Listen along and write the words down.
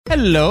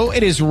Hello,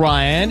 it is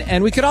Ryan,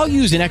 and we could all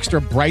use an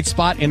extra bright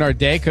spot in our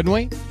day, couldn't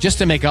we? Just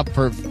to make up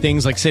for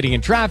things like sitting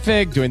in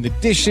traffic, doing the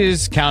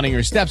dishes, counting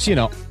your steps, you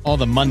know, all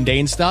the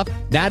mundane stuff.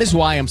 That is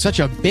why I'm such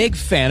a big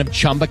fan of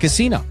Chumba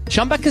Casino.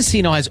 Chumba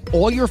Casino has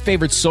all your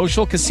favorite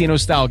social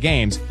casino-style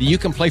games that you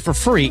can play for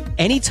free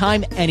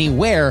anytime,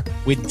 anywhere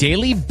with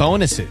daily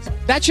bonuses.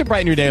 That should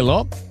brighten your day a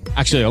little.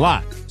 Actually, a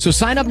lot. So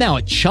sign up now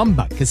at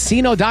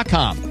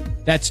ChumbaCasino.com.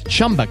 That's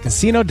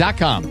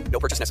ChumbaCasino.com. No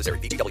purchase necessary.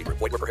 VGW Group.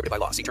 Void where prohibited by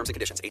law. See terms and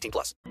conditions. 18+.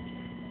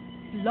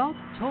 Blog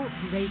Talk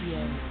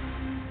Radio.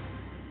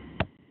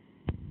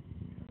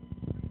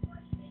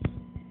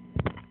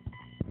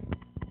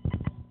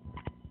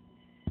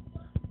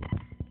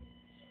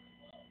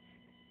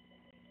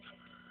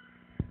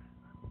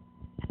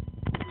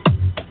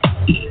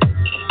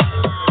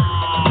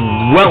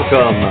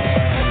 Welcome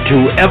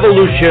to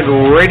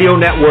Evolution Radio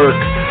Network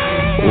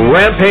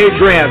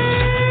Rampage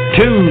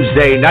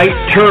Rants-Tuesday Night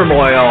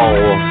Turmoil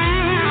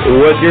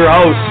with your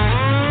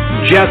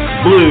hosts Jess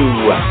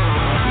Blue,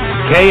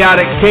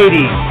 Chaotic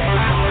Katie,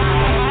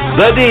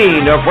 the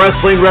Dean of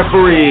Wrestling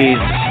Referees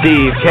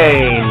Steve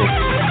Kane,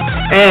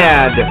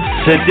 and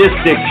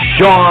Sadistic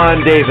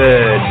Sean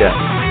David.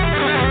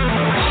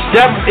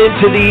 Step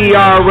into the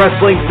ER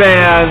Wrestling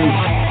fans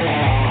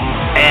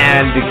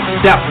and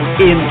step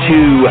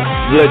into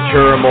the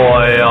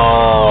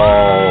turmoil.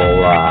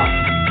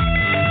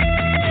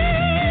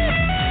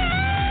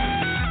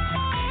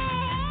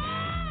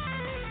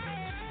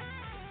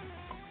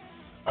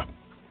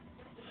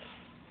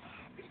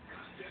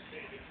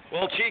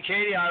 Well, gee,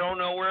 Katie, I don't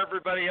know where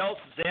everybody else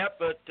is at,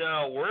 but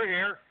we're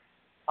here.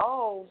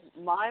 Oh,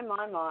 my.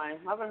 I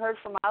haven't heard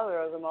from either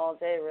of them all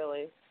day,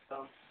 really.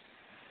 So.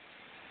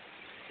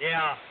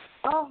 Yeah,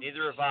 Oh.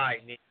 neither have I.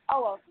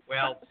 Oh,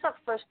 Well, it's not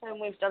the first time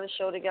we've done a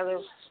show together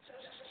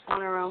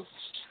on our own.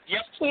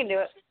 Yep. We can do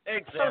it.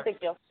 Exactly. No big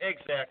deal.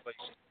 Exactly.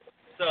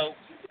 So,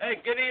 hey,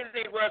 good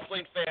evening,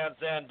 wrestling fans,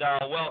 and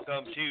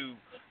welcome to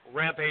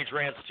Rampage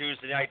Rants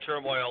Tuesday Night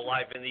Turmoil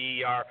live in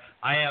the ER.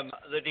 I am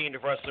the Dean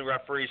of Wrestling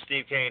Referee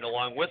Steve Kane,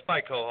 along with my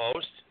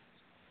co-host.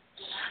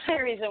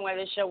 The reason why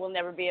this show will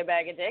never be a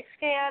bag of dicks,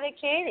 Chaotic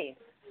Katie.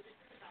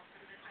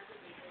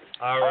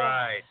 All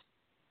right.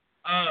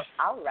 All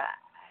right.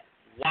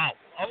 Wow.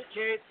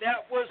 Okay,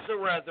 that was a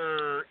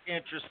rather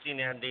interesting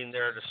ending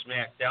there to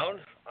SmackDown.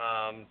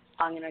 I'm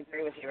going to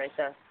agree with you right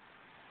there.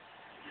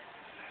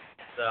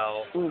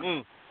 So,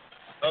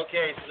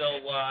 okay, so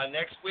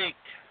next week,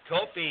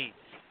 Kofi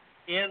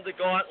in the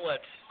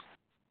gauntlet.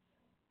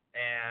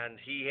 And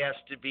he has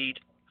to beat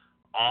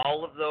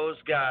all of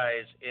those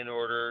guys in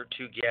order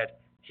to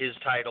get his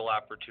title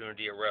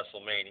opportunity at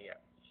WrestleMania.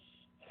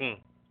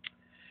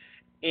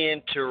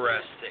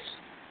 Interesting.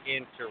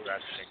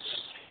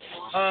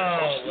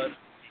 Oh, let's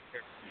see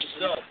here.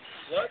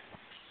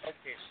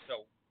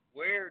 So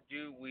where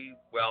do we,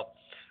 well,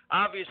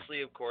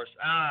 obviously, of course,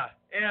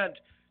 and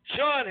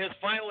Sean has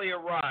finally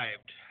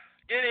arrived.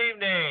 Good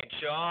evening,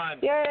 Sean.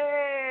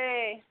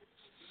 Yay!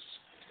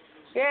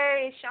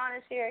 Yay, Sean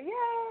is here.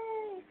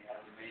 Yay!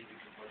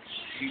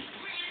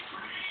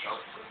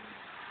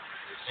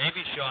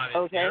 Maybe Sean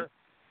is here.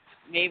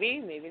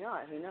 Maybe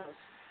not. Who knows?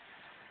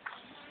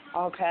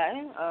 Okay.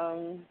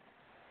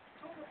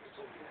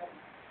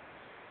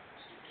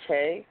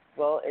 Okay.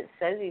 Well, it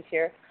says he's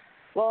here.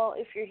 Well,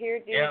 if you're here,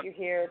 dude, You're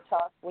here.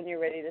 Talk when you're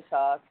ready to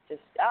talk.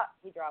 Just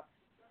he dropped.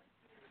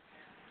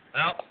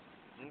 Oh,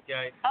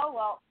 okay. Oh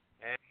well.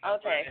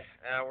 Okay.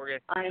 We're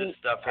getting this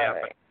stuff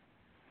happen. Right.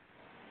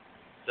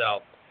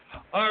 So,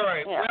 all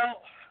right. Yeah.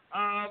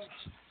 Well,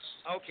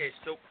 okay.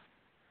 So,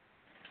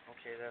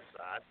 okay, that's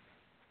odd.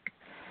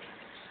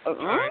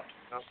 All right.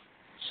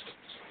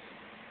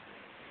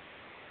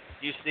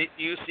 You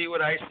see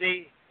what I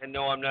see? And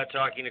no, I'm not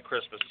talking a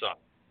Christmas song.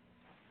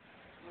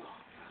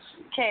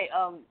 Okay.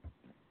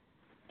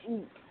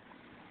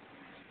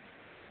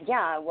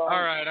 Yeah. Well.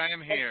 All right, I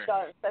am here.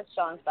 That's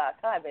Sean's back.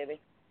 Hi, baby.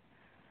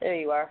 There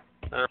you are.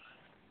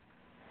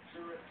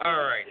 All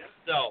right.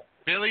 So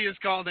Billy has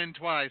called in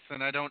twice,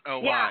 and I don't know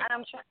why. Yeah,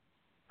 and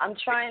I'm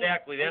trying.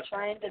 Exactly. I'm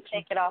trying to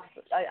take it off.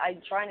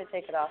 I'm trying to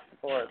take it off the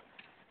board.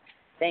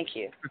 Thank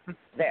you.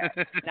 There.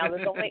 Now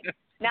there's only.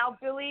 Now,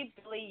 Billy,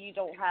 you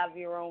don't have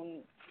your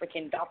own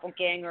freaking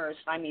doppelganger or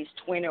Siamese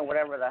twin or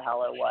whatever the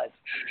hell it was.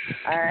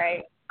 All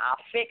right, I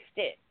fixed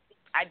it.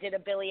 I did a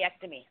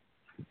Billyectomy.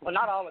 Well,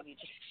 not all of you,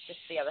 just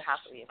the other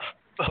half of you.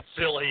 A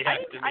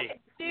Billyectomy.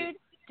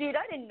 Dude,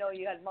 I didn't know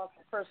you had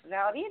multiple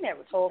personality. You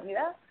never told me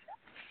that.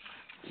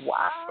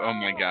 Wow. Oh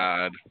my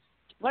God.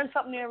 Learn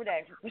something new every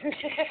day.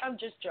 I'm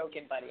just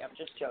joking, buddy. I'm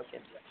just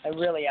joking. I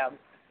really am.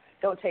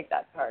 Don't take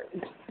that part.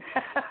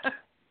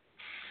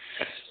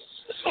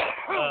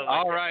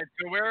 All right,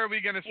 so where are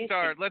we going to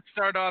start? Let's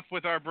start off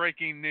with our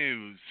breaking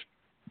news.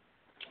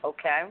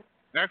 Okay.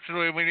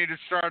 Actually, we need to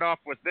start off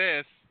with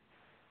this.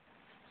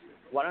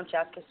 Why don't you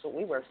ask us what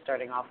we were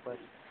starting off with?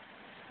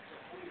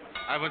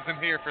 I wasn't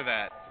here for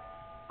that.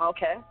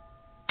 Okay.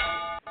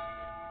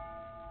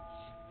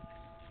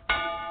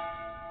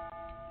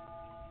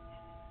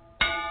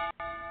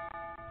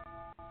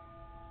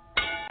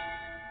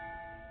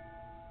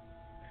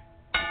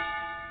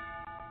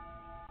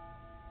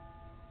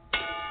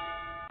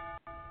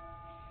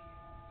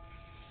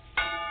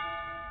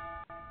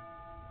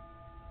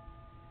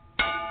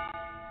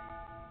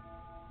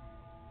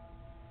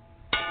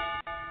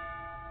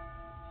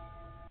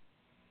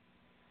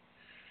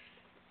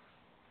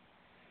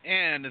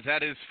 And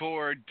that is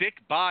for Dick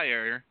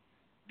Beyer,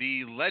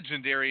 the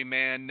legendary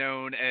man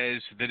known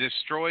as the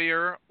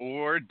Destroyer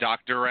or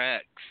Dr.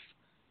 X,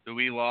 who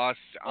we lost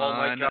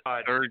on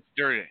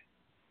Thursday.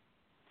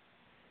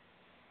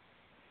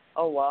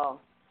 Oh, wow.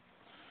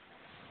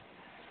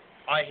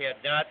 I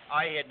had not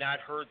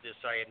heard this.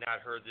 I had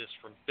not heard this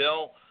from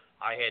Bill.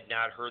 I had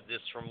not heard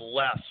this from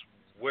Les.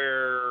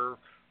 Where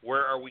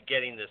are we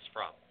getting this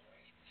from?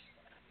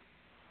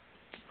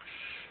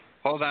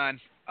 Hold on.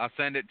 I'll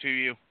send it to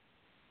you.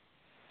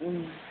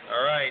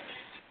 All right.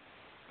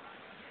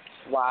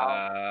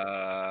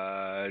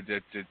 Wow.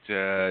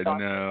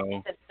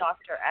 No.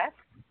 Dr. X?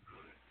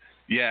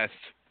 Yes.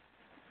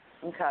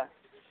 Okay.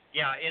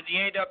 Yeah, in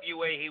the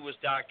AWA, he was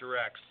Dr.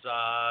 X.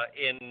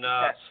 In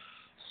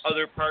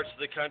other parts of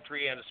the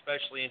country, and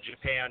especially in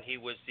Japan, he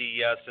was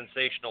the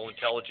sensational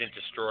intelligent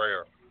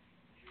destroyer.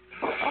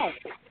 Oh,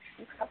 okay.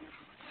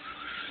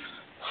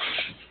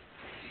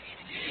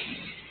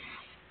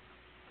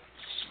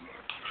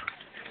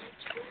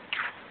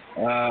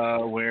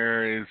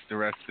 Where is the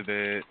rest of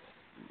it?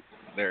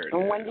 There it is.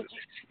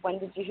 When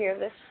did you hear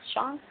this,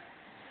 Sean?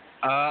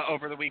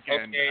 Over the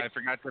weekend. Okay. I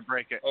forgot to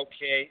break it.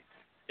 Okay,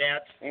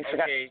 that's You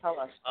forgot okay. to tell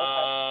us.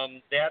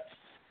 That's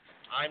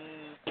I'm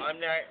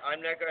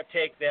not going to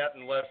take that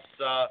unless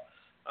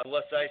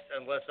I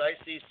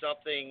see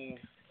something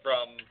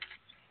from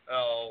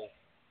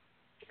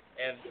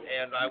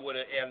and I would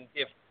and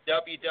if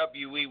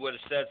WWE would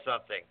have said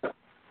something.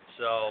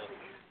 So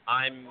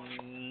I'm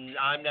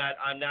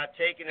not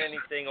taking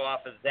anything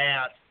off of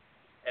that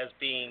as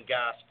being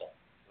gospel.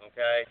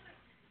 Okay.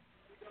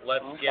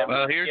 Let's get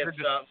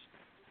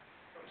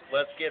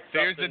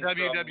There's something the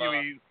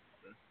WWE.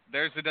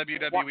 There's the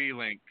WWE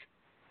link.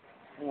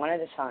 One at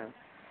a time.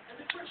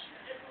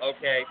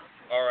 Okay.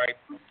 All right.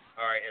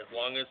 As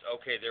long as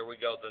there we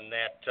go. Then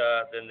that's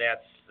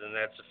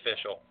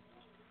official.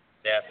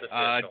 That's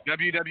official.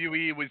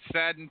 WWE was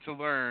saddened to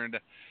learn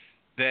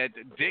that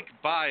Dick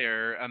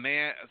Beyer, a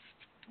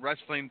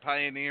wrestling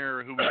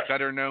pioneer who was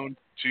better known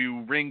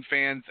to ring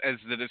fans as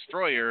the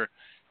Destroyer,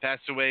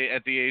 passed away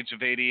at the age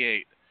of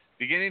 88.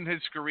 Beginning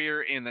his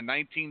career in the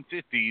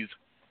 1950s,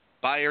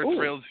 Beyer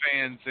thrilled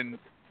fans and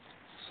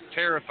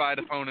terrified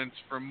opponents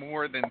for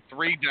more than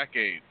 3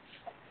 decades.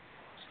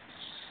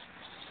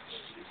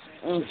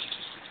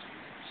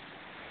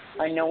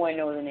 I know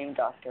the name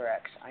Dr.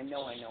 X. I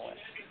know it.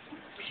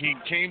 He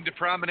came to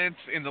prominence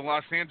in the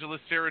Los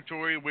Angeles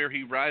territory where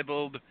he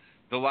rivaled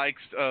the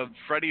likes of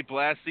Freddie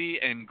Blassie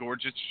and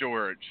Gorgeous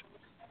George.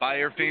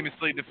 Beyer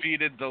famously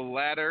defeated the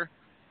latter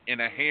in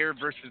a hair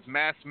versus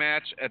mass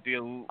match at the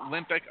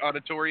Olympic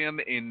Auditorium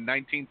in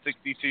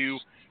 1962,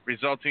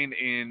 resulting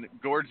in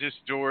Gorgeous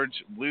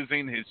George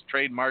losing his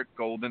trademark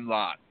golden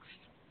locks.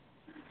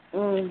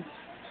 And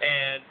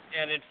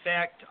in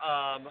fact,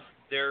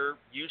 there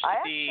used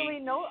to be a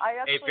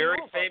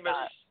very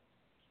famous.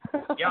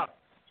 Yeah.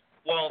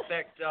 Well, in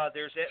fact,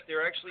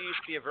 there actually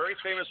used to be a very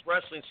famous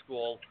wrestling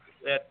school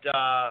that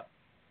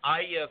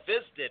I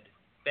visited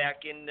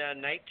back in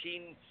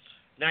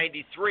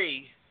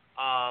 1993.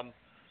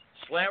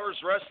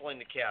 Slammers Wrestling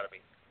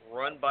Academy,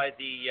 run by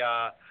the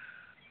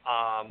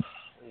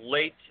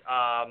late.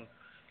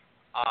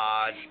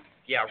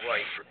 Yeah,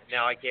 right.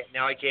 Now I can't.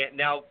 Now I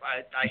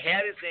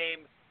had his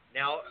name.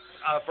 Now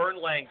Vern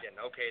Langdon.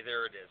 Okay,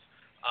 there it is.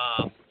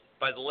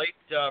 By the late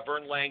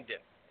Vern Langdon,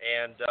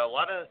 and a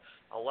lot of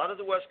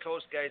the West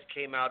Coast guys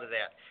came out of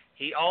that.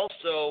 He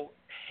also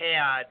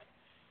had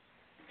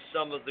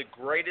some of the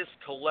greatest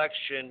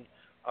collection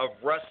of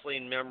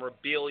wrestling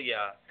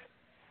memorabilia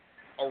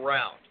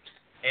around.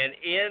 And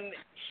in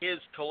his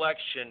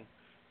collection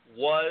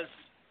was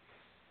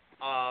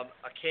a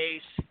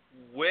case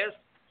with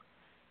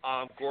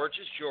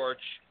Gorgeous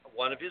George,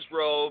 one of his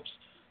robes,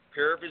 a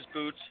pair of his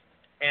boots,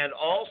 and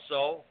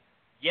also,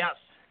 yes,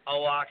 a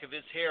lock of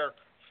his hair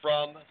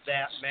from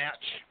that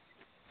match.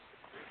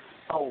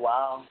 Oh,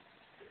 wow.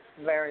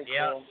 Very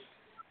cool.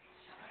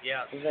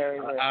 Yeah. Very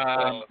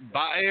cool.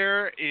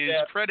 Beyer is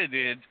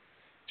credited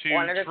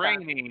to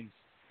training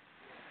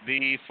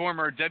the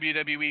former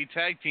WWE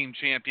Tag Team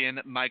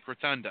Champion, Mike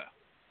Rotunda.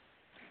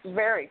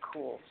 Very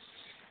cool.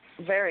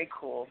 Very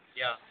cool.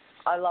 Yeah.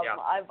 I love him.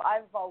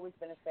 I've always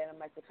been a fan of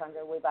Mike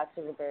Rotunda way back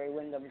to the Barry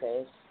Windham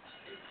days.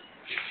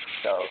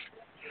 So,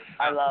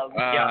 I love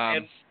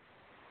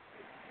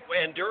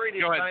and during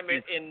his time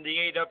in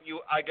the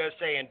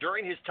and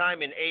during his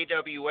time in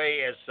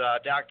AWA as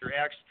Dr.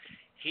 X,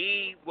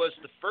 he was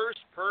the first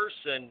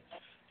person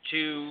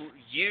to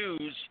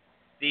use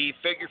the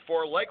figure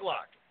 4 leg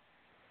lock.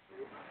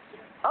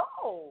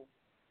 Oh.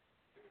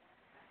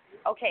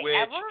 Okay,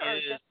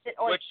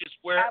 Which is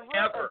where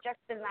or just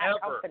in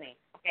that company?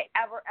 Okay,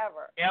 ever.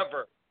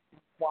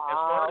 Wow. As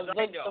far as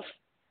I know.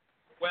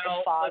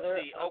 Well, father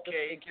let's see. Of okay.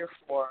 the figure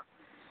 4.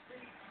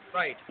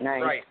 Right.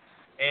 Nice. Right.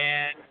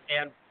 And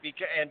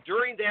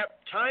during that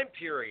time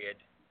period,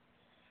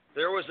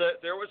 there was a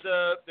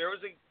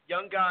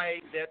young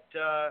guy that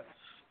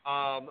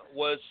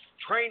was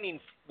training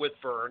with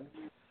Vern.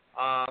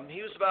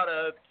 He was about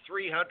a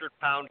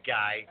 300-pound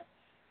guy,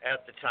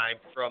 at the time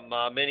from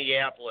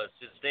Minneapolis.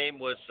 His name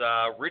was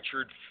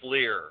Richard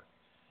Fleer.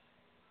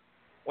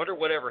 Wonder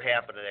whatever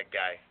happened to that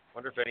guy.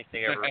 Wonder if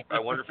anything ever. I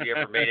wonder if he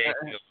ever made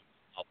anything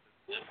of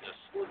business.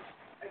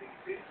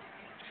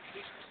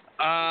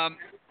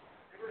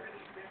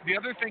 The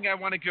other thing I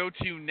want to go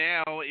to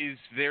now is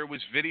there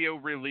was video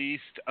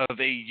released of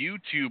a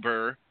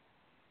YouTuber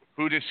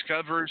who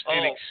discovers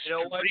an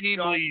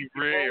extremely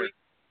rare.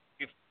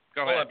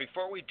 Go ahead.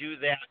 Before we do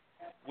that,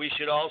 we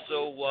should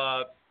also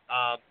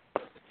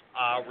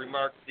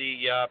remark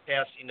the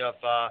passing of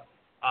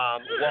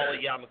Wally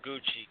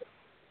Yamaguchi.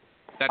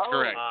 That's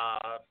correct.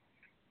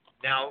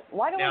 Now,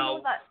 why do I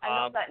know that? I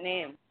know that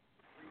name.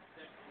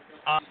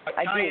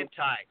 Tie and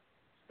tie.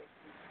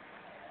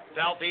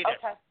 Val Venus.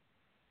 Okay.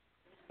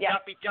 Yeah.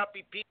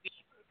 Choppy pee pee.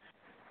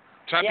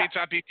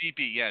 Choppy pee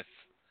pee. Yes.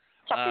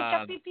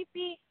 Choppy pee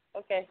pee.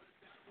 Okay.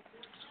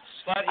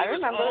 But I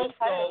remember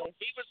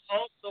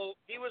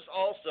he was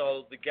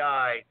also the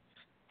guy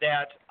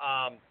that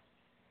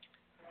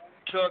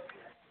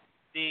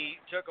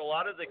took a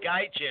lot of the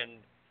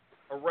gaijin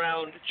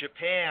around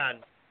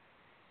Japan,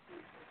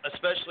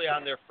 especially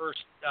on their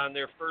first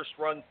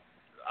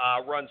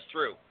runs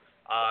through.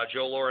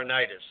 Joe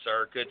Laurinaitis,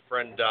 our good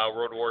friend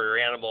Road Warrior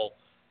Animal,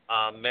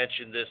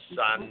 mentioned this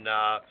on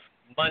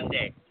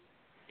Monday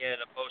in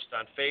a post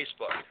on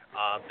Facebook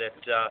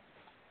that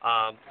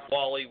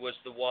Wally was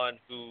the one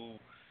who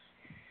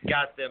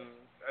got them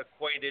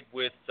acquainted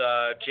with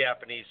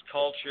Japanese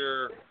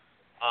culture,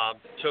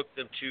 took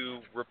them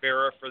to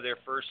Ribera for their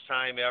first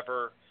time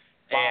ever,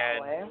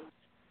 and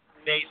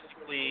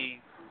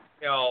basically,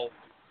 helped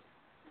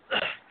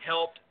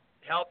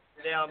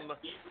them,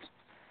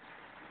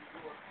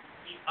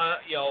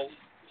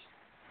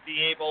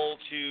 be able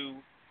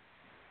to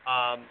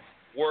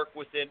work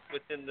within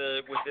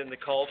the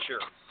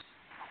culture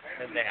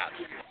and that,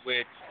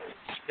 which,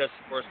 because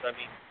of course, I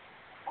mean,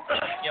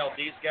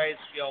 these guys,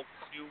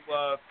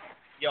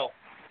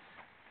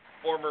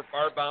 former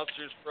bar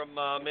bouncers from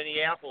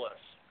Minneapolis,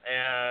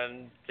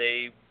 and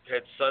they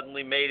had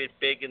suddenly made it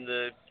big in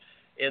the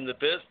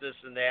business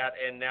and that,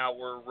 and now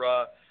we're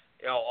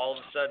all of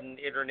a sudden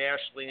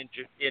internationally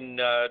in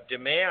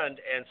demand,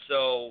 and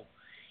so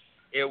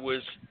it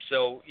was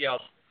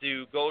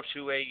to go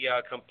to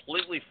a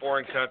completely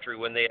foreign country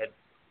when they had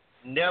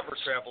never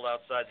traveled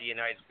outside the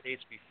United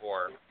States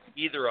before,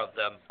 either of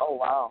them. Oh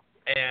wow!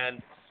 And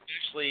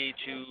especially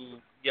to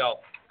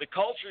the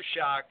culture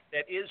shock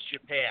that is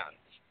Japan,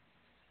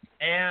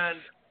 and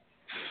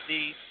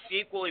the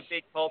equally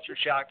big culture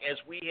shock, as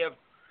we have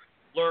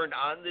learned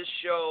on this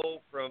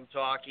show from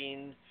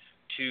talking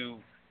to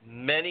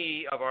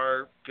many of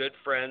our good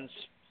friends,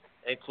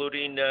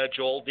 including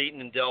Joel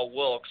Deaton and Del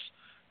Wilkes,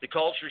 the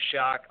culture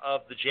shock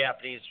of the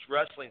Japanese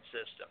wrestling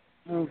system,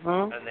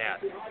 and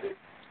that.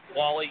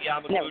 Wally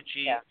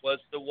Yamaguchi was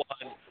the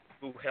one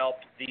who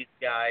helped these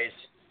guys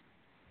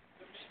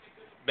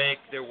make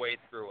their way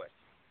through it.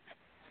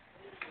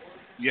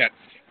 Yes.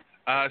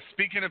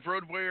 Speaking of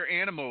Road Warrior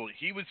Animal,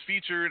 he was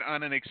featured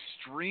on an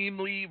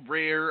extremely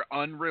rare,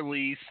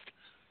 unreleased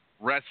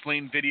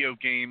wrestling video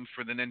game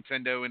for the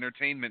Nintendo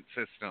Entertainment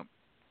System.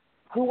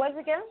 Who was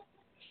again?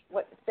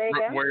 What? Say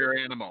again? Road Warrior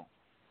Animal.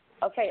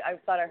 Okay, I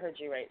thought I heard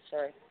you right.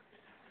 Sorry.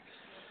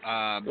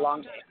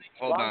 Long day.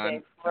 Hold Long on.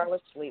 day. I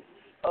was asleep.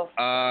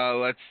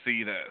 Oh. Let's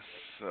see this.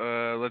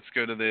 Let's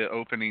go to the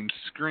opening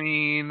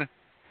screen.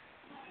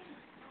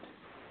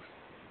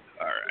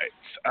 All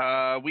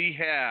right. We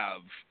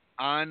have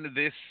on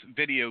this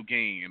video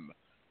game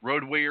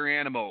Road Warrior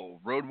Animal,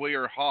 Road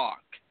Warrior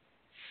Hawk,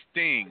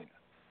 Sting,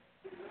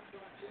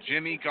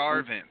 Jimmy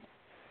Garvin.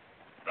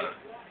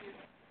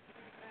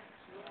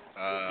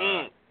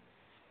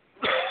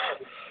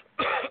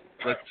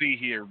 Let's see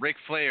here. Ric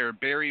Flair,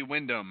 Barry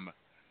Windham,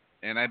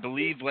 and I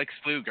believe Lex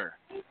Luger.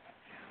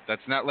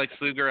 That's not Lex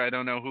Luger. I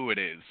don't know who it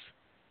is.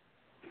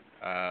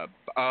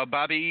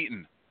 Bobby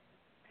Eaton.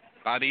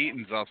 Bobby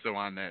Eaton's also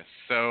on this.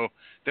 So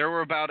there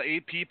were about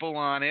 8 people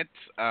on it.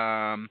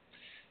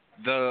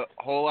 The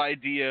whole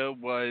idea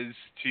was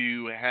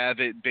to have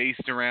it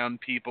based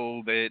around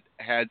people that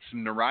had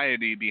some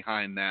notoriety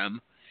behind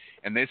them.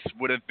 And this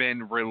would have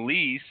been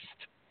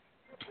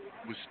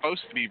was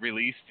supposed to be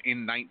released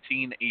in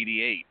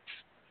 1988.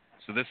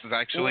 So this is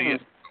actually an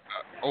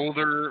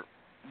older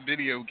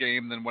video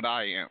game than what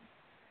I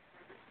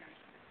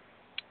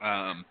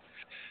am.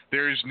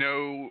 There's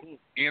no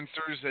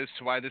answers as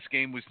to why this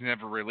game was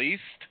never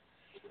released.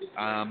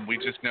 We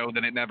just know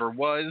that it never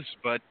was,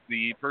 but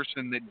the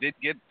person that did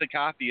get the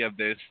copy of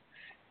this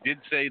did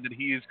say that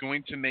he is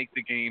going to make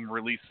the game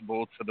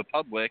releasable to the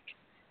public.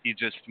 He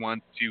just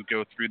wants to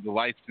go through the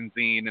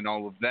licensing and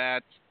all of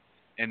that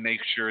and make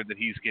sure that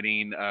he's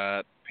getting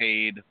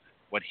paid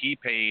what he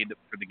paid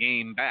for the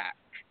game back.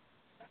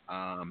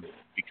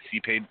 Because he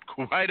paid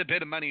quite a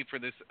bit of money for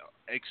this.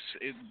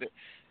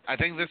 I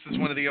think this is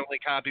one of the only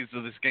copies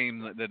of this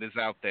game that is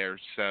out there.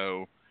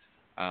 So,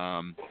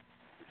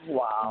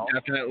 wow.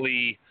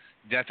 Definitely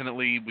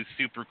was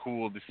super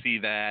cool to see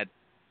that.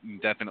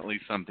 Definitely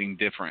something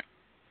different.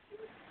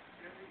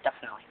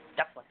 Definitely something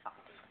different.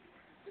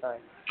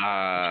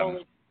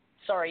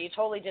 Sorry. You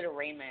totally did a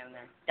Rain Man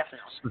there.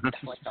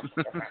 Definitely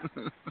something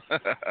different.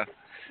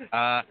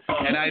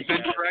 And I've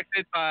been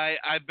corrected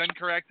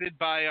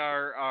by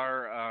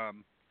our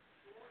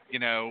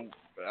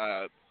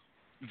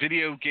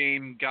video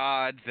game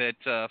god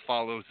that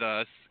follows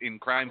us in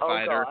Crime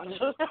Fighter,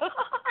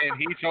 and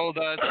he told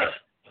us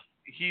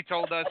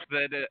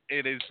that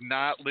it is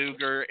not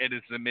Luger, it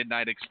is the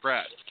Midnight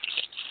Express.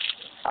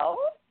 Oh.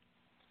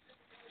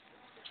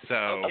 So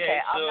okay,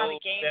 I'm not a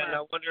gamer. Then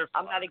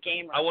I'm not a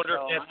gamer. I wonder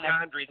so if that's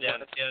Condry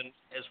then,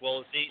 as well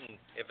as Eaton.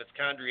 If it's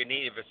Condry and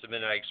Eaton, if it's the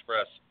Midnight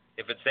Express,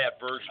 if it's that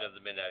version of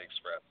the Midnight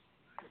Express.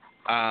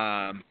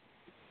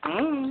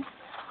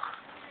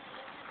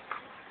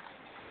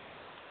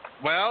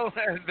 Well,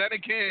 then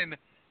again,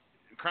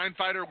 Crime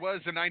Fighter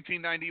was a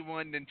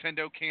 1991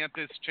 Nintendo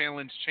Campus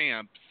Challenge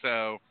champ.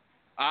 So,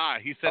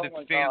 he said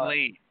it's Stan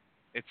Lee.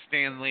 It's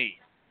Stan Lee.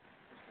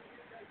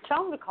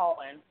 Tell him to call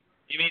in.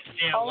 You mean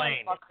Stan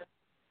Lane?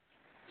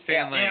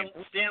 Stan Lane.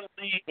 Stan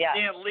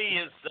Lee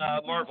is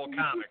Marvel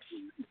Comics.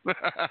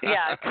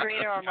 Yeah,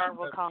 creator of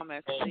Marvel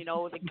Comics. You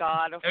know, the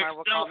god of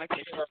Marvel Comics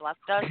that just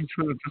left us.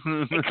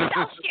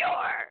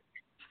 Excelsior!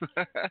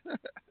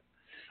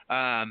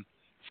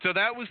 So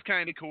that was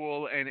kind of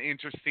cool and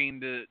interesting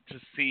to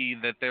see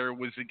that there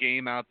was a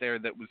game out there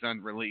that was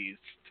unreleased.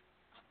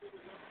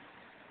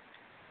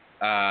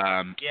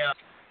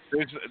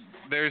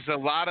 There's a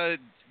lot of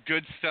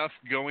good stuff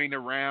going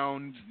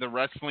around the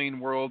wrestling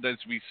world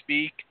as we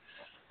speak.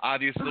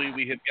 Obviously,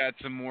 we have got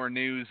some more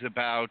news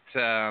about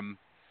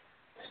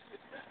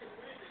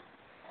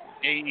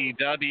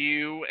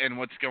AEW and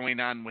what's going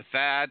on with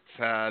that.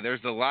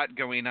 There's a lot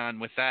going on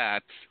with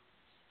that.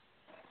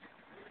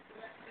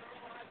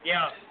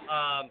 Yeah,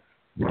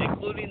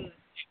 including.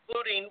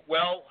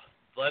 Well,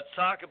 let's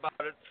talk about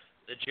it.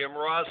 The Jim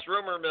Ross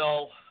rumor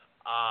mill.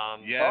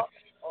 Yes.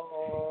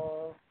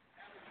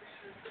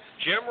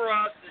 Jim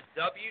Ross's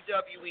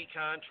WWE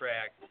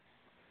contract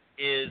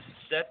is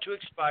set to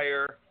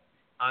expire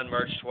on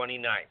March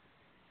 29th.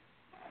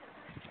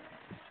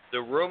 The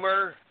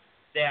rumor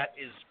that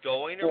is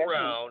going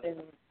around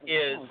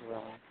is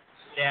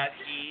that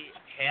he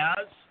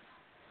has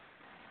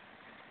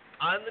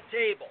on the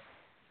table.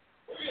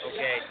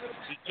 Okay,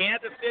 he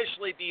can't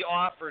officially be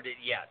offered it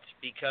yet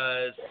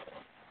because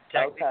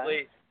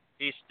technically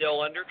he's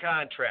still under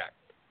contract.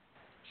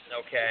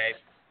 Okay,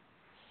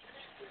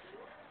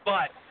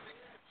 but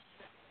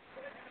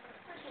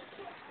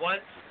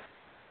once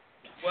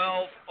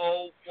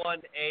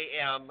 12:01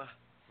 a.m.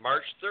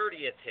 March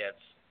 30th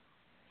hits,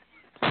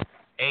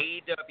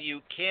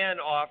 AEW can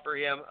offer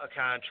him a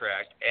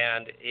contract,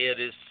 and it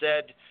is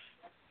said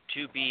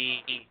to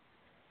be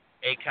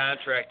a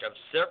contract of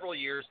several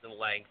years in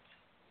length,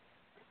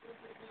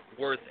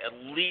 worth at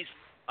least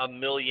 $1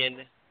 million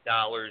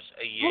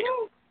a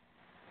year.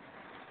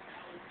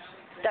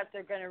 That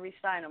they're going to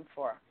re-sign him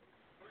for.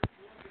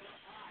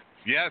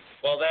 Yes.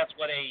 Well, that's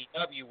what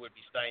AEW would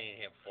be signing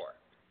him for.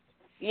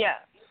 Yeah.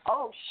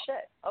 Oh,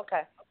 shit.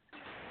 Okay.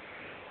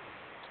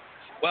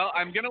 Well,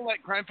 I'm going to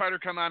let Crime Fighter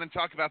come on and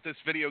talk about this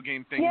video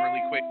game thing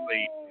really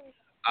quickly,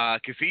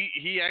 because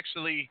he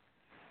actually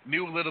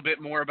knew a little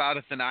bit more about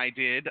it than I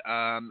did.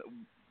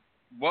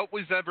 What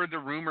was ever the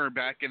rumor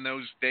back in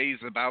those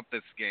days about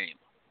this game?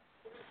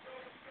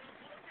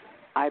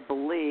 I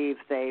believe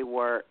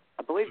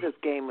this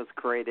game was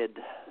created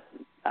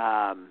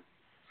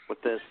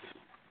with this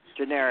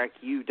generic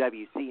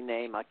UWC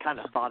name. I kind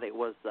of thought it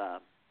was,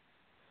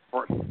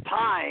 for its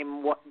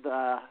time, what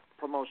the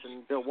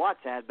promotion Bill Watts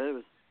had, but it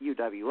was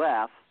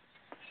UWF.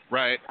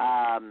 Right.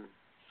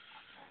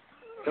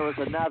 There was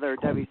another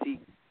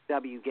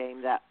WCW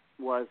game that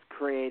was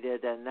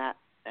created, and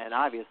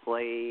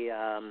obviously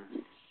a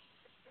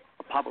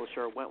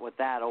publisher went with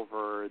that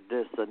over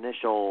this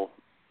initial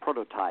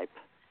prototype.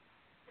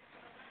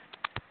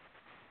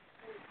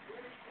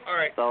 All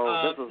right.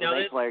 So this was an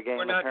 8-player game.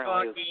 We're not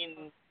apparently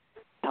talking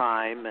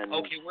time and.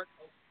 Okay.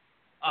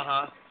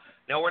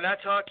 Now we're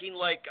not talking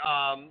like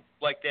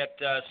that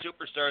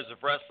Superstars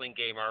of Wrestling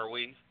game, are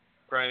we,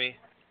 Crimey?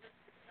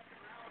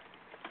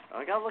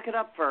 I gotta look it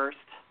up first,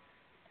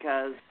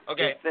 because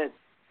if it,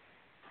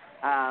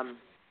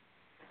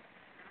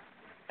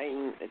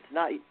 it's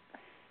not.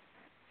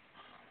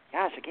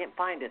 Gosh, I can't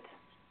find it.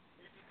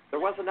 There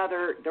was a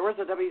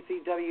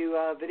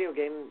WCW video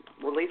game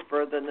released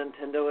for the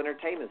Nintendo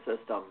Entertainment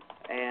System,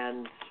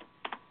 and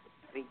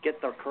let me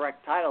get the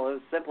correct title. It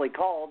was simply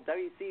called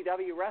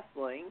WCW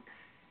Wrestling,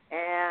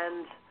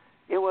 and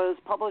it was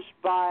published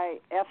by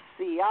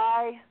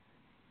FCI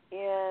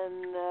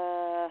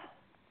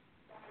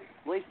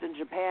released in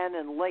Japan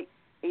in late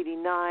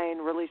 '89,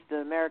 released in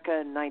America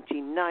in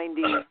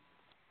 1990.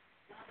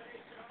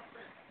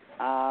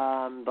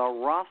 The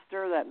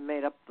roster that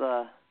made up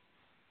the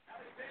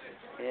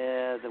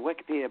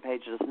Wikipedia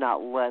page does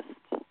not list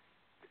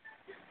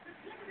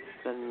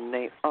the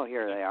name. Oh,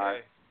 here they are.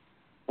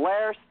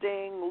 Blair,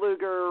 Sting,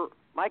 Luger,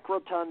 Mike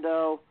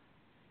Rotundo,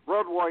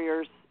 Road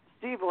Warriors,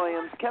 Steve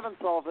Williams, Kevin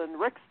Sullivan,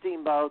 Rick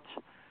Steamboat,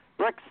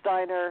 Rick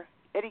Steiner,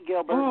 Eddie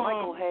Gilbert,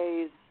 Michael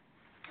Hayes,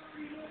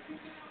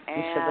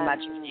 You said the match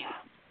is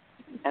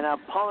an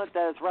opponent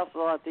that is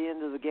wrestled at the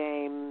end of the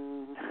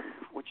game,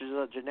 which is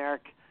a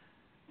generic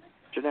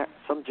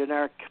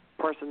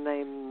person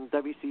named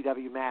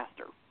WCW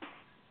Master.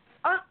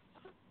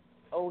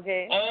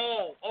 Okay.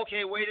 Oh,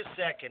 okay. Wait a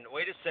second.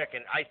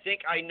 I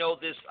think I know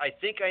this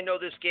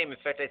game. In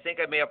fact, I think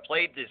I may have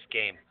played this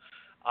game.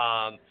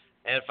 And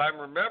if I'm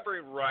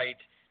remembering right,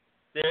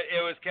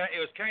 it was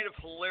kind of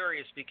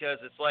hilarious because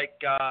it's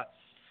like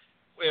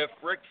if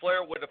Ric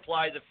Flair would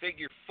apply the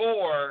figure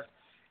 4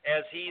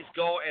 as he's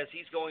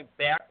going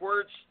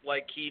backwards,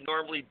 like he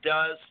normally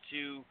does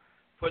to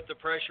put the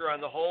pressure on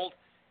the hold,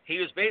 he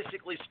was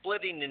basically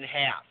splitting in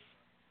half.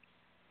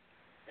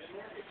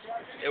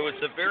 It was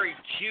a very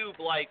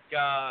cube-like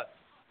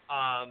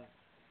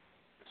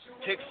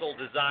pixel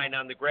design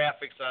on the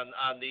graphics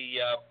on the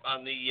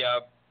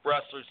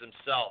wrestlers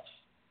themselves.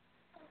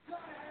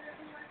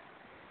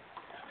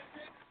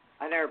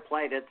 I never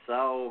played it,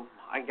 so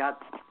I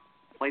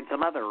played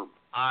some other.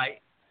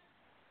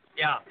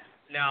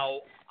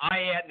 Now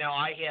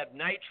I had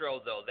Nitro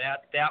though.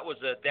 That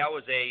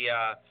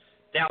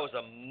was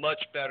a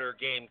much better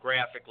game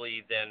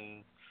graphically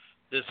than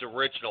this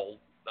original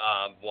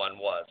one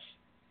was.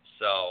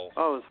 So.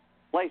 Oh, it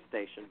was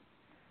PlayStation.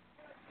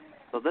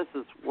 So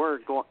we're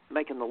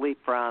making the leap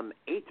from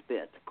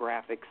 8-bit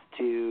graphics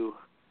to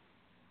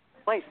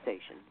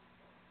PlayStation,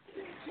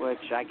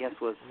 which I guess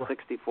was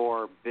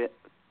 64-bit,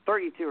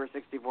 32 or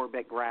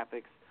 64-bit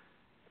graphics.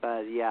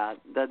 But yeah,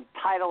 the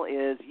title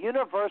is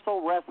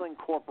Universal Wrestling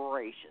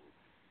Corporation.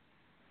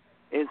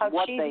 Is How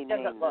what cheesy they does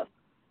named it look?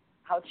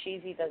 How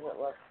cheesy does it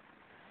look?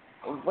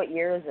 What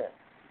year is it?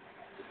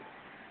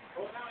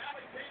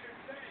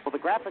 Well, the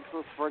graphics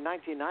was for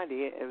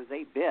 1990. It was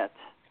 8-bit.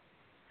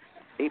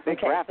 8-bit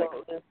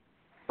graphics. So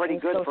pretty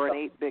good so-so for an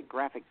 8-bit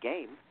graphic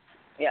game.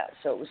 Yeah,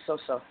 so it was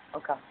so-so.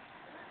 Okay.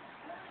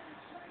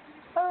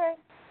 All right.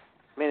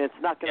 I mean,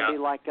 it's not going to be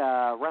like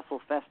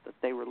WrestleFest that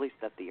they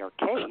released at the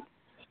arcade.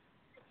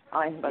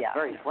 But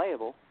very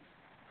playable.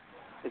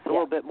 It's a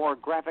little bit more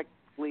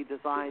graphically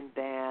designed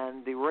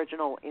than the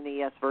original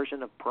NES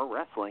version of Pro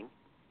Wrestling.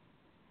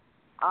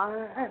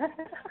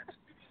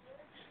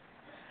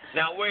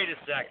 Now wait a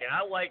second.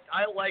 I liked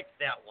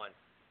that one.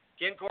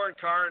 King Corn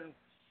Karn,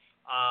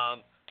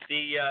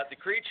 the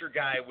creature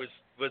guy was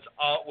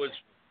always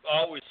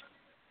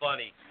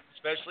funny,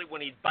 especially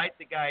when he'd bite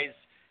the guy's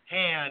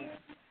hand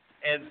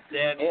and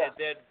then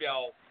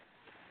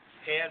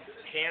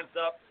hands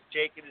up,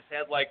 shaking his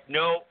head like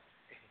no.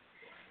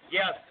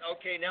 Yes,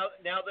 okay. Now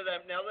that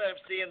I'm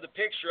seeing the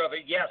picture of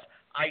it, yes,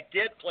 I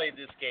did play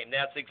this game.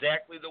 That's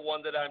exactly the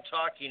one that I'm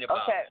talking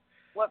about. Okay.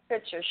 What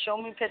picture? Show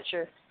me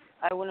picture.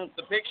 I wouldn't.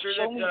 The picture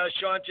that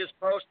Sean just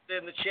posted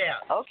in the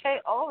chat.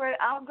 Okay, all right.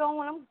 I'm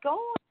going.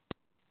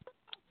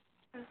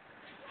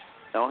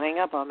 Don't hang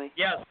up on me.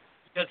 Yes,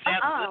 because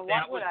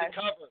that was the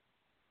cover.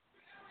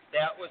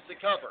 That was the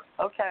cover.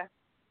 Okay.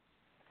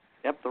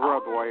 Yep, the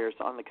Road Warriors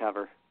on the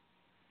cover.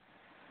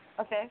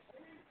 Okay.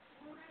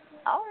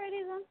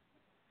 Alrighty then.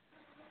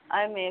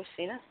 I may have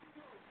seen it.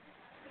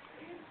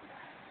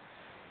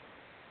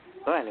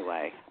 So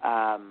anyway,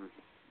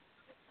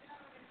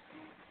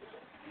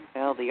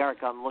 the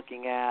arc I'm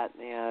looking at,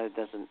 it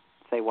doesn't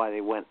say why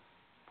they went.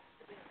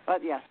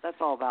 But yes,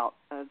 that's all the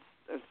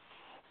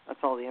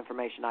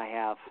information I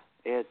have.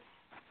 It's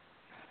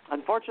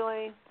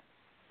unfortunately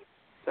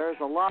there's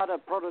a lot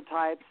of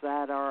prototypes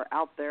that are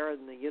out there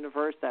in the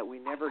universe that we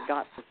never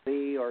got to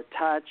see or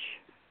touch,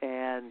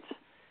 and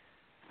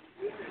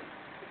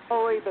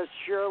slowly but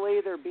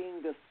surely they're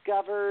being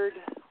discovered,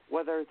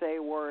 whether they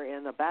were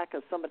in the back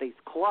of somebody's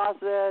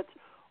closet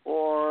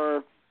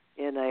or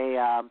in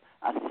a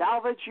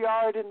salvage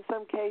yard in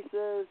some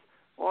cases,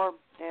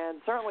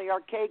 and certainly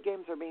arcade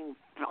games are being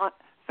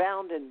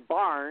found in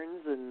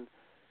barns, and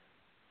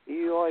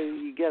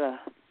you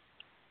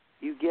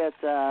get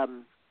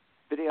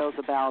videos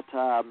about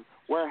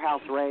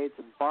warehouse raids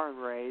and barn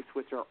raids,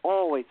 which are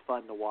always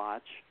fun to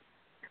watch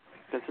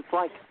because it's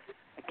like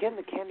akin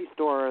to candy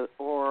store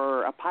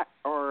or a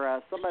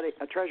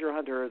treasure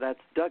hunter that's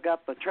dug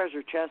up a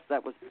treasure chest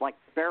that was like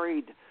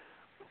buried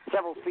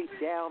several feet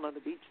down on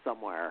the beach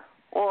somewhere,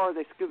 or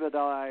they scuba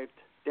dived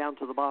down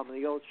to the bottom of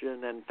the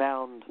ocean and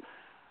found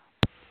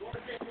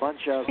a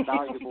bunch of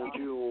valuable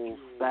jewels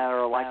that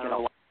are like in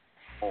a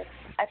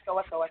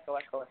Echo.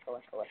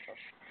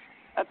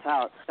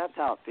 That's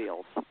how it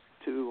feels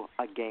to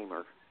a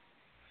gamer.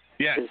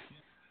 Yes. Just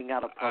being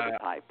out a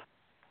prototype.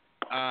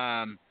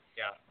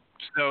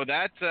 So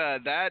that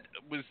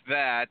was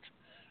that.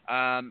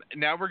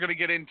 Now we're going to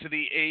get into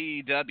the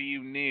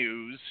AEW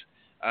news.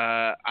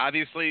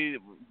 Obviously,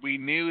 we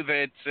knew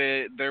that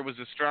there was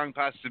a strong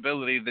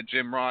possibility that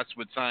Jim Ross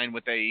would sign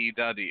with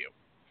AEW.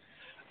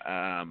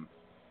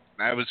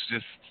 That was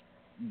just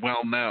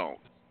well known.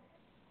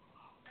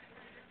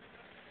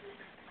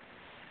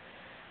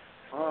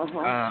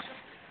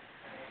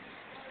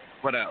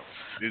 What else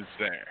is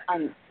there?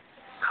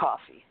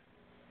 Coffee.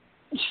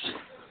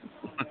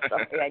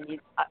 Sorry, I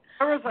need.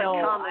 There was a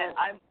comment.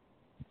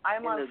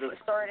 I'm on.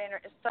 Sorry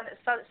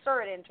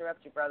to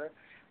interrupt you, brother.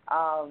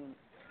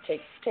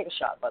 Take a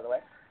shot, by the way.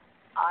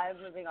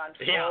 I'm living on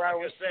 4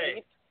 hours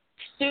sleep.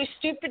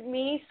 Stupid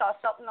me saw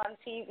something on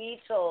TV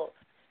till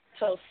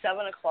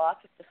 7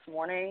 o'clock this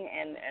morning,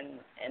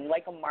 and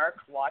like a mark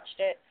watched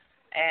it,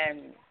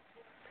 and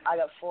I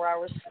got 4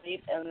 hours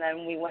sleep, and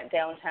then we went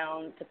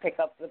downtown to pick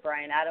up the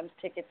Bryan Adams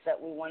tickets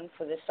that we won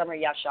for this summer.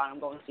 Yeah, Sean, I'm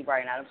going to see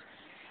Bryan Adams.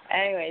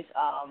 Anyways,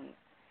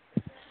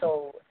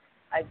 so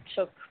I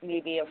took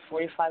maybe a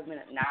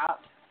 45-minute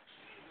nap,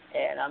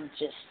 and I'm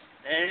just,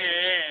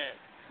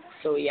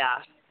 so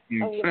yeah.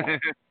 Oh, yeah.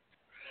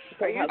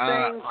 Are you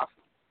saying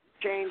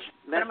change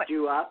messed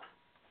you up?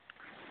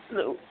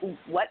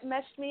 What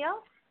messed me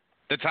up?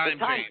 The time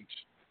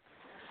change.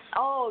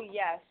 Oh,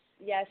 yes.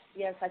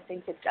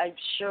 I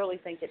surely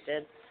think it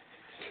did.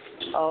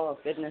 Oh,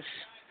 goodness.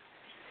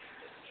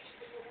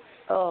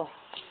 Oh.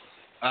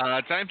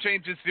 Time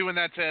change is doing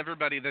that to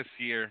everybody this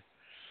year.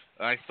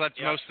 I slept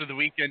most of the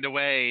weekend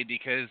away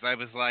because I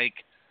was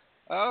like,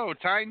 oh,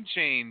 time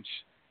change.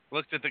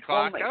 Looked at the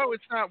clock. Oh,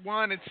 it's not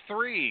 1, it's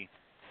 3.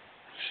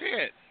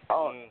 Shit.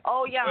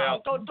 Oh yeah.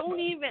 Well, don't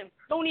even.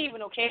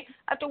 Okay.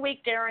 I have to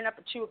wake Darren up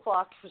at 2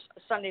 o'clock for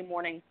Sunday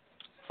morning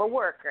for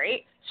work,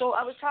 right? So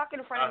I was talking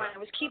to a friend of mine. I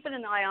was keeping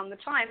an eye on the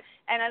time,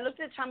 and I looked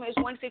at the time. It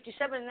was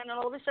 1:57, and then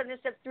all of a sudden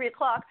it said 3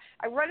 o'clock.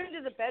 I run into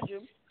the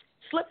bedroom,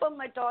 slip on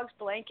my dog's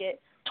blanket,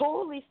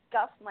 totally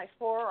scuff my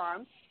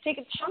forearm, take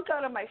a chunk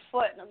out of my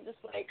foot, and I'm just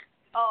like,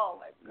 oh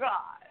my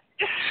god.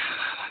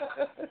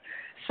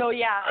 So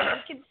yeah,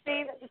 we can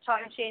say that the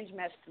time change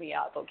messed me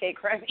up. Okay,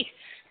 Krabby,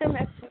 it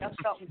messed me up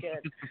something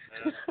good.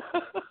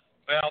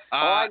 Well,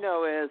 all I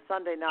know is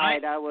Sunday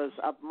night I was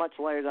up much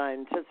later than I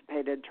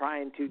anticipated,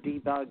 trying to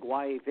debug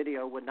why a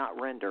video would not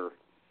render.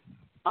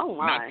 Oh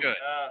my! Not good.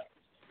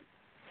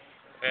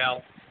 Well,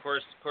 of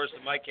course,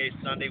 in my case,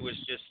 Sunday was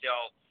just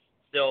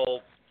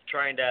still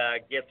trying to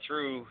get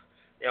through,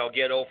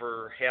 get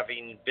over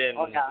having been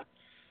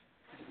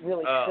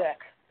really sick.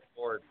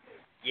 Or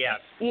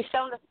yes. You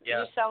sound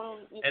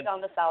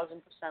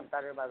 1,000%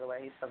 better, by the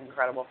way. You sound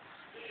incredible.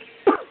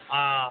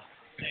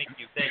 Thank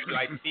you.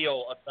 I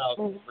feel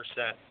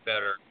 1,000%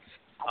 better.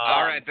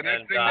 All right, the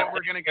next thing that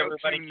we're going to go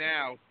to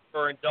now.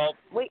 For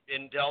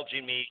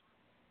indulging me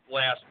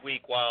last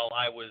week while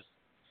I was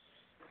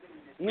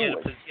in a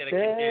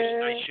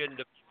condition I shouldn't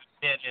have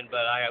been in,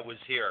 but I was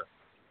here.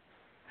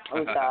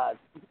 Oh, God.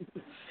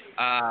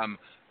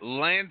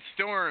 Lance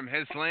Storm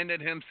has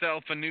landed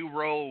himself a new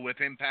role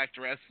with Impact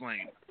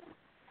Wrestling.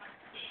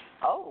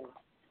 Oh.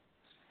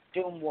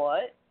 Doing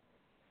what?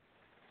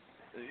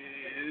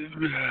 He's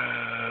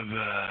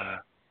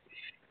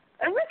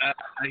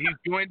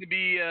going to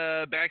be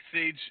a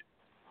backstage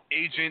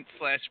agent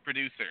 /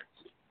 producer.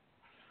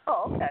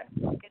 Oh, okay.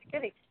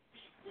 Goody.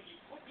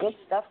 Good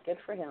stuff. Good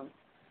for him.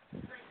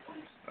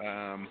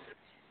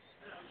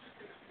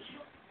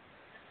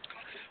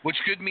 Which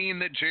could mean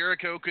that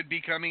Jericho could be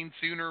coming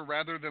sooner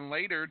rather than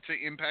later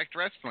to Impact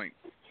Wrestling.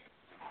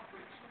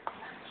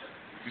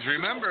 Because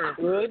remember,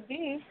 could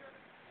be.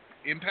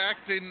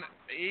 Impact and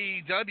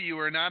AEW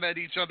are not at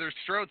each other's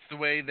throats the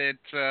way that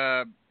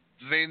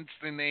Vince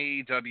and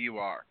AEW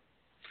are.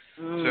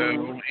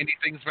 So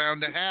anything's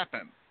bound to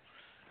happen.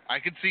 I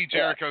could see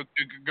Jericho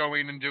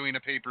going and doing a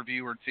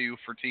pay-per-view or two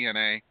for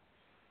TNA.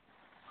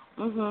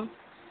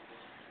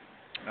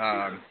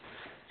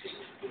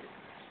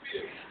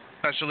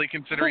 Especially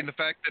considering the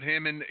fact that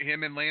him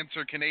and Lance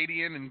are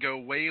Canadian and go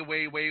way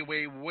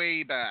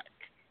back.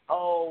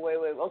 Oh, wait.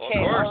 Okay,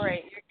 all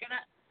right.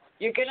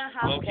 You're gonna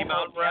have Smoky to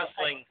Mountain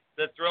Wrestling,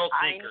 the Thrill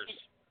Seekers.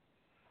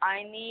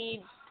 I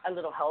need a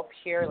little help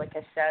here. Like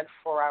I said,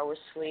 4 hours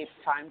sleep,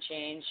 time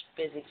change,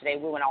 busy today.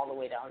 We went all the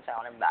way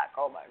downtown and back.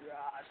 Oh my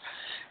gosh.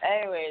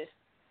 Anyways,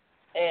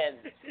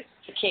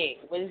 okay,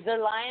 was the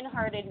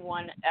Lionhearted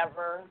one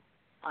ever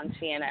on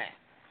TNA?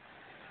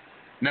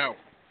 No.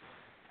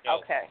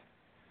 Okay.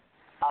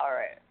 All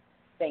right.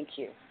 Thank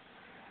you.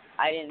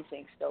 I didn't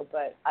think so,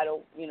 but I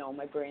don't,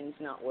 my brain's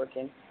not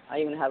working. I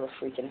even have a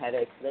freaking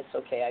headache. That's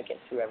okay. I get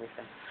through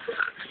everything.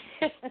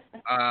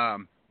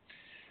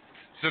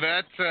 So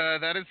that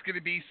is going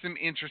to be some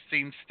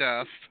interesting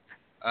stuff.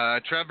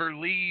 Trevor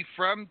Lee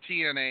from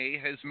TNA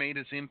has made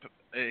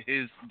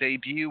his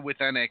debut with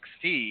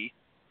NXT.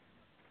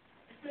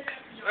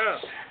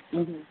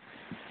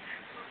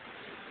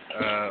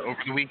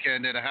 Over the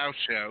weekend at a house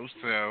show,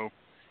 so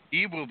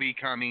he will be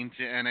coming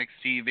to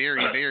NXT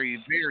very,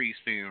 very, very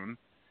soon.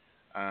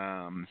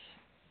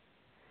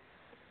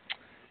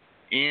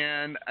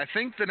 And I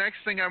think the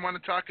next thing I want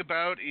to talk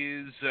about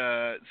is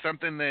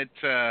something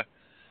that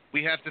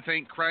we have to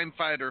thank Crime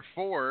Fighter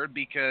for,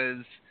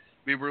 because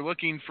we were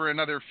looking for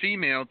another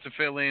female to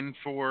fill in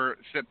for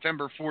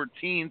September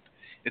 14th.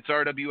 It's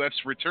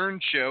RWF's return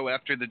show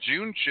after the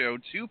June show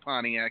to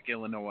Pontiac,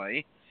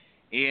 Illinois.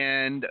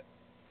 And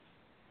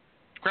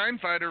Crime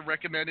Fighter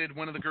recommended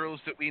one of the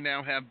girls that we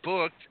now have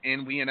booked,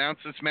 and we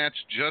announced this match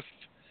just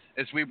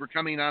as we were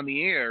coming on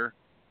the air.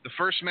 The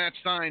first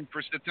match signed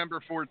for September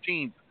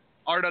 14th,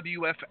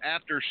 RWF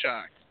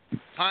Aftershock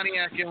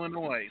Pontiac,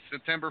 Illinois,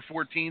 September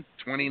 14th,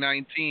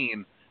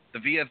 2019. The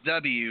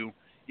VFW,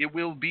 it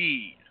will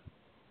be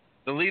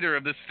the leader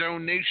of the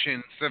Stone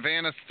Nation,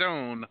 Savannah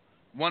Stone,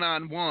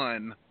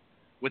 one-on-one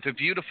with a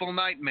beautiful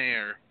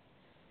nightmare,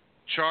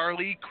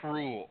 Charlie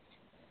Cruel.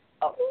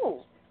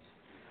 Oh,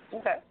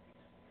 okay.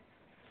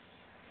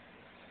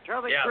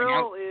 Charlie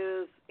Cruel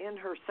is in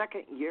her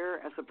second year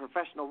as a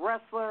professional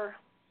wrestler.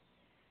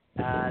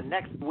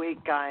 Next week,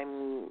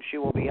 she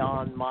will be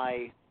on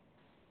my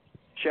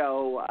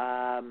show.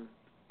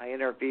 I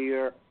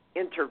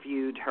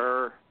interviewed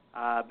her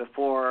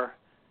before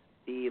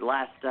the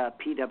last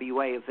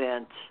PWA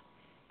event,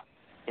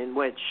 in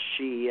which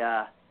she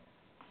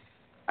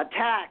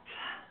attacked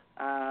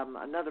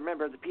another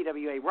member of the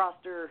PWA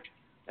roster,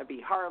 that'd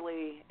be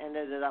Harley, and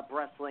ended up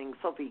wrestling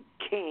Sophie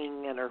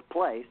King in her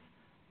place.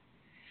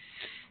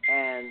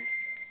 And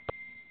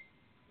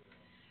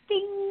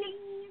ding,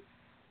 ding.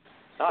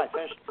 Oh, I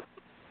finished.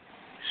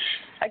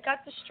 I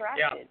got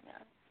distracted.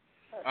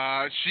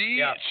 Yeah.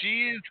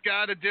 She's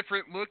got a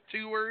different look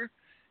to her,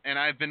 and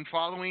I've been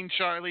following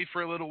Charlie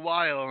for a little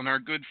while, and our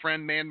good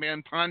friend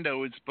Man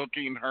Pondo is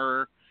booking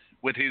her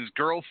with his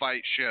girl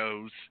fight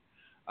shows.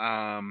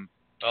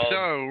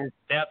 So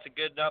that's a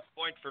good enough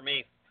point for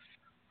me.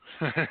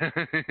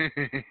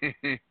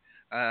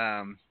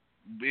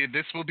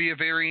 This will be a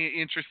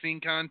very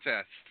interesting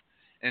contest,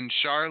 and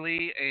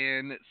Charlie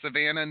and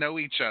Savannah know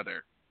each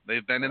other.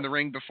 They've been in the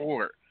ring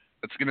before.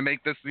 That's going to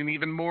make this an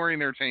even more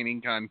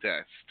entertaining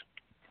contest.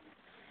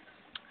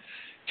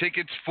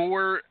 Tickets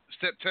for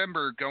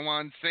September go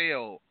on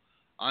sale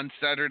on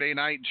Saturday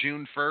night,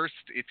 June 1st.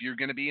 If you're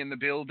going to be in the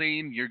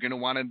building, you're going to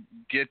want to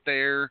get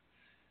there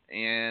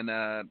and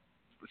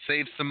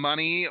save some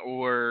money,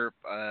 or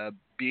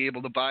be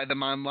able to buy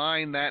them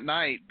online that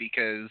night,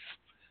 because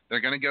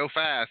they're going to go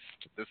fast.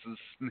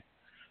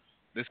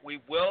 We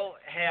will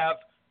have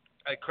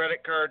a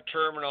credit card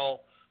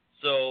terminal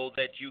so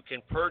that you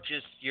can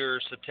purchase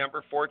your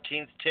September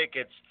 14th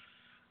tickets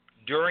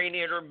during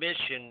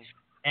intermission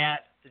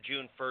at the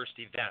June 1st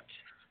event.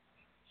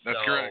 That's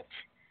correct.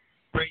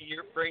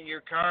 Bring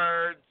your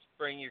cards,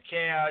 bring your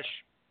cash.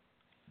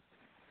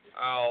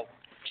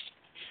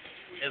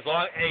 As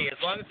long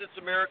as it's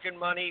American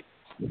money,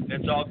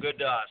 it's all good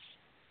to us.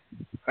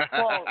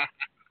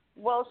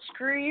 Well,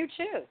 screw you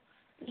too.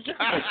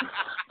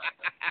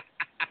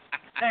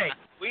 Hey,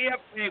 we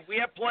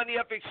have plenty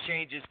of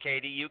exchanges,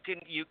 Katie. You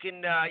can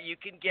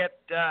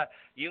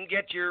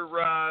get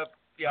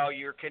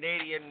your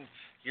Canadian,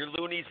 your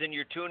loonies and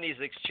your toonies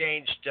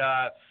exchanged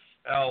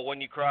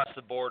when you cross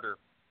the border.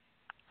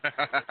 This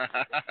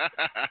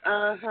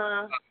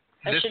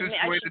is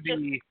going to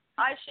be.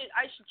 I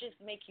should just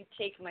make you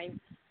take my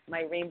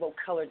rainbow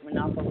colored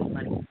Monopoly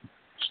money.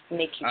 Just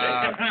make you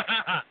take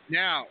it.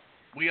 Now,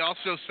 we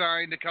also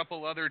signed a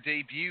couple other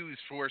debuts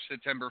for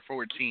September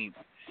 14th.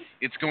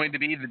 It's going to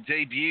be the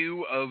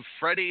debut of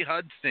Freddie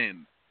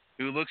Hudson,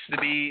 who looks to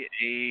be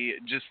a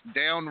just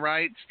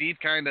downright. Steve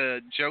kind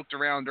of joked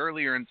around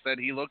earlier and said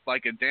he looked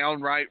like a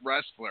downright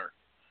wrestler.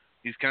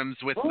 He comes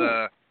with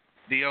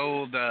the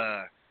old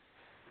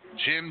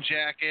gym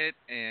jacket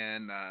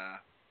and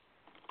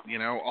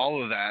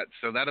all of that.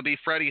 So that'll be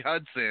Freddie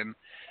Hudson.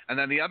 And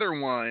then the other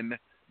one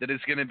that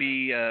is going to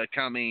be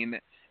coming,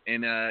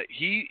 and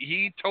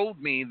he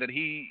told me that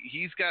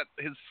he's got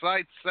his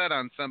sights set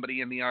on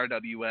somebody in the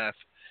RWF.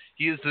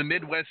 He is the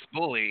Midwest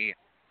Bully,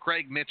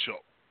 Craig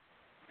Mitchell.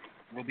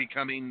 Will be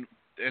coming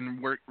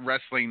and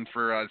wrestling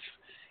for us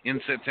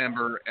in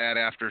September at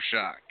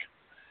Aftershock.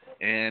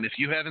 And if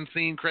you haven't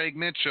seen Craig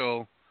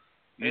Mitchell,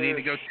 you need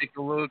to go take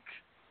a look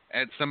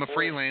at some of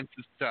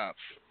Freelance's stuff.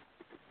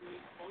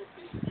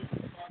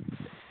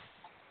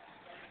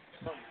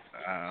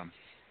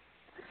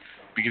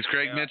 Because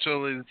Craig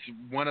Mitchell is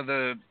one of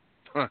the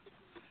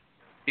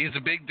he's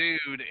a big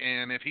dude,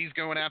 and if he's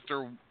going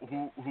after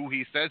who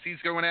he says he's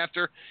going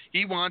after,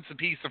 he wants a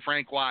piece of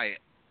Frank Wyatt.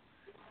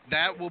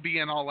 That will be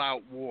an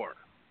all-out war.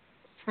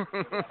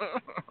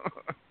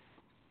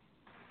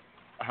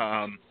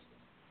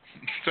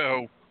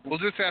 So we'll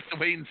just have to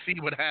wait and see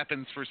what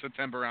happens for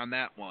September on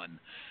that one.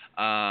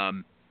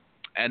 And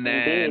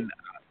then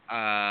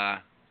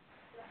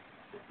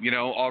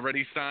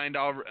already signed,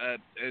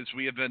 as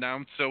we have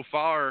announced so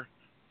far,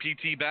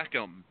 P.T.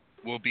 Beckham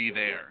will be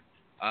there.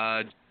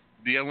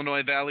 The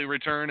Illinois Valley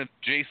return of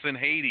Jason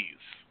Hades.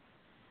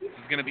 This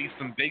is going to be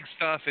some big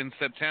stuff in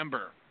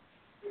September.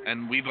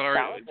 And we've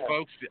already,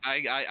 folks,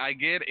 I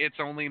get it's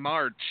only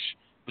March,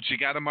 but you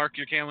got to mark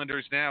your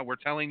calendars now. We're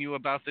telling you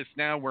about this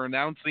now. We're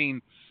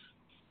announcing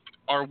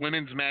our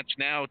women's match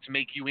now to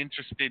make you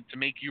interested, to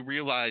make you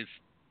realize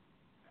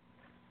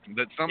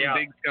that something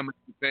big's coming to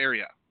this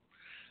area.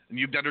 And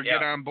you better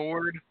get on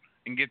board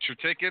and get your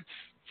tickets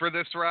for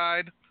this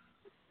ride,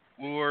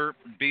 or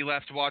be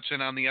left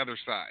watching on the other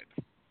side.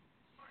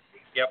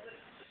 Yep.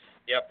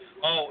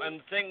 Oh, and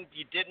the thing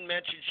you didn't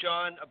mention,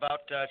 Sean,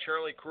 about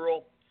Charlie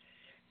Cruel,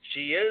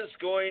 she is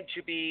going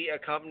to be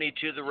accompanied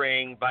to the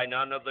ring by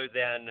none other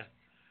than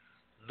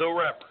the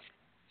Reverend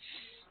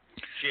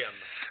Jim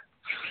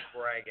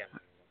Bragan.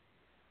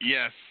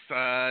 Yes,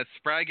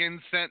 Spraggan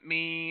sent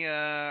me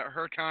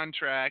her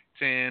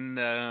contract, and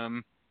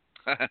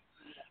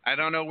I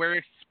don't know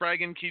where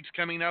Spraggan keeps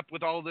coming up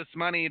with all this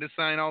money to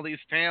sign all these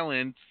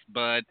talents,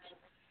 but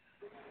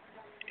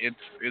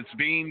it's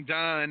being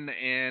done,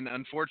 and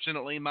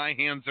unfortunately my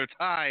hands are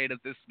tied at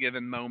this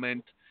given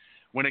moment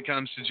when it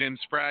comes to Jim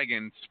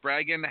Spraggan.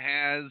 Spraggan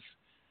has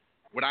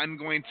what I'm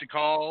going to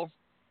call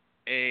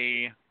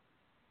a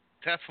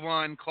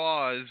Teflon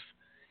clause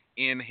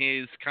in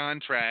his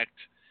contract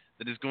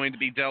that is going to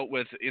be dealt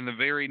with in the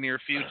very near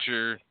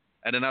future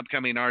at an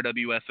upcoming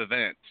RWF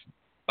event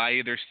by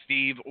either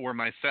Steve or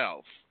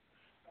myself,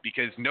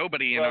 because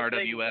nobody in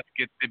RWF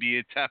gets to be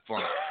a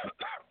Teflon.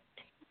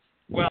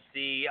 Well,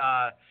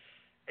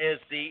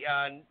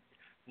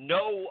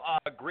 no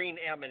green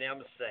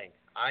M&Ms thing.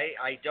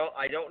 I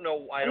don't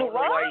know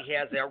why he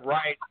has that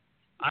right.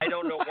 I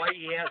don't know why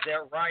he has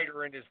that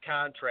rider in his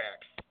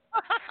contract.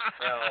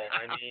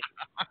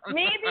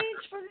 Maybe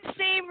it's for the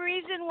same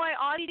reason why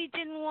Audie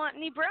didn't want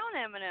any brown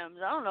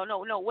M&Ms. I don't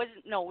know. It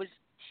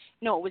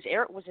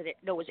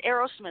was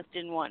Aerosmith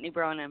didn't want any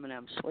brown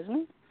M&Ms, wasn't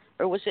it?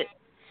 Or was it?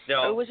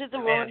 No. Or was it the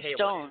Rolling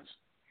Stones?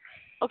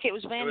 Okay, it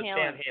was Van Halen.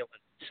 Van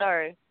Halen.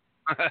 Sorry.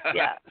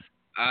 Yeah.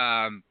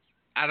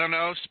 I don't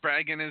know.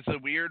 Spraggan is a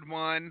weird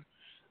one.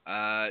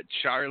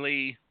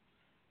 Charlie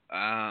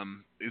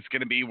is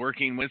going to be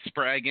working with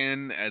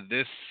Spraggan.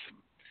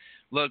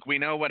 Look, we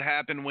know what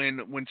happened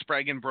when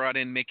Spraggan brought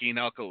in Mickey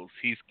Knuckles.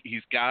 He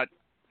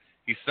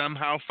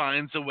somehow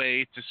finds a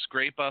way to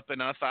scrape up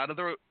enough out of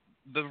the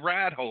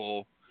rat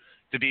hole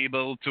to be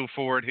able to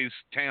afford his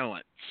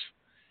talents,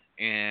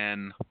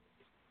 and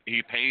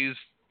he pays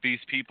these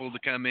people to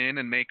come in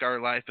and make our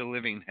life a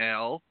living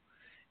hell.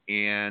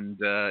 And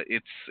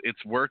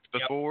it's worked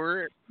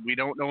before. Yep. We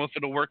don't know if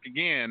it'll work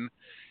again.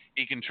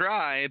 He can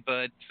try,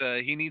 but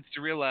he needs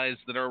to realize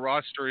that our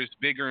roster is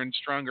bigger and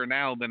stronger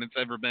now than it's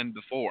ever been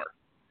before.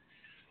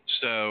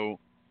 So,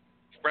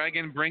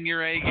 Spraggan, bring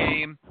your A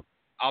game.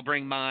 I'll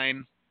bring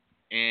mine.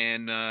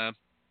 And at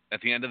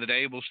the end of the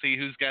day, we'll see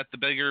who's got the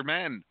bigger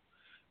men.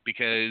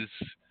 Because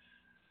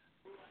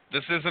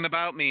this isn't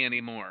about me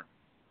anymore.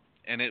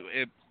 And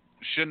it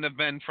shouldn't have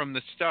been from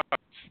the start.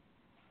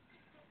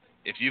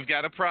 If you've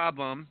got a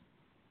problem,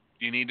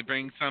 you need to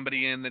bring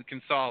somebody in that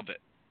can solve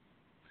it.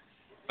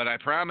 But I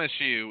promise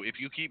you, if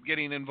you keep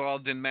getting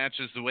involved in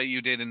matches the way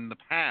you did in the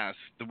past,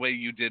 the way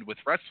you did with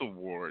Wrestle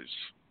Wars,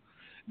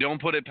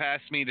 don't put it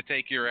past me to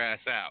take your ass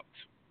out.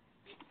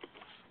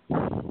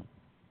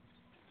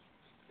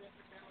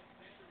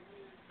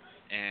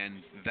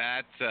 And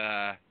that's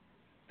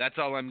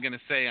all I'm going to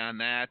say on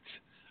that.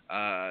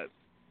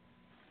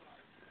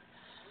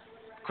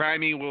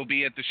 Crimey will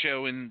be at the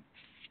show in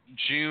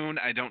June.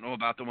 I don't know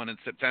about the one in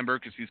September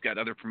because he's got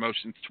other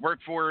promotions to work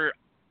for.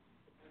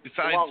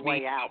 Besides long me,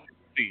 way out.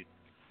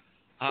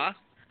 Huh?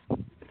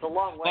 It's a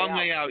long way out. Long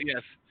way out,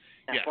 yes.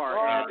 Yes.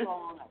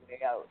 Long way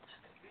out.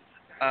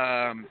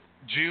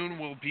 June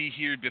will be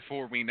here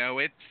before we know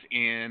it,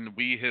 and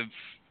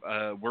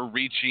we're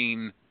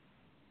reaching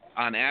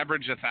on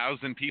average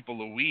 1,000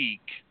 people a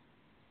week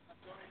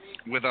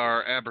with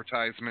our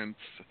advertisements.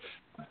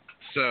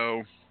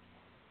 So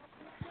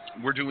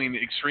we're doing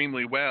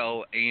extremely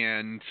well,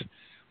 and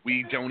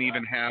we don't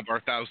even have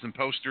our 1,000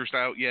 posters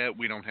out yet.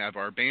 We don't have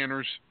our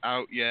banners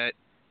out yet.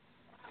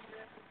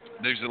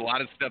 There's a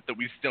lot of stuff that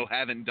we still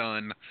haven't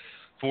done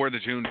for the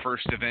June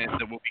 1st event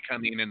that will be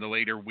coming in the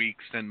later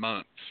weeks and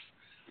months.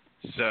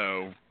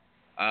 So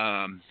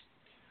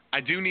I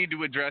do need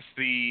to address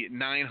the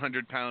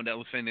 900-pound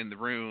elephant in the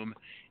room,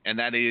 and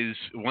that is,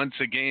 once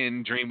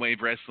again,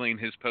 Dreamwave Wrestling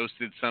has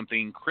posted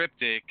something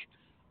cryptic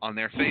on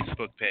their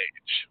Facebook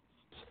page.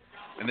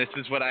 And this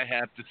is what I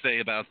have to say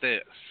about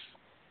this.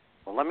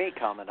 Well, let me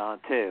comment on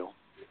it, too.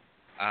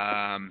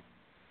 I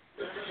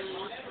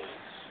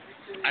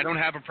don't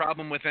have a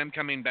problem with them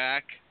coming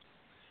back.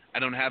 I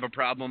don't have a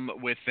problem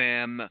with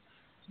them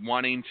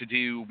wanting to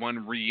do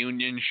one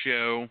reunion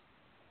show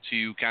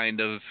to kind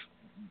of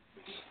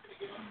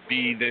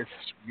be this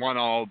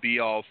one-all,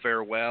 be-all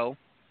farewell.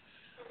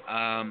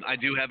 I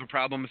do have a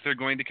problem if they're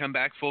going to come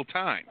back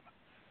full-time,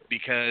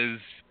 because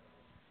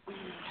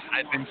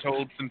I've been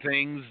told some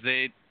things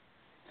that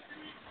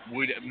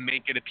would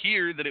make it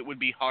appear that it would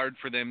be hard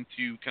for them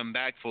to come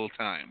back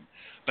full-time.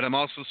 But I'm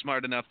also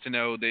smart enough to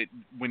know that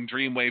when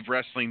Dreamwave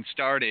Wrestling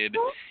started, it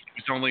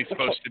was only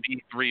supposed to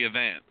be 3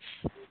 events.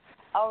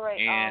 All right.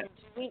 And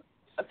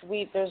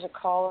there's a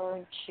caller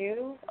in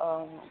queue,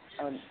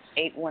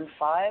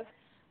 815.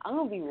 I'm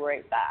going to be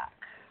right back.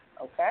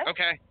 Okay?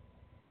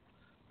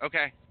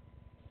 Okay.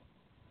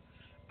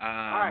 All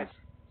right.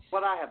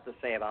 What I have to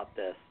say about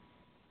this.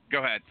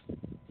 Go ahead.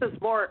 This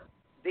is more,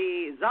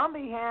 the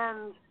zombie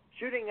hand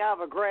shooting out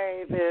of a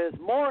grave is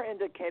more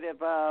indicative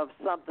of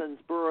something's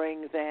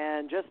brewing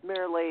than just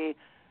merely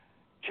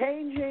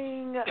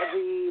changing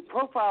the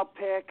profile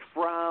pic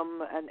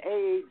from an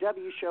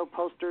AEW show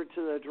poster to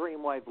the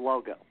Dreamwave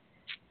logo.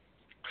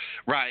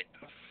 Right.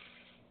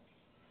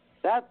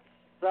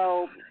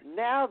 So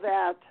now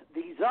that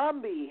the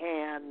zombie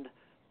hand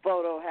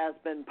photo has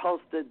been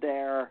posted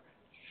there,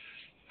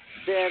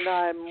 then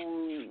that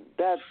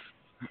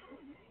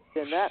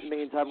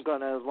means I'm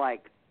gonna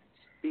like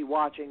be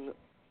watching,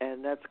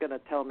 and that's gonna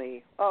tell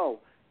me, oh,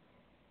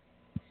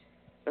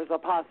 there's a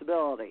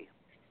possibility,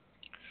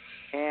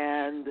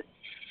 and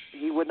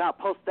he would not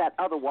post that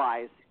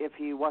otherwise if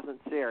he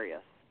wasn't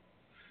serious.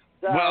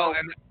 So Well,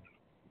 and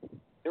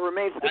it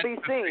remains to be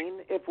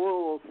seen if we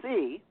will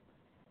see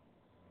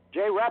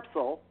Jay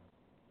Repsol,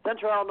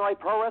 Central Illinois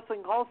Pro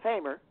Wrestling Hall of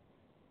Famer,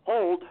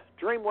 hold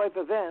Dreamwave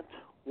Event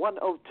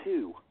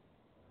 102.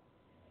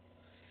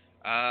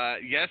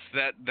 Yes,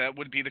 that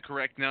would be the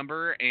correct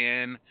number,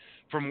 and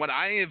from what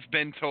I have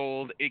been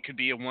told, it could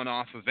be a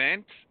one-off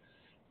event.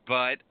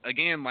 But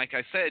again, like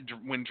I said,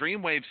 when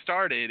Dreamwave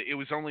started, it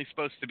was only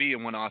supposed to be a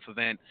one-off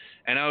event.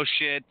 And oh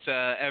shit,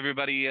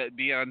 everybody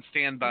be on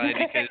standby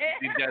because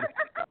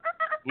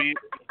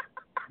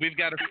we've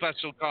got a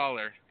special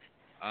caller.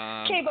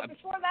 Okay, but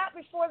before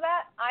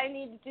that, I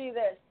need to do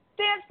this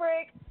dance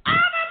break.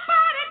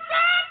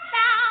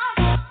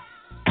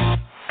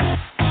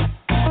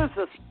 Who is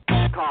this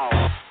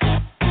caller?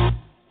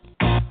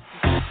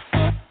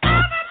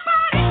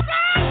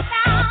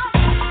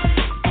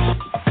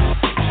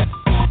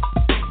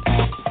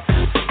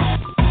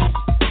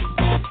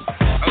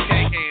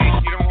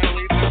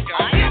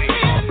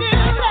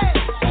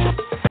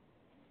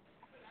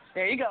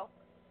 There you go.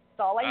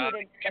 That's all I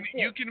needed.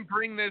 You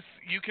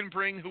can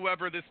bring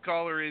whoever this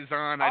caller is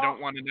on. I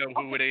don't want to know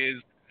who it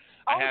is.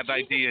 I have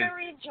ideas.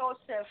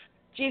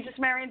 Jesus,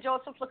 Mary, and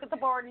Joseph, look at the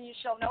board and you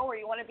shall know, or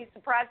you want to be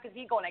surprised because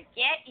he's going to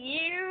get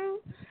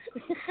you.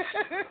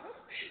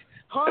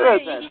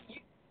 Honey,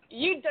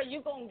 you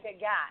going to get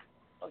got,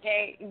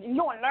 okay? You're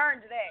going to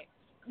learn today.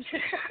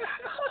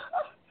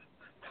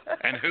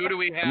 And who do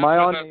we have? Am I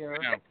on the air?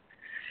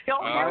 Now?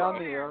 Am I on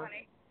the air?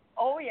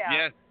 Oh, yeah.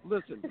 Yes.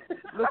 Listen.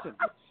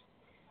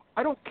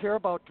 I don't care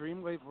about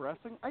Dreamwave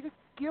Wrestling. I just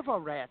give a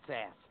rat's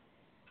ass.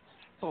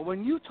 So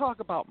when you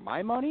talk about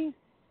my money,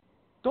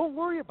 don't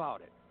worry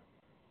about it.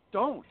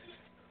 Don't.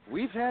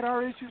 We've had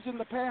our issues in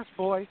the past,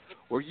 boy,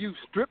 where you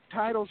strip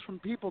titles from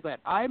people that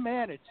I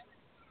manage.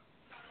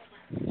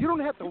 You don't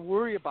have to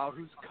worry about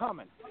who's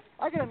coming.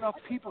 I got enough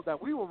people that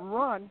we will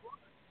run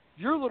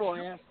your little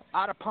ass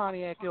out of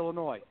Pontiac,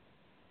 Illinois.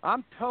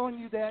 I'm telling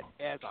you that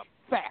as a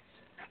fact.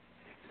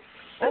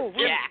 Oh,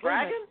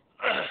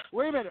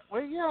 wait a minute.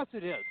 Yes,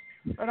 it is.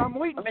 And I'm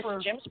waiting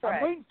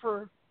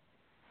for.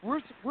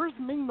 Where's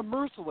Ming the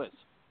Merciless?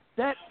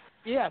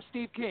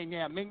 Steve King.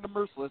 Yeah, Ming the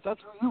Merciless.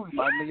 That's who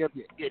remind me of,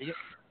 you idiot.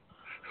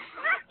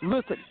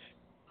 Listen,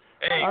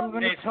 I'm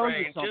going to tell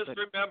you something. Just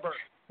remember,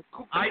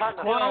 I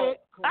only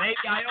may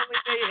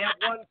have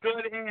one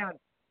good hand,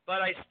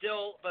 but I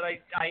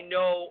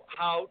know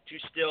how to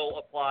still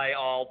apply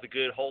all the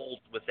good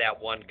holds with that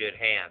one good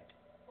hand.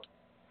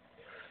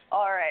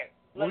 All right.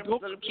 Let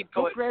him keep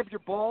going. Go grab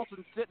your balls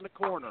and sit in the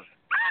corner.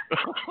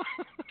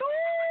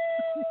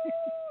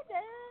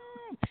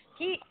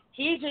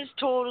 He just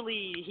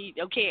totally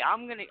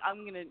I'm gonna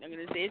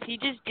say this. He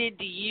just did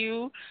to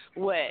you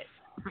what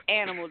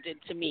Animal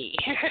did to me.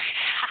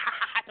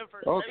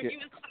 Okay.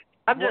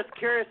 I'm just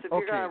curious if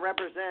you're going to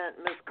represent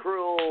Miss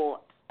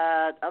Cruel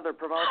at other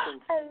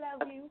promotions. I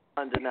love you.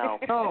 Fun to know.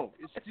 No,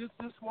 it's just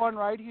this one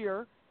right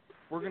here.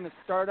 We're going to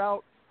start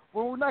out.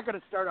 Well, we're not going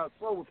to start out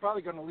slow. We're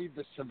probably going to leave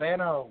the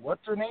Savannah.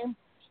 What's her name?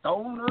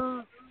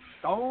 Stone,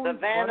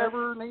 Savannah,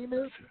 whatever her name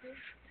is.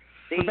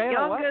 The Savannah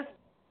youngest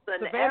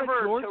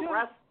ever Georgia? to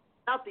wrestle.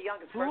 Not the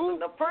youngest person.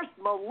 The first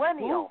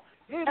millennial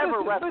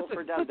ever wrestled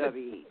for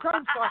WWE.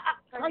 Crime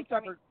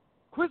Sucker.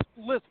 Quit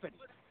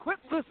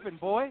lisping,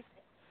 boy.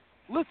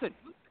 Listen.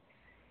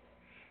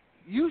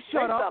 You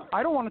shut up.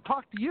 I don't want to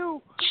talk to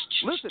you.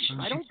 Listen,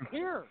 I don't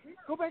care.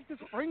 Go back to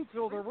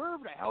Springfield or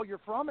wherever the hell you're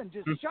from and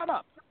just shut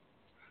up.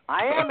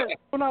 I am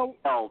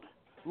held.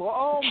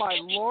 Oh, my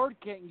Lord,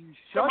 can't you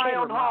shut up? To my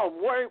own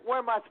home. Where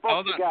am I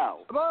supposed to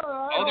go?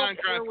 Hold on,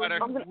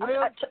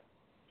 Conrad.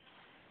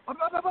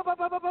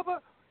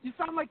 You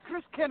sound like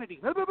Chris Kennedy.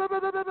 Chris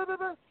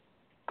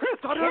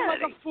Kennedy?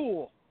 Like a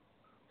fool.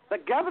 The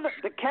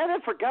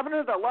candidate for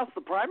governor that lost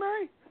the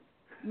primary?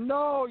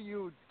 No,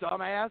 you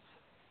dumbass.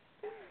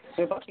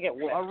 You're about to get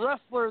whipped. A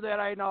wrestler that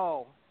I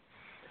know.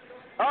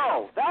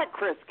 Oh, that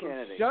Chris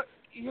Kennedy. That's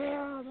Chris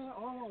Kennedy.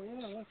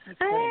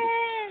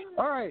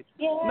 All right.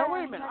 Yeah, now,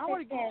 wait a minute. I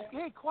want to get...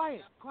 Hey,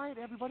 quiet,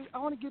 everybody. I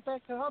want to get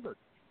back to Hubbard.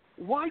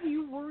 Why do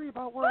you worry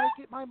about where I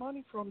get my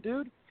money from,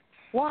 dude?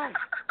 Why?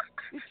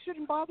 It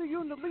shouldn't bother you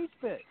in the least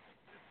bit.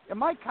 And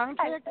my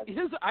contract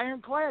is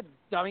ironclad,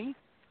 dummy.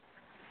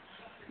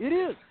 It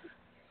is.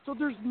 So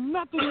there's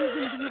nothing you're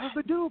going to be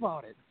able to do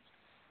about it.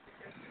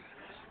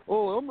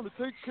 Oh, I'm going to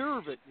take care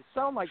of it. You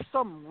sound like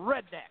some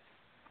redneck.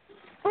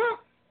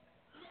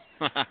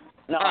 He's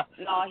not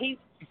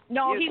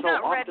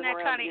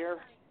redneck, honey. Here.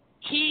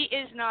 He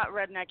is not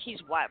redneck.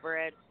 He's white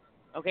bread.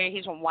 Okay,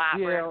 he's from white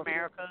bread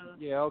America.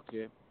 Yeah,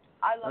 okay.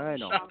 I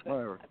know.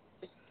 Whatever.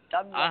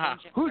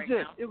 Who's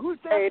this? Who's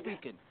that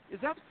speaking? Is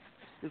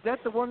that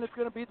the one that's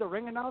going to be the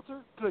ring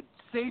announcer? Good.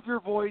 Save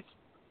your voice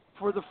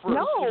for the first.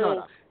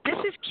 This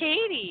is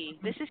Katie.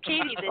 This isn't.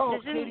 Katie,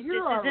 you're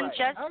this all isn't right.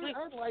 just. I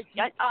like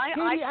you. I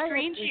Katie,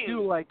 screened I you.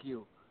 do like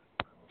you.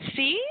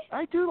 See?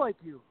 I do like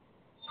you.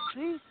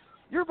 See?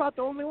 You're about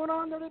the only one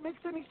on there that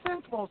makes any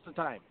sense most of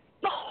the time.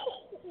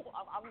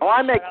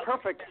 I make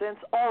perfect sense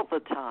all the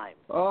time.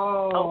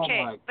 Oh,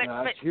 okay, my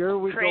gosh. Here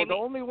we Crimey, go.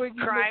 The only way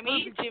you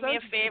Crimey, make perfect do me a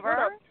sense is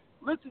favor.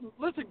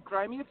 Listen,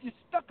 Crimey, if you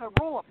stuck a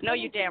roll up No,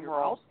 you damn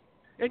roll.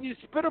 and you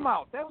spit them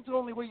out, that was the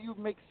only way you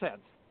make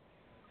sense.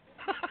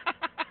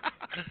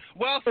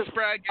 Well,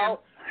 Spraggan,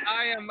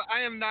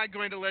 I am not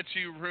going to let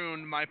you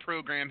ruin my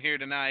program here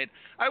tonight.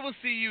 I will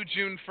see you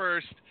June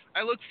 1st.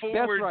 I look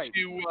forward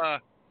to.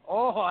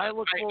 I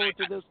look forward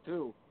to this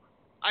too.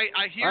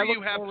 I hear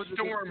you have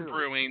storm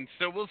brewing,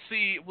 so we'll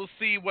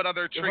see what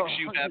other tricks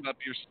you have up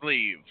your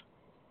sleeve.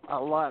 A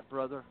lot,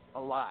 brother, a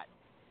lot.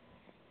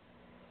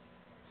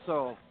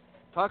 So,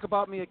 talk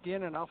about me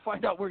again, and I'll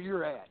find out where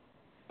you're at.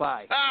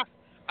 Bye.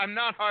 I'm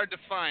not hard to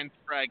find,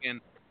 Spraggan.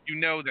 You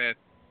know this.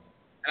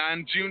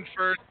 And on June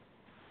 1st,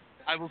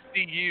 I will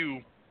see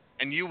you,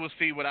 and you will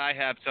see what I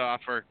have to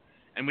offer,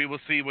 and we will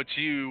see what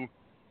you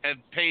have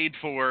paid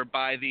for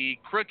by the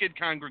crooked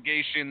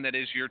congregation that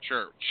is your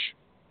church.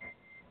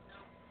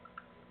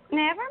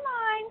 Never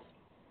mind.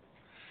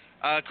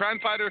 Crime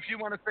Fighter, if you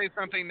want to say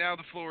something now,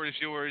 the floor is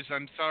yours.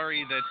 I'm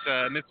sorry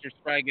that Mr.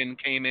 Spraggan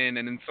came in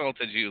and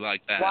insulted you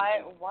like that.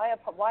 Why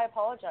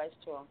apologize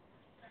to him?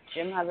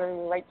 Jim has every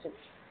right to,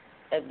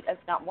 if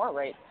not more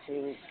right,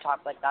 to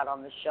talk like that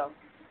on this show.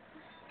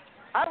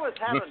 I was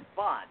having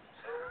fun.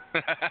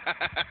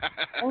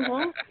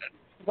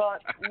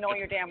 But know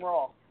your damn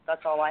role.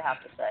 That's all I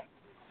have to say.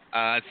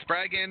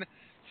 Spraggan,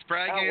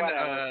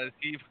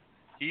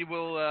 he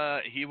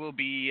will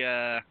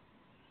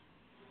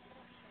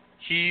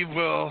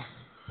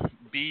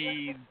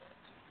be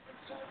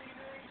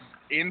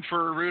in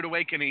for a rude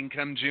awakening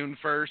come June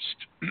 1st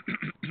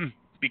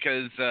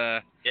because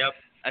Yep.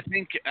 I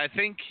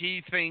think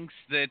he thinks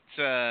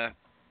that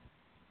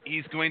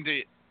he's going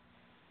to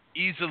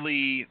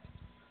easily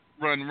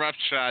run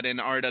roughshod in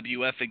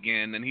RWF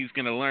again, and he's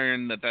going to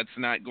learn that that's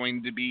not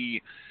going to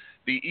be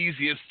the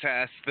easiest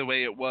task the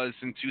way it was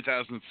in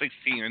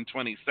 2016 and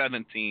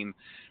 2017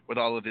 with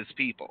all of his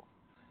people.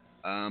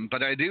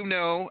 But I do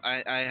know,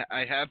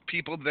 I have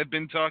people that have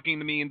been talking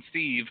to me and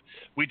Steve.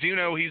 We do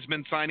know he's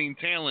been signing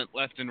talent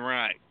left and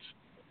right.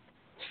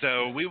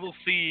 So we will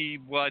see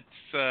what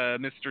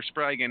Mr.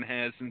 Spraggan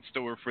has in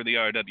store for the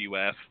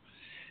RWF.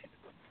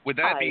 With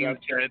that being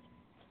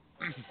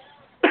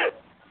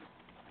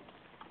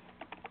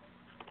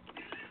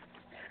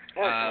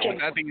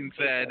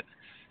said,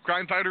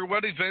 Crime Fighter,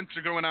 what events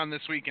are going on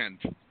this weekend?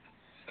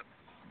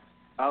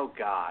 Oh,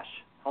 gosh.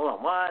 Hold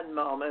on one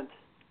moment.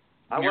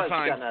 I was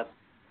going to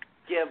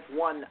give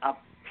one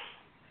up.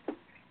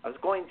 I was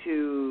going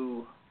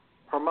to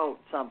promote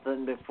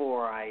something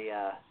before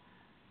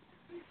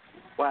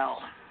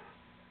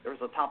there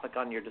was a topic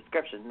on your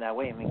description that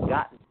we haven't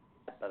gotten,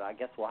 but I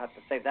guess we'll have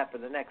to save that for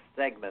the next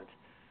segment.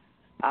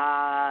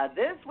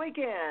 This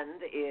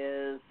weekend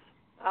is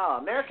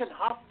American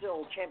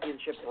Hostile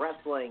Championship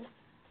Wrestling.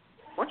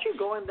 Weren't you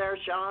going there,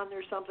 Sean,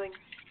 or something?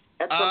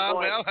 At some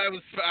point? Well, I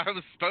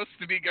was supposed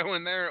to be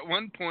going there at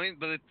one point,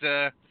 but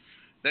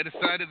they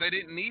decided they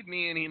didn't need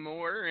me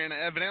anymore, and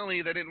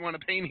evidently they didn't want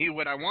to pay me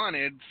what I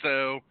wanted.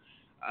 So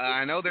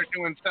I know they're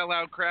doing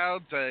sellout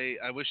crowds.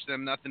 I wish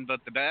them nothing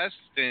but the best,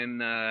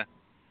 and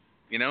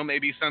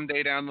maybe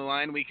someday down the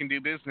line we can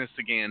do business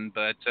again.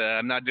 But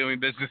I'm not doing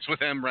business with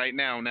them right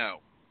now. No.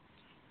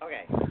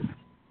 Okay.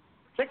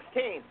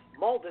 16th,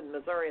 Malden,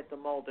 Missouri, at the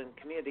Malden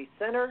Community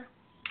Center.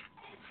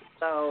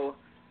 So,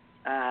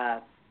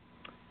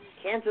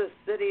 Kansas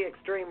City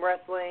Extreme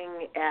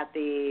Wrestling at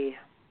the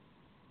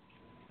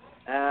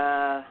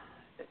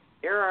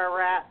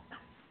Ararat.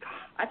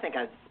 I think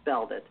I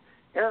spelled it.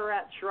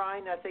 Ararat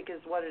Shrine, I think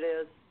is what it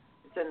is.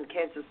 It's in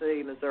Kansas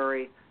City,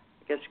 Missouri.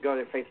 I guess you go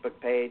to their Facebook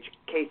page,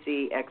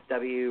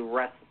 KCXW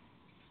Wrestling,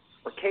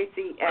 or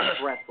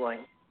KCX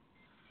Wrestling,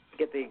 to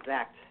get the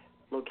exact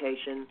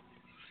location.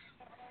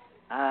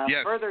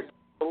 Yes. Further,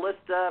 the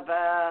list of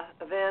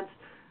events.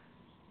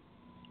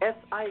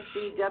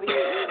 SICW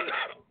in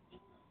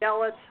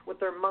Charlotte with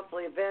their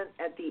monthly event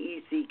at the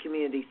EC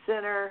Community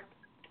Center.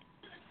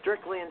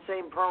 Strictly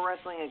Insane Pro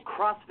Wrestling in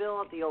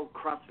Crossville at the old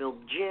Crossville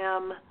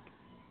Gym.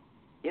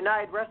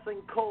 United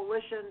Wrestling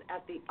Coalition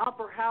at the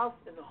Upper House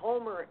in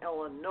Homer,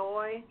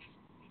 Illinois.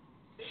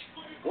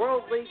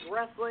 World League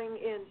Wrestling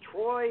in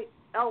Troy,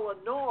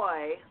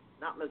 Illinois,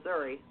 not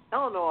Missouri,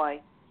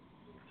 Illinois,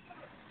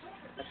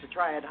 at the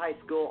Triad High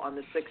School on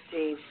the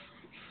 16th.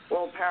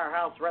 World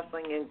Powerhouse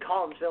Wrestling in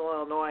Collinsville,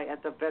 Illinois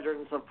at the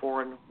Veterans of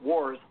Foreign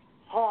Wars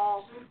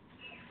Hall.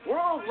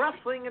 World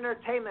Wrestling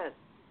Entertainment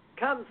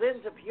comes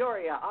into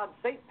Peoria on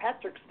St.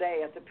 Patrick's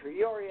Day at the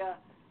Peoria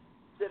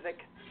Civic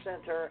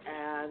Center,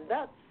 and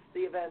that's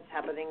the events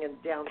happening in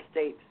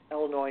downstate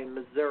Illinois,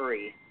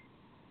 Missouri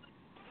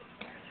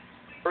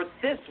for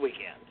this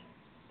weekend.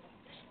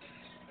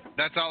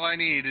 That's all I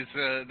need is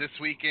this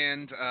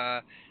weekend,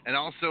 and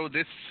also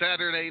this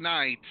Saturday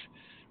night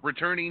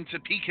returning to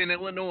Pekin,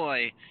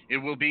 Illinois, it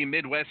will be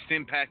Midwest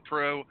Impact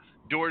Pro.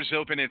 Doors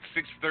open at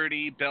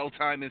 6:30. Bell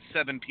time is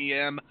 7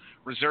 p.m.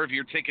 Reserve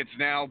your tickets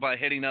now by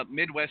heading up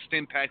Midwest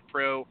Impact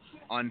Pro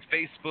on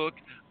Facebook.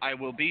 I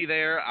will be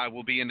there. I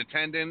will be in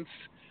attendance.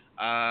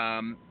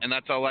 And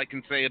that's all I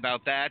can say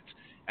about that.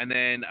 And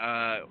then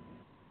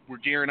we're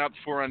gearing up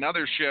for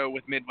another show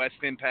with Midwest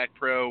Impact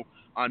Pro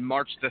on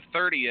March the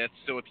 30th.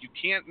 So if you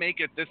can't make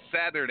it this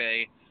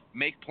Saturday,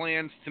 make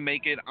plans to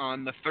make it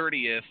on the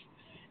 30th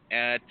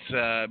at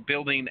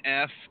Building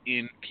F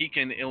in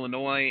Pekin,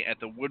 Illinois, at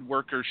the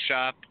Woodworkers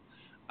Shop.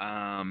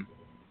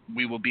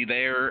 We will be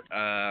there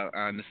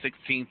on the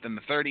 16th and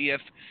the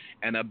 30th.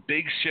 And a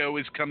big show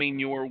is coming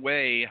your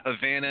way,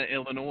 Havana,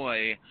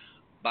 Illinois,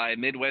 by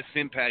Midwest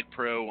Impact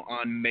Pro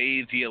on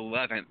May the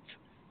 11th.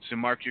 So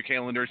mark your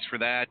calendars for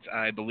that.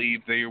 I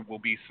believe there will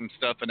be some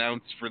stuff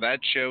announced for that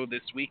show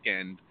this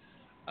weekend,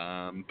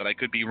 but I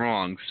could be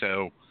wrong.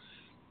 So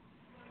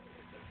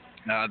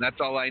that's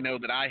all I know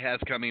that I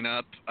have coming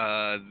up.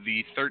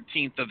 The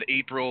 13th of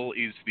April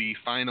is the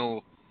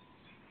final,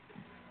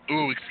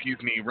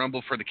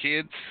 Rumble for the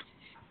Kids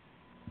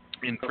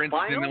in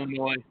Princeton,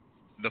 Illinois.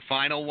 The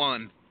final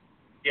one.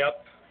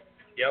 Yep.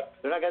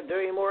 They're not going to do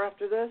any more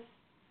after this?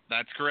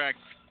 That's correct.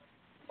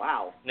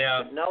 Wow.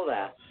 Now, didn't know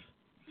that.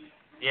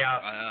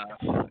 Yeah.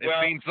 It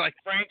seems like.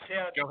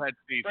 Go ahead,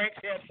 Steve. Frank's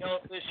had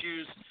health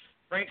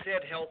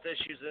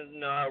issues.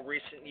 In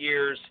recent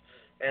years,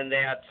 and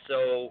that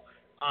so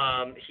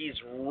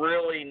he's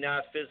really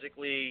not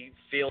physically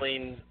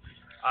feeling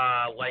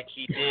like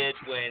he did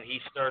when he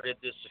started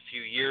this a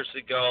few years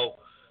ago.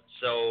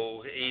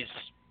 So he's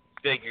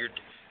figured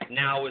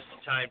now is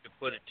the time to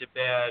put it to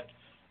bed.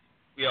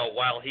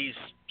 While he's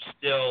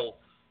still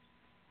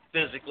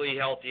physically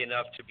healthy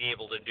enough to be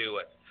able to do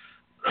it.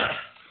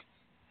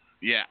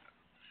 Yeah.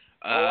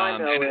 All I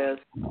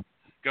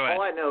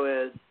know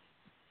is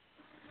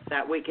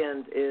that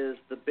weekend is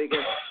the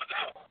biggest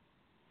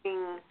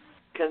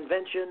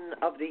convention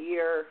of the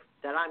year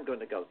that I'm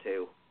going to go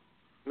to.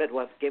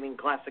 Midwest Gaming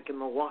Classic in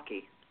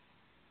Milwaukee.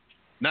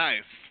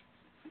 Nice.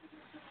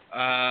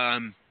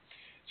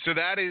 So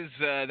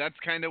that's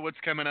kind of what's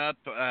coming up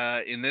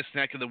in this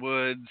neck of the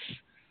woods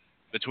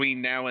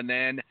between now and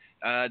then.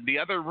 The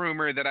other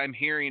rumor that I'm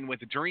hearing with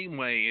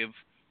Dreamwave,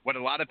 what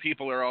a lot of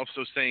people are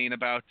also saying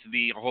about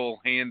the whole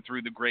hand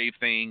through the grave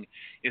thing,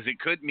 is it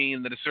could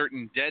mean that a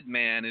certain dead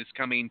man is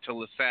coming to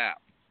LaSalle.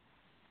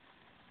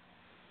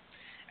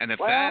 And if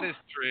that is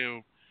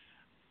true,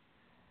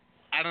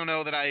 I don't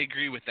know that I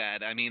agree with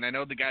that. I mean, I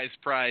know the guy's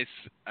price,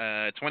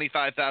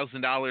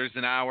 $25,000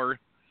 an hour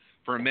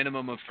for a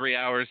minimum of 3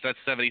 hours. That's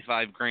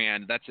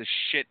 $75,000. That's a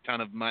shit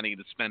ton of money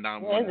to spend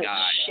on one guy. It is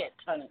a shit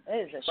ton.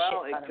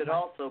 Well, it could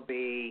also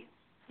be,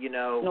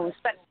 No,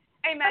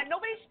 hey man,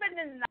 nobody's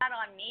spending that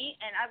on me,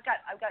 and I've got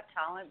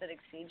talent that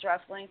exceeds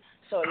wrestling.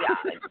 So yeah.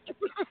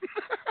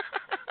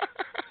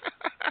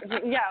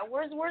 Yeah,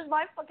 where's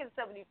my fucking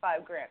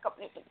 $75,000? Come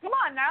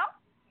on now.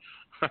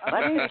 I'm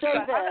gonna shut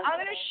up.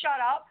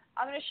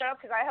 I'm gonna shut up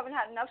because I haven't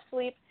had enough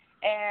sleep,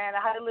 and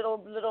I had a little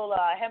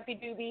hempy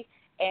doobie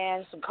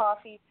and some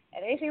coffee,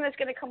 and anything that's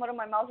gonna come out of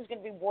my mouth is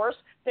gonna be worse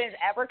than has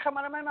ever come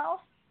out of my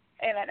mouth,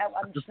 and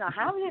I'm just not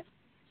having it.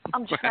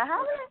 I'm just not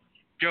having it.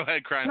 Go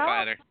ahead, Crime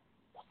Fighter.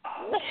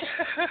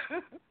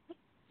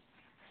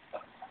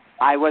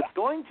 I was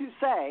going to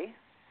say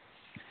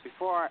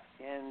before,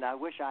 and I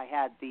wish I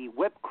had the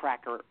whip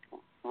cracker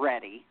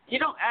ready. You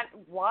don't.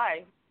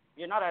 Why?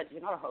 You're not a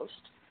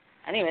host.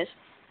 Anyways,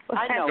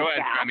 I know. Go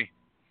ahead, Tommy.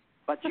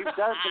 But you've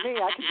done it to me.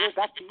 I can give it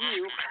back to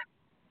you.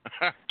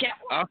 Get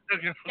one.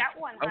 Get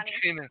one, honey.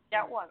 Okay.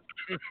 Get one.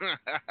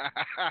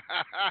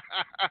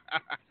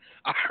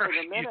 All right,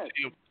 in a minute.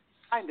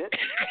 Find it.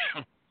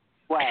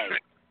 Way.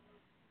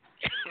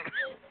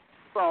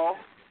 So,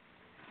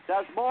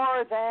 does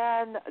more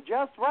than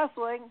just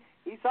wrestling.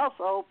 He's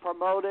also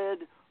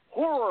promoted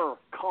Horror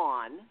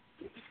Con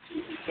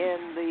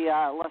in the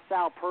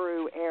LaSalle,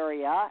 Peru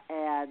area,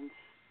 and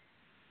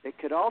it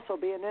could also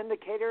be an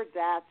indicator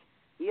that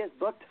he has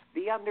booked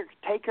The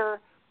Undertaker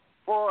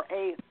for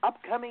a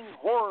upcoming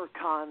Horror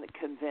Con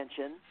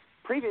convention.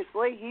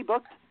 Previously, he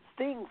booked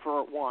Sting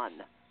for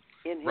one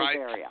in his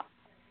area.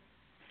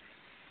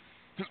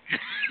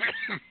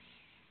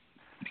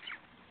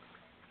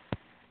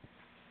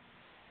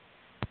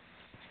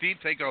 Steve,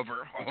 take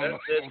over. Okay.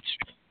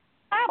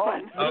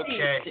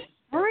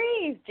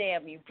 Breathe,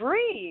 damn you,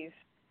 breathe.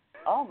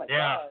 Oh my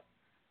God.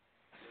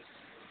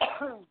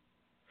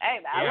 Hey,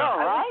 man, I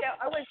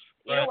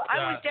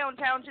was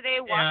downtown today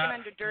walking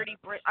under dirty.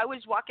 I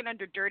was walking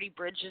under dirty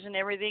bridges and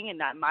everything, and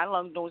my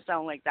lungs don't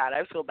sound like that.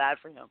 I feel bad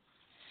for him.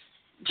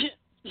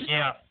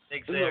 Yeah,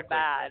 exactly. Real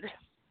bad.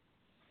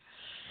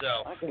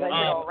 So,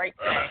 right.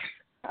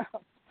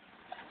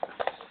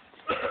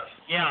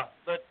 Yeah,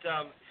 but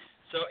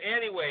so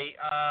anyway,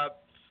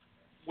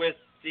 with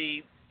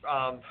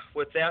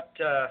that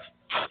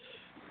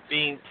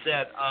being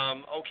said,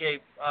 okay.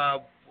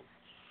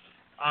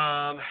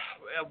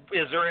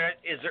 Is there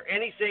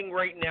anything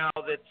right now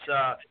that's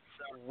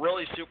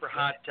really super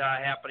hot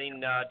happening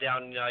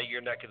down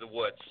your neck of the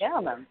woods? Yeah,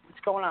 man. What's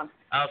going on?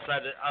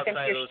 Outside of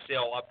those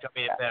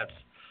upcoming events.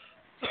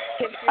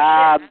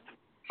 Well,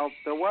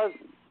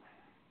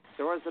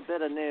 there was a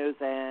bit of news,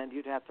 and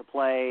you'd have to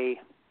play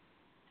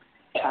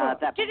that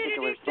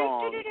particular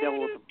song.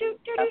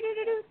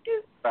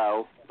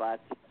 But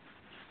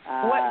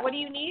what do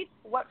you need?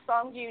 What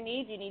song do you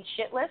need? Do you need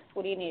Shit List?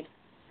 What do you need?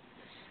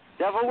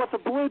 Devil with a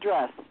Blue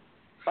Dress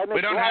by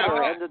Mick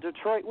Jagger and the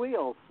Detroit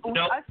Wheels.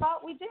 Nope. I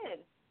thought we did.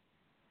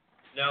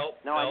 No,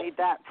 I need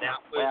that. You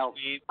God,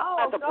 you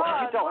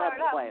don't have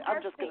to play it.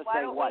 I'm just going to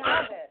say what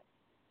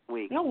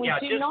week. No, we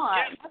do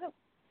not.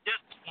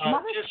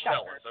 Just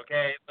fellas,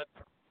 okay?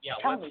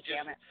 Tell me,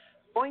 damn it.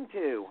 Going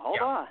to. Hold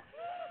on.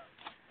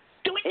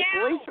 Do it A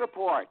now. police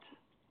report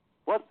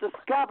was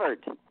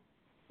discovered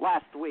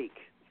last week.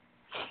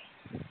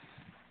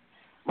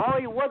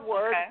 Molly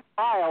Woodward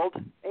filed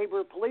a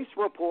police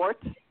report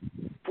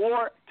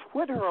for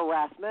Twitter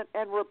harassment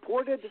and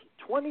reported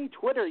 20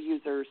 Twitter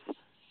users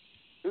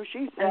who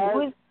she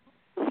says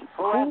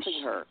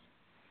harassing her.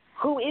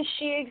 Who is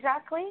she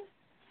exactly?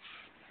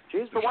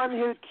 She's the one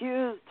who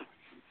accused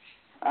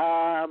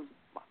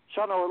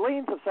Shauna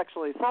Orleans of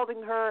sexually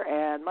assaulting her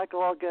and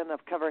Michael Elgin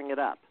of covering it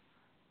up.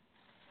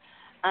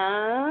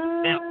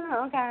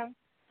 Okay.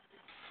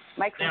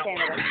 Mike from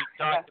Canada. We've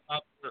talked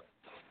about for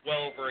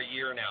well over a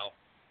year now.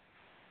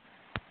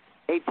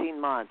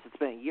 18 months. It's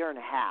been a year and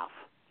a half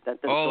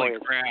that this Holy story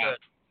is.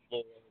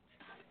 crap.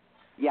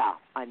 Yeah,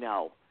 I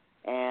know.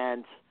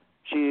 And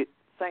she's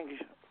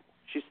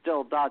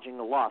still dodging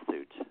the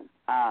lawsuit.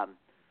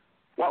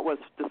 What was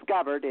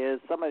discovered is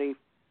somebody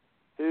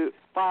who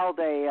filed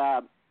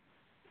a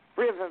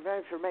Freedom of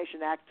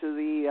Information Act to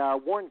the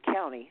Warren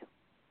County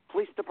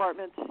Police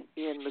Department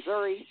in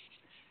Missouri,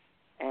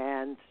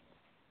 and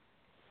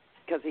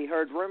because he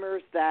heard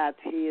rumors that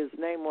his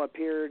name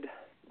appeared,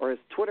 or his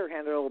Twitter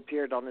handle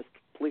appeared on this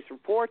police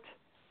report,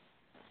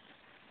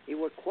 he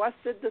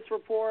requested this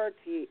report,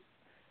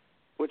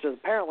 which is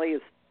apparently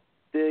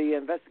the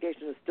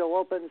investigation is still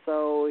open,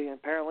 so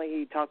apparently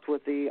he talked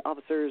with the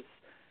officers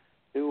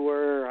who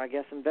were, I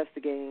guess,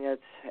 investigating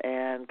it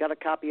and got a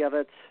copy of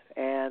it,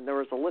 and there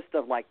was a list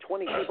of like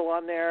 20 people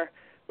on there,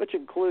 which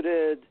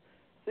included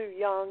Sue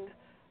Young,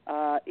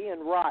 Ian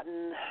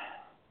Rotten,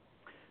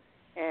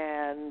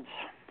 and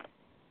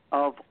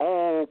of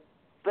all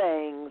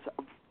things,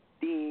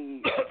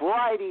 the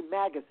Variety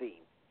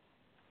magazine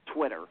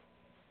Twitter.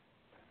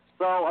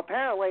 So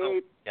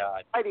apparently,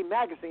 Variety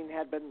magazine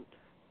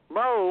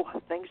Mo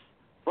thinks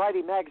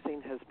Variety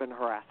magazine has been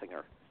harassing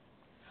her.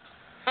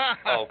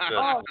 Oh,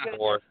 good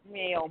Lord.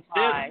 Me, oh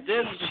my.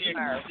 This chick,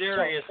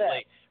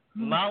 seriously.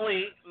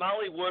 Molly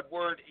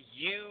Woodward,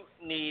 you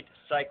need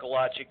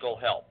psychological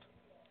help.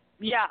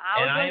 Yeah,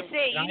 I was going to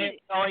say. I am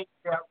telling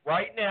you that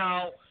right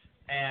now,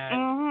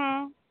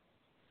 and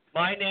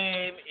my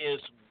name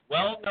is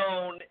well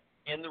known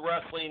in the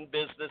wrestling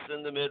business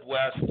in the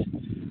Midwest.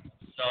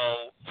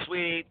 So,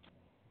 sweetie,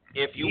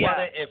 if you want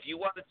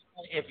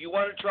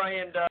to try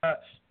and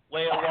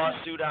lay a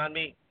lawsuit on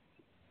me,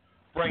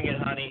 bring it,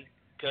 honey,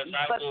 because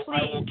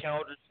I will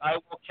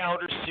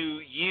counter sue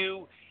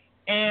you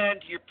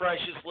and your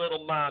precious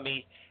little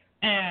mommy,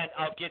 and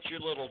I'll get your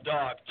little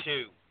dog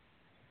too.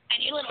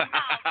 And your little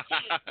mouth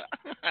too.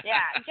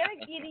 Yeah,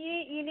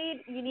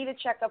 you need a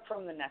checkup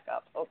from the neck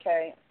up,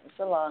 okay? It's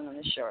the long and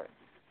the short.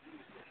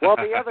 Well,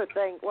 the other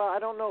thing, I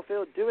don't know if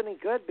it'll do any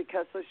good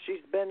because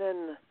she's been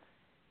in.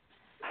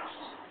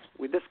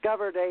 We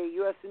discovered a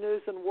U.S.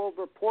 News and World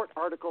Report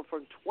article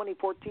from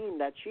 2014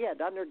 that she had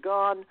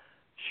undergone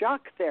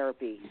shock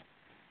therapy.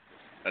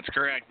 That's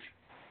correct.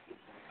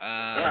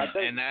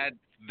 And that.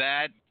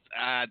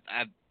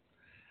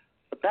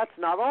 But that's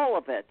not all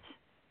of it.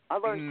 I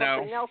learned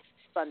something else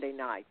Sunday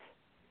night.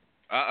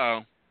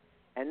 Uh-oh.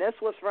 And this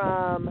was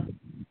from,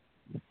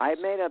 I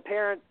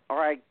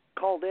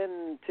called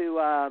in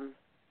to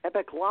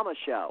Epic Llama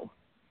Show,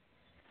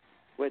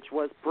 which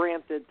was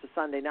preempted to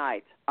Sunday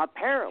night.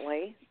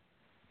 Apparently,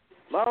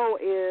 Mo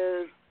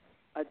is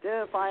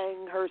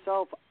identifying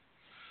herself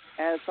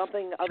as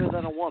something other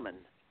than a woman.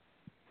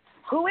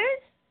 Who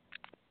is?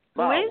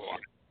 Who is?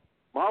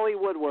 Molly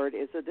Woodward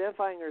is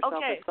identifying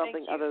herself as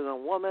something other than a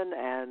woman,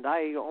 and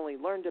I only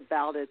learned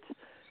about it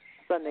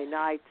Sunday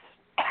night.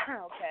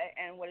 Okay,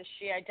 and what is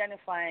she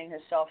identifying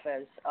herself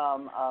as?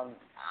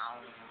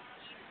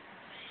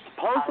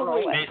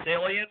 Supposedly. Space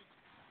alien?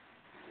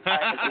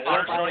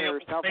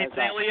 Space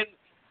alien?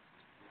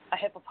 A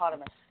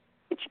hippopotamus.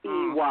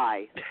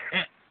 H-E-Y.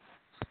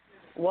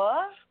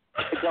 What?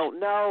 I don't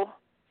know.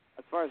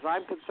 As far as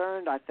I'm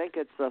concerned, I think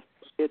it's a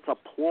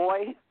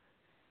ploy.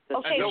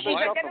 Okay, she's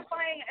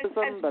identifying as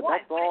but what?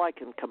 that's all I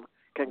can come up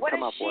with. What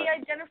is she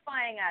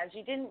identifying as?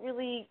 You didn't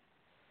really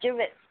give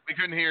it. We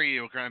couldn't hear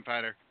you, Crime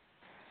Fighter.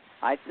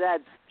 I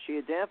said she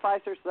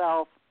identifies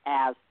herself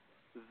as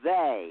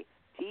they.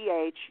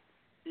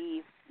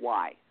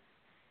 T-H-E-Y.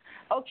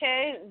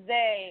 Okay,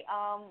 they.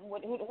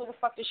 Who the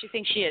fuck does she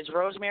think she is?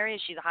 Rosemary?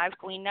 Is she the Hive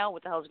Queen now?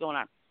 What the hell's going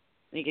on?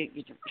 You're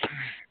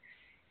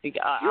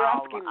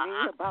asking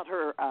me about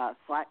her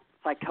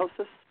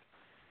psychosis?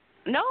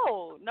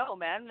 No,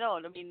 man. No,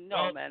 I mean,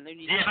 no, man.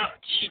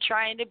 She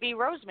trying to be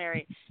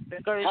Rosemary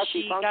because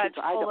she got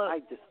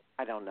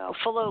I don't know.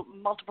 Full of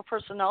multiple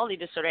personality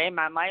disorder. Hey,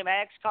 my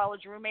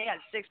ex-college roommate had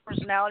 6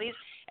 personalities,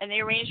 and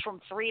they ranged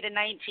from 3 to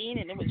 19,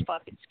 and it was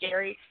fucking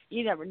scary.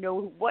 You never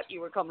know what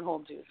you were coming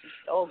home to.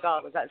 Oh,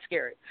 God, was that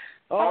scary.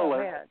 Oh,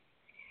 man.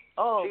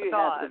 Oh, she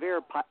God. had severe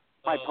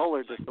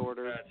bipolar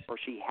disorder, or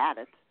she had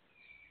it.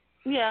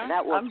 Yeah, and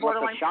that was what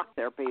the shock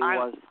therapy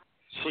was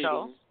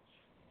treating.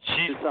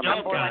 She's still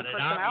got it,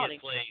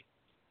 obviously.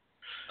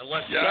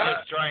 Unless she's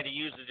just trying to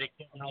use it to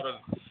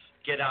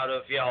get out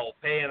of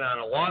paying on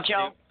a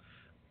lawsuit.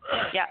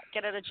 Yeah,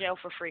 get out of jail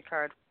for free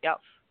card. Yep.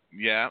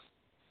 Yeah.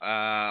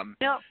 Well,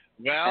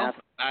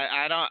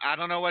 I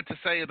don't know what to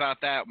say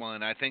about that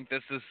one. I think the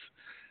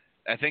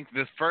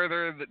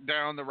further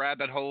down the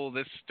rabbit hole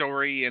this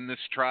story and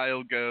this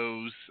trial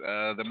goes,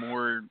 the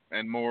more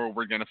and more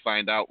we're going to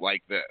find out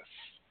like this.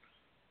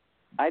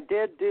 I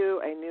did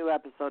do a new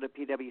episode of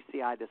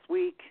PWCI this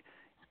week,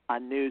 a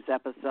news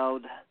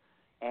episode,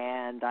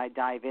 and I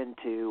dive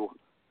into,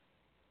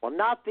 well,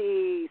 not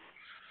the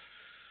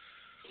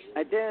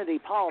identity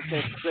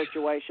politics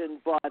situation,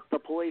 but the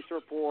police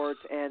report,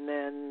 and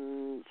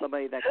then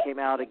somebody that came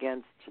out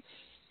against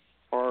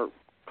or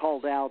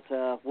called out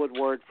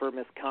Woodward for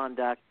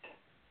misconduct,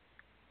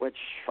 which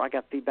I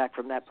got feedback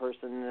from that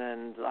person,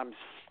 and I'm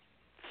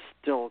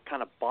still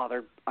kind of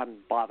bothered.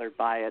 I'm bothered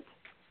by it.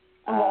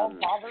 Well,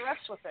 bother us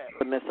with it.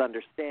 The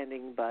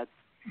misunderstanding, but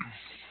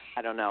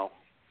I don't know.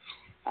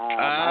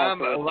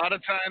 A lot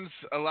of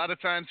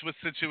times with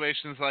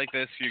situations like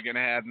this, you're going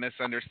to have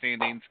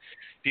misunderstandings.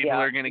 People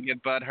are going to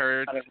get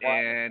butthurt,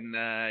 and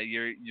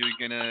you're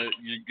gonna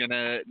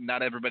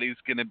not everybody's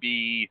going to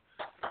be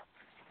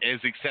as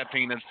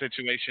accepting of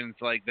situations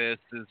like this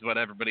as what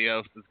everybody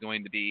else is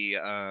going to be.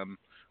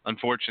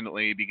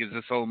 Unfortunately, because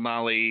this whole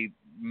Molly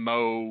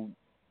Mo,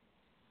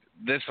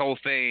 this whole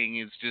thing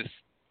is just.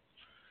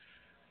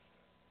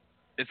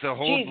 It's a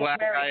whole black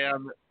guy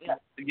on.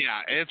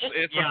 It's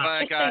a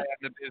black guy in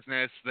the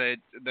business that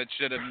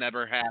should have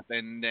never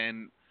happened,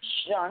 and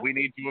we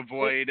need to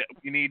avoid.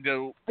 We need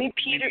to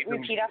repeat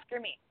after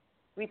me.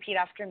 Repeat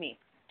after me.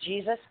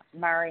 Jesus,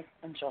 Mary,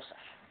 and Joseph.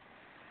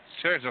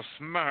 Jesus,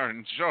 Mary,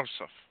 and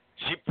Joseph.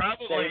 She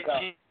probably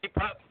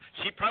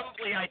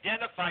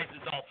identifies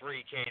as all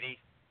three, Katie.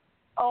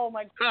 Oh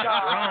my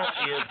God.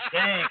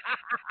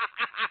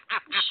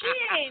 She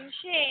ain't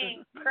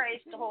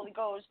Christ, the Holy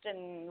Ghost,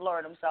 and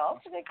Lord Himself.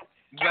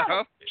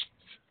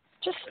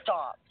 Just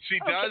stop. She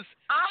does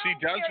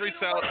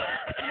resell.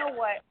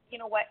 You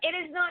know what? It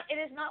is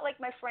not like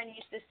my friend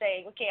used to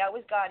say. Okay, I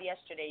was God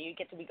yesterday. You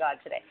get to be God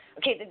today.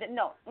 Okay,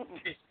 no.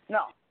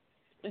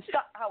 It's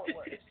not how it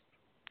works.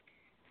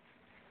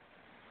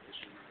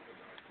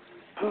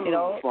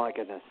 My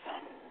goodness.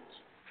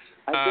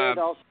 I did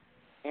also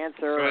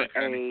answer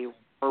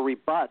or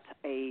rebut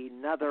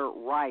another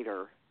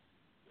writer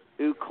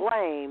who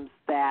claims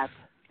that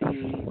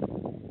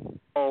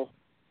the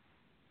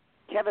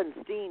Kevin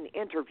Steen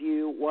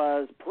interview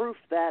was proof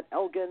that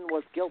Elgin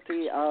was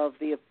guilty of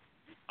the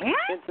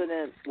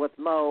incident with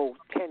Mo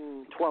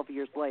 10, 12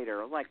 years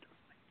later. I'm like,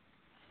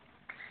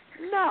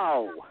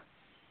 no.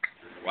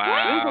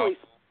 Wow. Usually,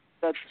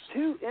 the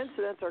two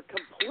incidents are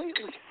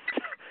completely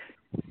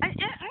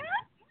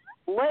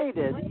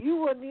related. You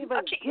wouldn't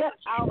even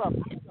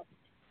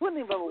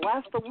wouldn't even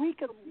last a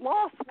week in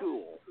law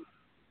school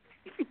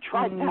if you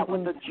tried that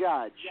with the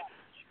judge.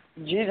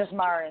 Jesus,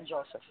 Mary, and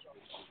Joseph.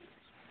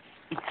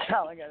 That's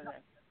all I got to say.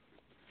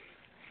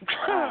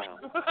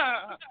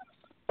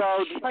 So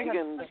you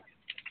can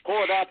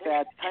pull it up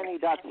at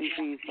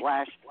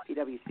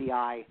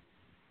tiny.cc/PWCI.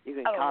 You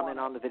can comment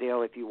on the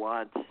video if you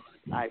want.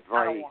 I've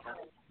already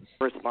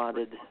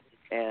responded,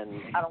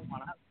 and I don't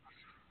want to.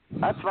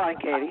 That's fine,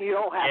 Katie. You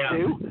don't have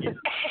to.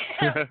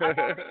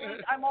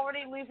 I'm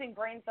already losing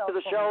brain cells. To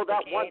the show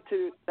that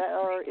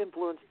are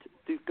influenced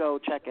to go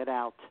check it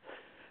out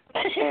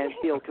and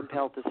feel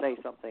compelled to say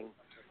something.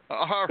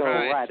 Go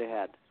right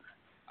ahead.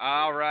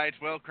 All right.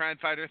 Well, Crime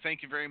Fighter,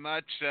 thank you very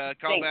much.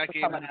 Call back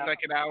in the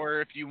second hour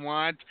if you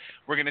want.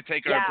 We're going to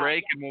take our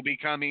break, and we'll be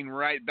coming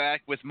right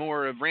back with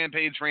more of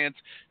Rampage Rants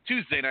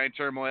Tuesday Night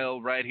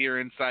Turmoil right here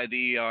inside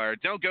the ER.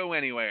 Don't go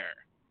anywhere.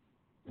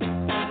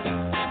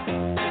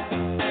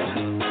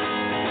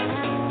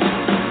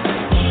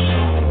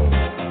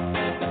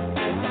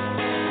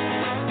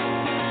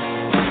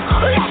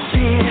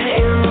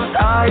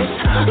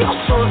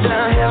 You're so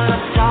damn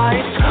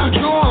hypnotized.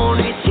 You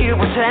only see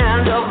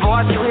pretend of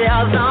what you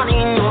have on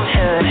in your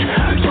head.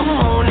 You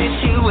only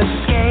see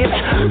escape.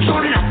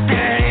 You're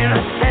nothing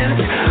innocent.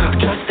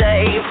 Just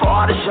stay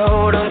for the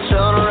show. Don't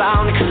turn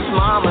around, cause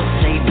mama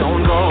say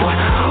don't go.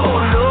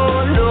 Oh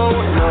no,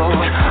 no, no.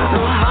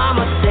 No,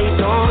 mama say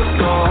don't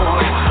go.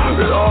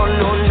 Oh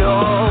no,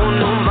 no.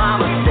 No,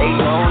 mama say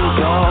don't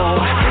go.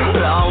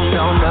 Oh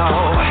no,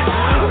 no.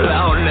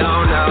 Oh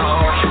no, no.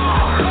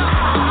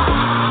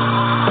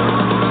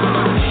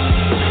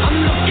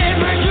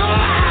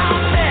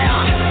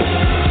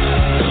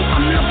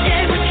 I'm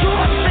looking for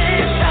your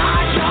face, I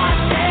just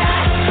said.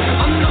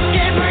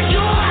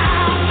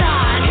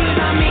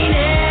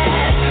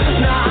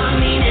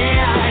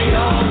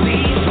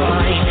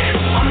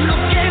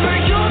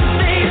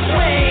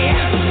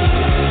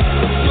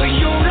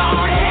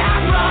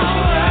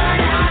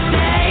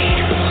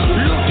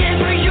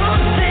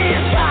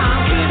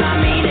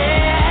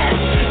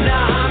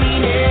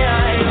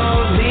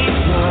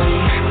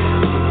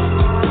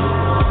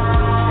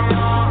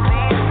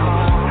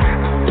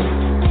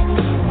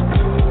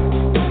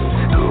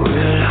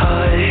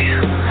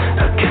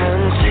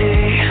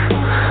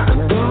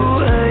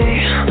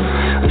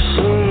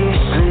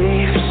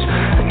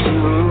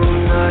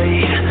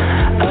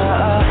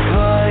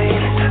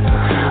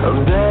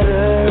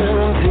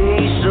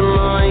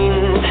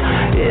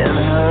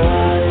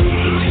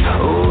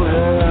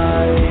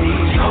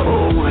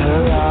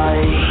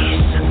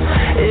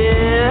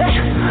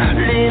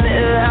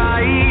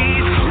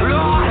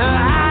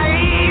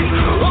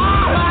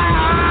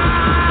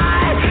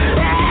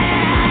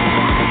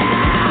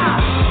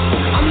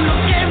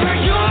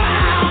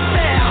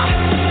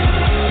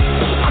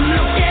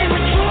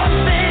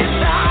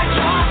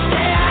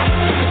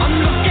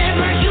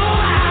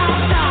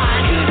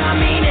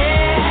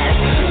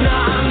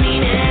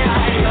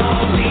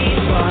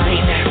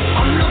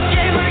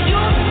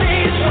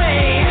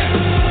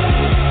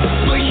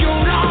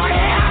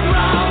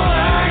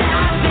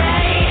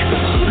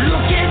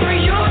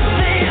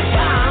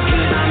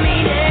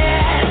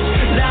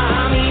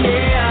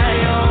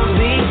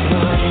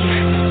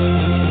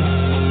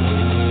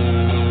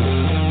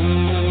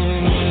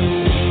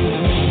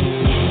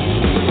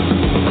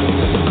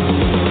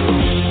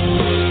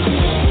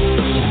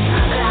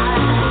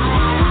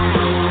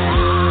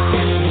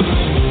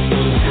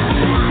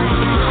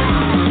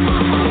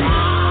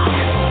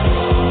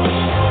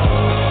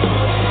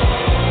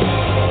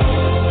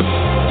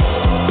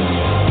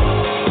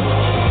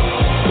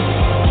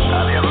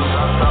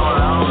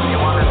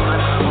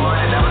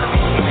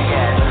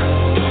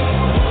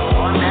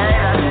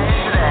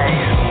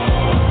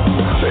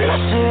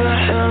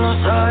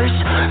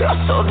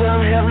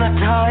 been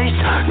hypnotized.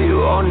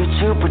 You only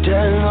to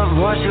pretend the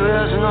voice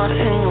is not in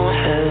your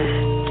head.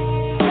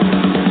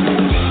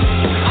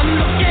 I'm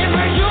looking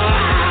for you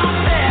out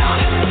there.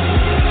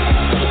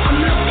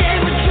 I'm looking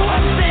for you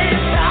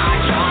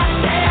inside your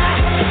head.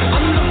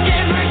 I'm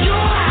looking for you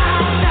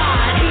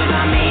outside. If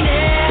I mean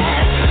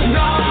it,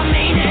 no, I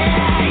mean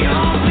it.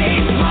 You'll be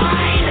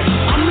fine.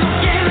 I'm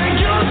looking for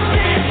you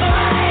this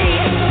way.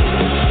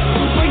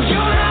 But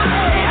you're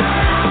not here.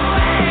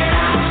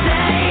 I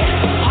say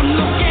I'm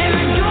looking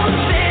for you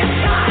this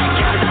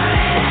side.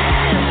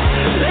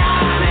 'Cause I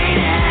mean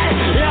it.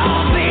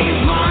 You'll be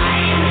fine.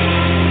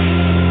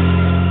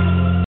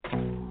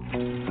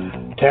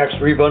 Tax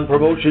Refund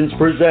Promotions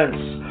presents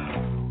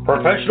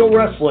Professional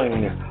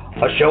Wrestling,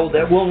 a show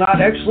that will not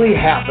actually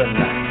happen.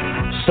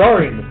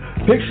 Starring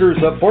pictures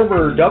of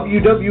former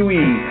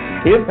WWE,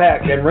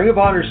 Impact, and Ring of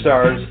Honor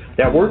stars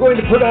that we're going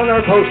to put on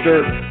our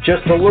poster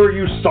just to lure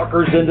you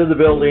suckers into the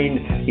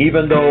building,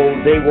 even though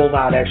they will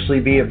not actually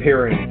be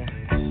appearing.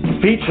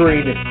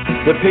 Featuring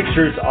the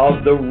pictures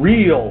of the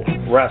real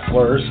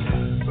wrestlers,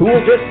 who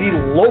will just be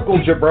local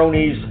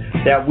jabronis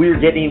that we're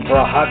getting for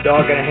a hot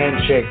dog and a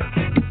handshake.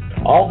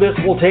 All this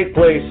will take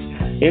place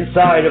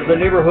inside of the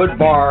neighborhood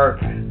bar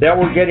that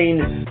we're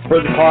getting for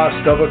the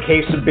cost of a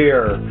case of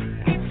beer.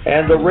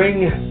 And the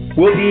ring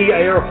will be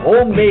a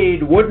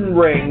homemade wooden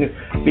ring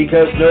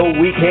because, no,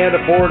 we can't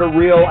afford a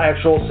real,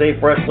 actual,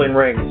 safe wrestling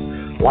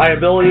ring.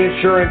 Liability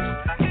insurance,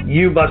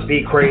 you must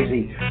be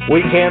crazy.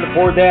 We can't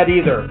afford that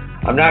either.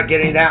 I'm not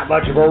getting that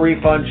much of a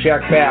refund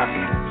check back.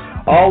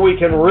 All we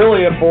can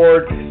really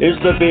afford is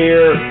the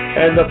beer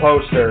and the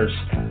posters.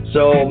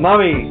 So,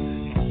 Mommy,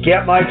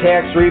 get my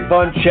tax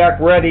refund check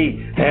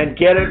ready and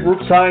get it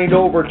signed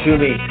over to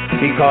me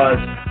because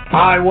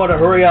I want to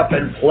hurry up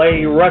and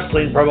play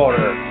wrestling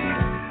promoter.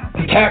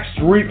 Tax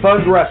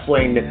Refund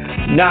Wrestling,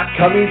 not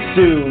coming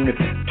soon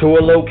to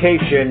a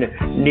location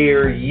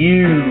near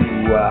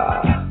you.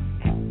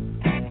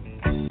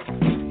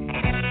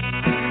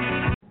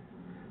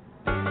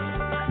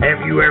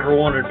 Have you ever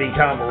wanted to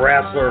become a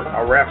wrestler,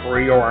 a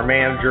referee, or a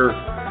manager?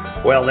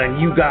 Well, then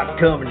you got to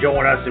come and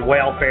join us at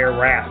Welfare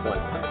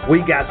Wrestling. We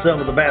got some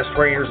of the best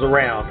trainers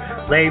around.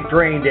 They've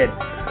trained at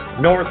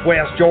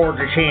Northwest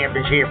Georgia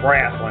Championship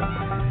Wrestling,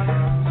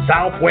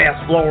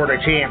 Southwest Florida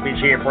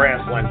Championship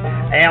Wrestling,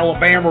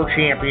 Alabama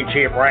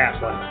Championship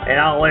Wrestling, and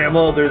all them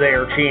other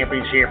there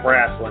championship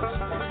wrestlings.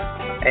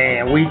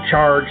 And we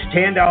charge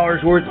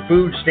 $10 worth of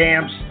food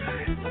stamps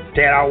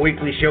at our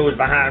weekly shows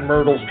behind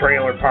Myrtle's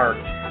Trailer Park.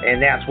 And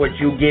that's what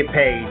you get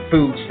paid,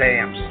 food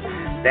stamps.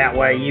 That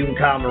way you can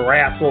come and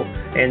wrestle,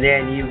 and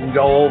then you can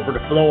go over to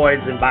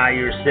Floyd's and buy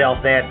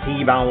yourself that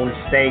T-bone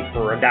steak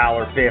for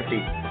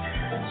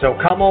 $1.50. So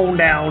come on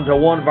down to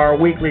one of our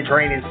weekly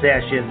training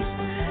sessions,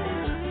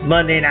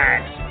 Monday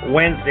nights,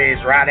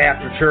 Wednesdays right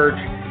after church,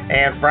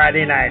 and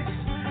Friday nights.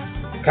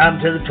 Come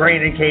to the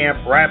training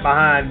camp right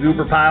behind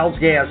Goober Piles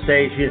gas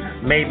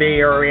station, maybe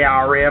area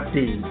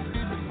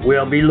RFD.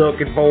 We'll be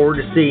looking forward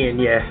to seeing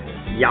you.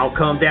 Y'all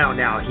come down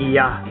now,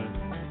 here.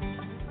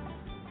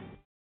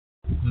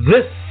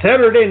 This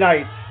Saturday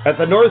night at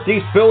the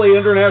Northeast Philly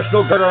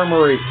International Guard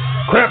Armory,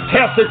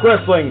 Craptastic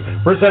Wrestling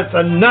presents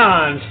a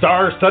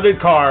non-star-studded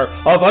car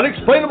of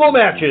unexplainable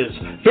matches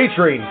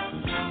featuring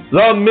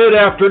the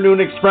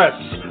Mid-Afternoon Express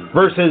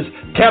versus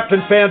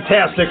Captain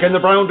Fantastic and the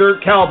Brown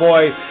Dirt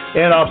Cowboy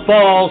in a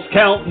Falls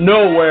Count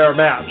Nowhere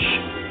match.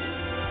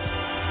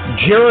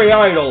 Jerry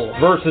Idol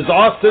versus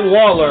Austin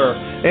Lawler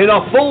in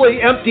a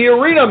fully empty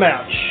arena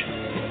match.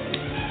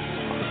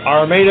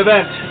 Our main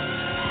event,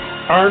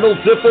 Arnold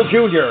Ziffel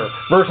Jr.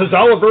 versus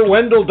Oliver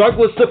Wendell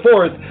Douglas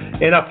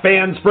IV in a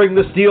Fans Bring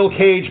the Steel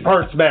Cage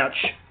Parts match.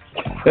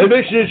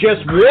 Admission is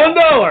just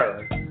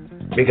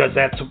 $1 because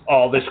that's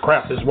all this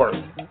crap is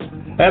worth.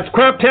 That's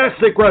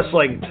Craptastic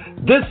Wrestling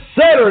this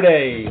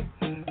Saturday.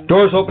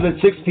 Doors open at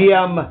 6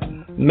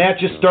 p.m.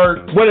 Matches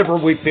start whenever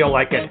we feel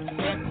like it.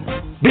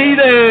 Be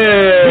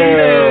there! Be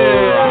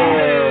there!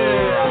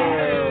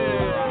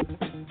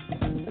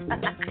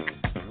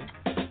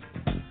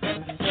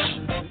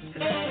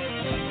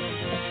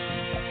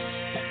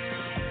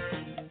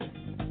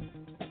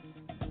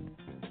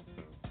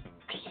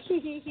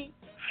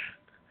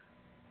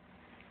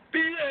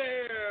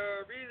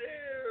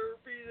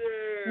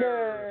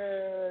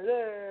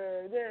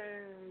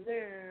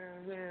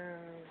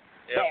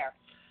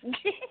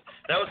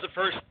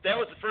 That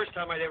was the first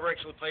time I'd ever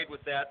actually played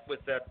with that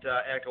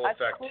echo That's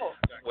effect. Cool.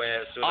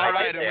 All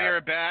right, and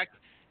we're back,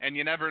 and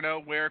you never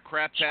know where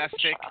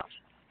Craptastic,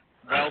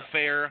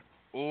 Welfare,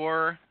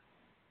 or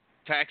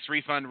Tax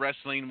Refund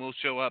Wrestling will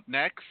show up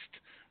next.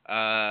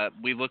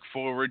 We look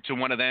forward to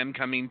one of them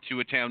coming to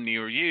a town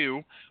near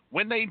you.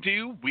 When they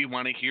do, we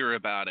want to hear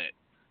about it.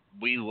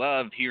 We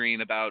love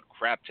hearing about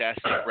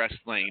Craptastic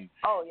Wrestling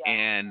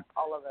and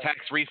Tax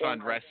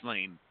Refund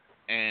Wrestling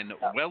and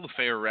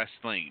Welfare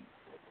Wrestling.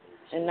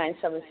 And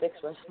 976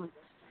 Wrestling.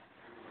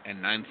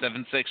 And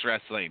 976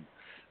 Wrestling.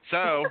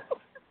 So,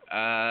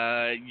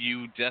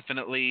 you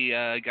definitely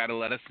got to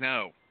let us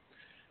know.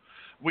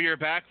 We are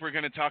back. We're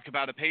going to talk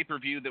about a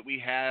pay-per-view that we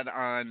had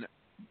on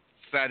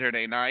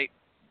Saturday night.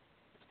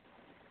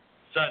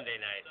 Sunday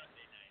night.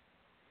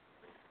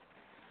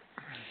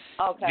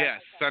 Okay.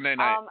 Yes, Sunday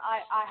night.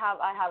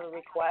 I have a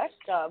request.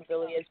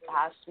 Billy has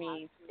asked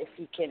me if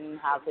he can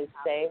have his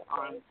say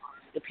on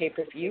the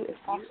pay-per-view, if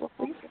possible,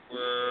 please.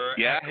 We're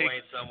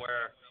echoing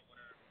somewhere.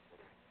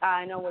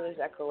 I know where there's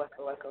echo.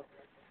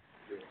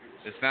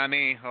 It's not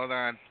me. Hold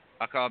on.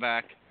 I'll call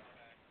back.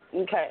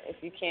 Okay,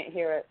 if you can't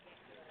hear it,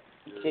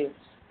 do.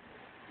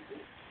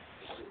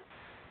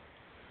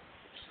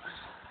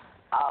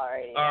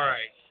 Alrighty. All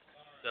right.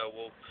 So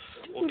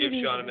we'll give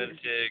Sean a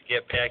minute to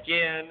get back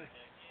in,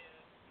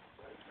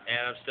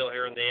 and I'm still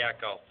hearing the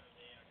echo.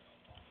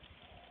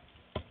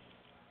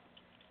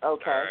 Okay. All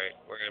right,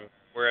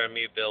 we're gonna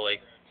mute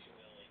Billy.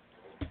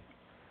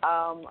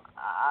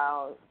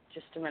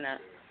 Just a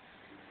minute.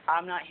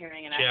 I'm not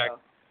hearing an Check. echo.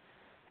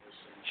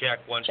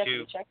 Check 1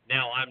 2. Check.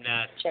 Now I'm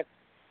not. Check.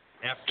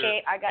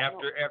 Okay,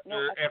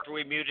 After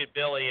we muted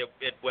Billy,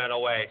 it went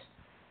away.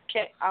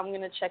 Okay, I'm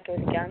gonna check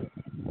it again.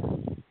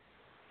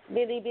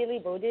 Billy,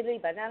 Bo, Dilly,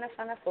 banana,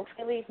 fana, folk,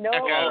 Philly. No.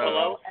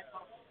 Hello.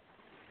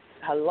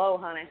 Hello,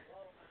 honey.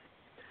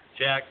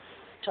 Check.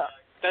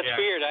 That's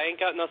weird. I ain't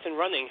got nothing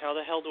running. How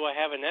the hell do I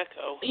have an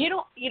echo? You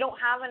don't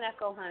have an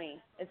echo, honey.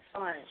 It's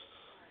fine.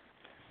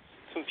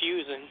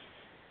 Confusing.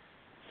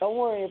 Don't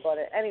worry about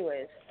it.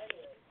 Anyways,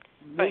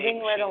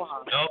 moving right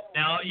along. Nope.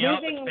 Now,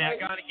 it's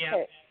back on again.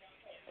 Okay.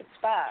 It's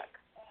back.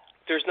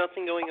 There's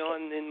nothing going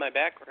on in my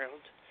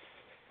background.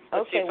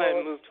 Let's see if I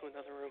move to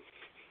another room.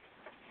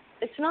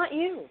 It's not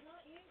you.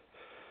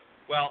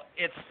 Well,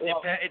 it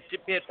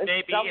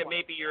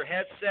may be your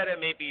headset, it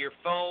may be your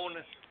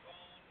phone.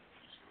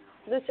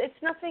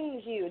 It's nothing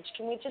huge.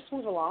 Can we just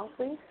move along,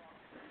 please?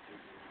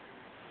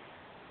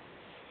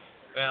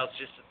 Well, it's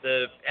just that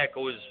the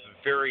echo is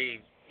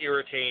very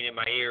irritating in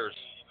my ears.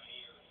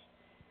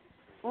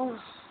 Oh,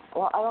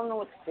 well, I don't know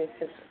what to do.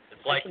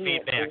 It's like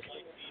feedback.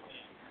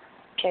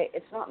 Okay,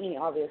 it's not me,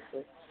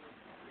 obviously.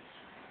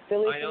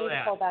 Billy, I know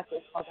that. Call back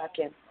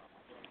in.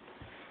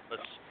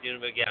 Let's do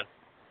them again.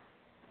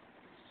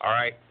 All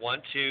right,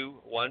 1 2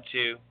 1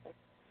 2.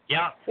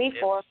 Yeah. 3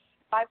 4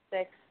 5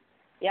 6.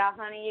 Yeah,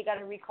 honey, you got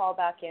to recall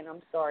back in.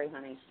 I'm sorry,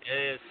 honey.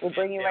 We'll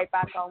bring you right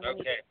back on.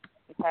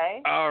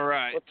 Okay. All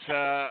right.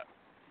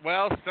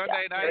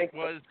 Sunday night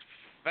was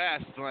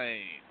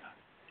FastLane.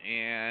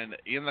 And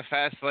in the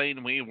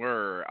FastLane, we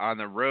were on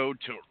the road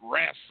to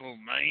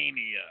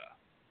WrestleMania.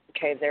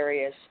 Okay, there he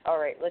is. All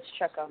right, let's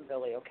check on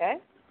Billy, okay?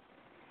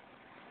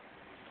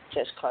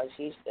 Just 'cause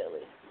he's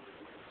Billy.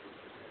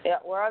 Yeah,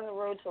 we're on the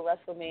road to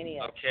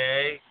WrestleMania.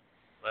 Okay,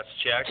 let's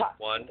check.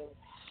 1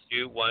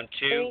 2 1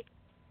 2.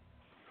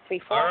 3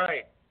 4. All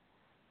right.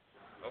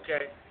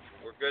 Okay,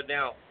 we're good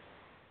now.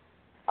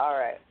 All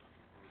right.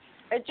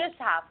 It just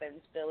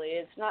happens, Billy.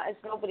 It's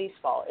nobody's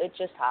fault. It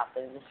just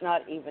happens. It's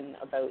not even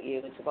about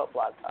you. It's about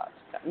Blog Talk.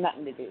 It's got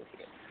nothing to do with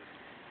you.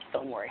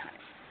 Don't worry, honey.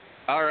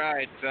 All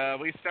right.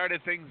 We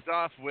started things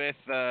off with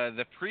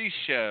the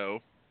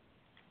pre-show.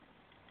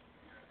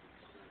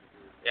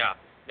 Yeah.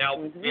 Now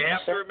you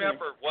have to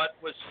remember what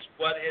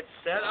had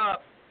set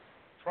up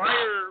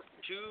prior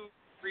to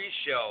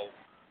pre-show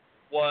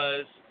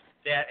was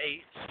that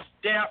a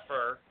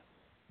staffer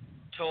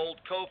told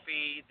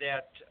Kofi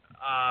that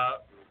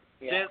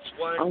Vince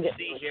wanted to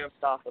see him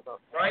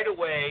right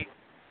away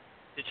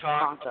to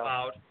talk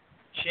about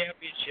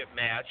championship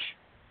match,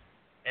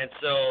 and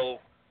so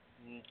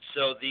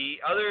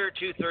the other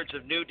 2/3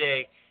 of New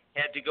Day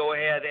had to go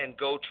ahead and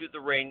go to the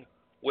ring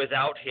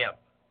without him.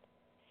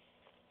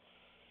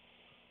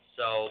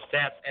 So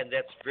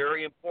that's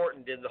very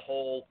important in the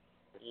whole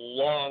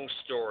long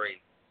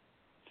story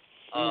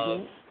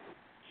of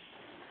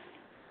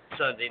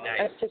Sunday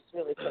night.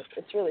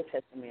 It's really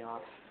pissing me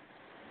off.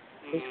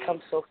 He's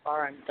come so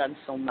far and done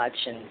so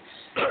much, and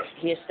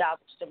he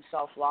established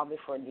himself long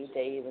before New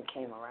Day even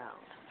came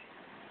around.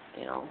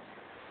 You know,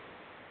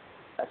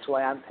 that's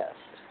why I'm pissed.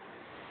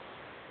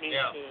 Me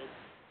too.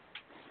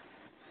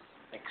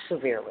 Like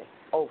severely,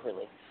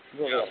 overly,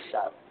 really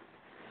upset.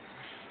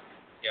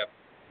 Yep.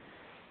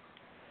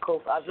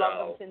 Kofi, I've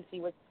loved him since he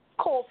was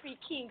Kofi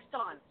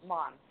Kingston,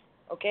 Mom.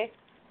 Okay.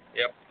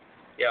 Yep.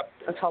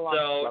 That's how long.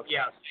 So you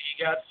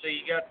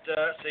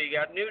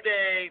got New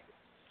Day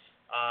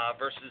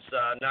versus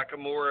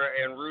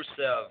Nakamura and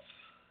Rusev.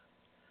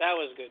 That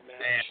was good,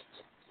 man.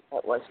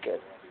 That was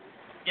good.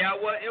 Yeah,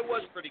 well, it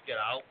was pretty good.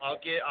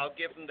 I'll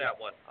give him that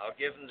one.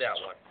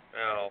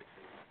 Now,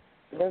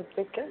 good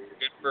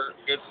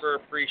for a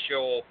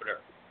pre-show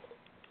opener.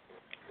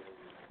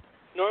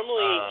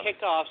 Normally,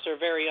 kickoffs are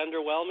very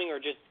underwhelming or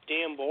just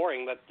damn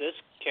boring, but this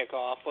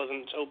kickoff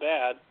wasn't so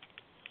bad.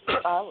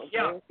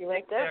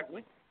 Right there.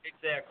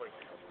 Exactly.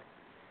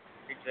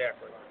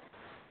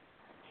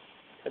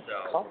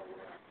 So.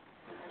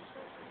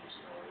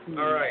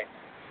 All right.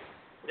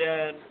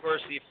 Then, of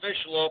course, the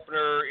official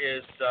opener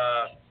is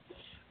the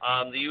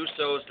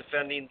Usos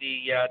defending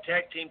the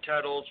tag team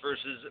titles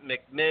versus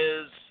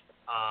McMiz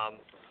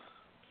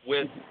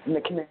with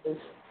McMiz.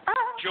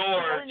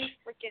 George.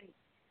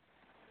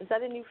 Is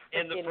that a new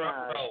in the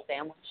front row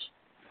sandwich?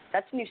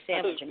 That's a new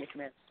sandwich in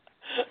McMiz.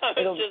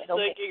 I was just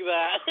thinking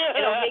that.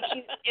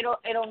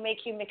 It'll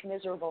make you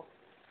miserable.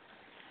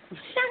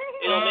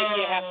 It'll make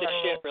you have to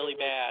shit really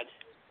bad.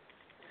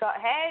 So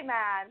hey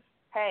man,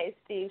 hey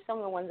Steve, some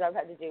of the ones I've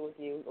had to do with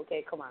you.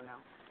 Okay, come on now,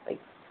 like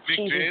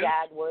cheesy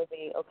dad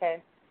worthy.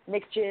 Okay,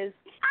 mixed jizz.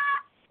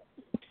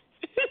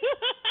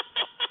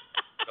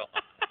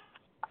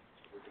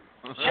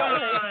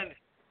 John.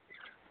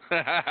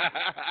 Hey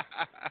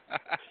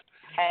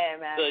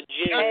man.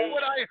 That's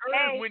what I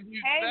heard when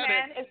you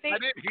said it. I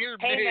didn't hear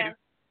me. Man.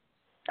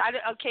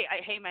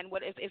 Hey man,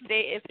 what if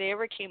they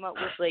ever came out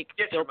with like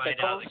dill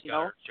pickles, you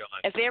know?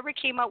 If they ever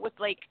came out with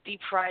like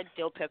deep fried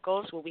dill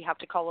pickles, will we have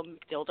to call them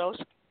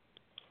McDildos?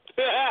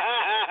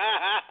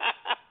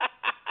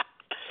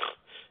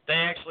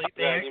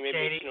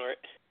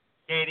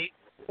 Katie.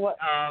 What?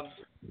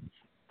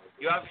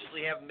 You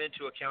obviously haven't been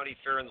to a county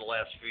fair in the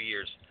last few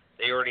years.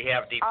 They already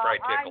have deep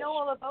fried pickles. I know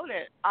all about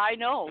it. I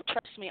know.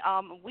 Trust me.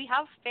 We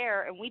have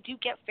fair, and we do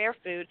get fair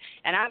food,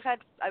 and I've had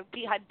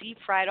deep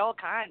fried all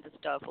kinds of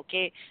stuff.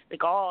 Okay,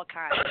 like all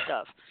kinds of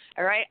stuff.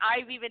 All right.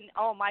 I've even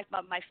my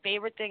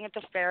favorite thing at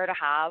the fair to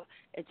have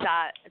it's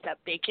at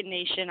Bacon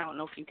Nation. I don't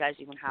know if you guys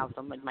even have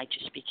them. It might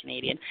just be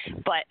Canadian,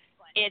 but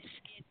it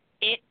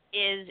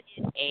is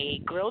a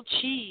grilled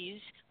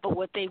cheese. But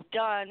what they've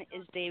done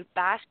is they've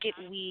basket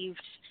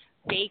weaved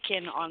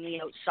bacon on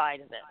the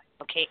outside of it.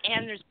 Okay,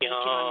 and there's bacon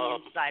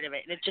on the inside of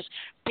it, and it's just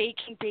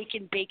bacon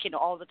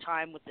all the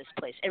time with this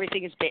place.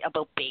 Everything is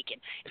about bacon.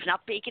 If it's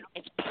not bacon,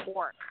 it's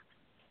pork.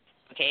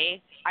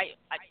 Okay, I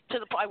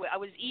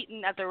was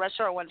eating at the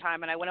restaurant one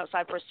time, and I went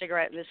outside for a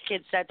cigarette, and this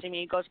kid said to me,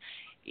 he goes,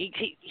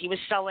 he was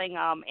selling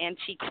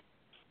antique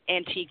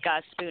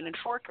spoon and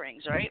fork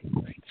rings, right?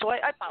 So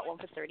I bought one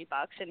for $30,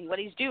 and what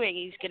he's doing,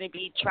 he's going to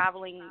be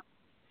traveling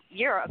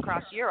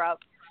across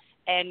Europe.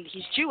 And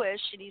he's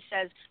Jewish, and he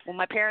says, well,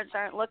 my parents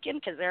aren't looking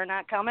because they're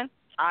not coming.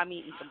 I'm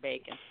eating some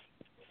bacon.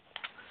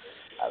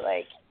 I'm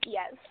like,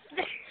 yes.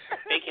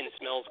 Bacon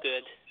smells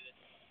good.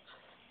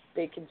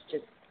 Bacon's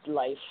just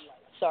life.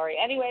 Sorry.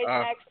 Anyways,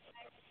 next.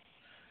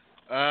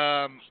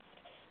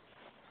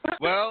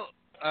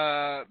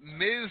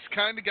 Miz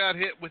kind of got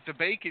hit with the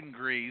bacon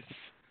grease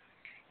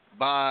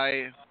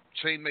by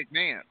Shane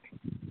McMahon.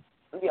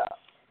 Yeah.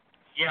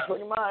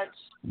 Pretty much.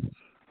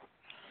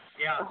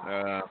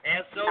 Yeah.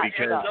 And so did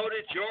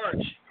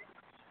George.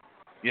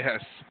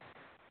 Yes.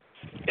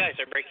 You guys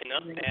are breaking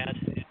up bad.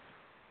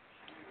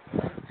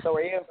 So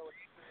are you.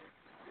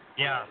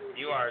 Yeah,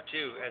 you are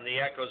too, and the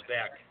echo's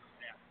back.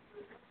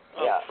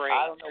 Yeah, Frank.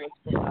 I don't know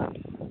what's going on.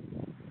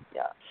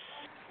 Yeah.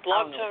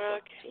 Blog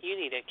Talk, you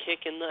need a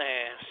kick in the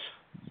ass.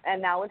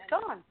 And now it's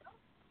gone.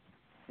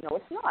 No,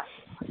 it's not.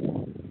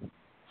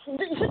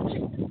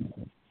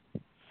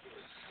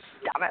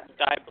 Damn it.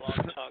 Die, Blog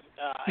Talk,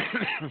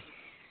 die.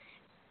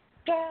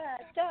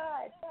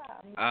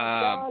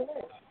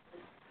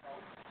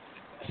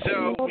 So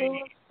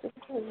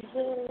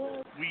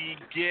we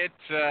get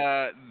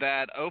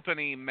that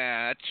opening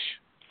match,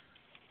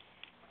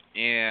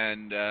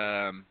 and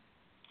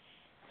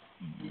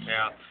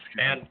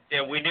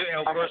we knew,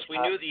 of course, we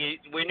knew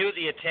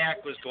the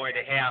attack was going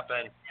to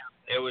happen.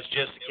 It was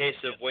just a case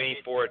of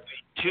waiting for it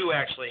to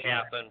actually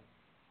happen.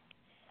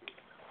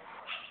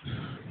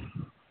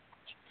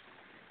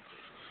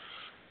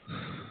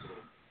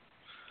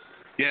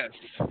 Yes.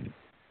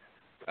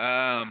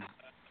 I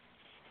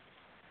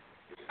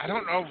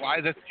don't know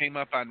why this came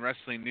up on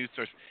Wrestling News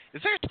Source.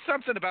 Is there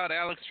something about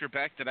Alex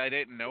Trebek that I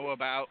didn't know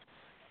about?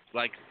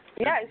 Like,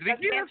 yeah, he's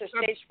got cancer,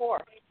 stage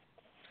 4.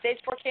 Stage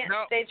 4 cancer.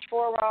 No. Stage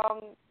 4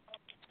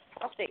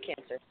 prostate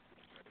cancer.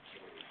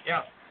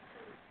 Yeah.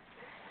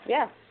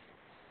 Yeah.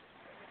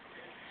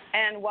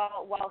 And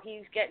while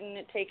he's getting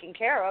it taken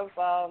care of,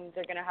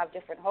 they're going to have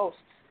different hosts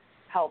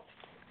help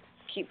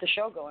keep the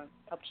show going,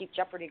 help keep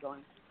Jeopardy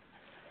going.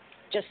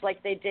 Just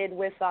like they did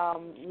with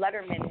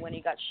Letterman when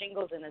he got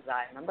shingles in his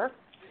eye, remember?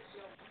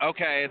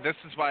 Okay, this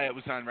is why it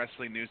was on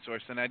Wrestling News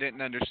Source, and I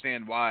didn't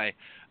understand why.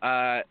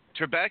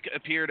 Trebek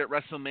appeared at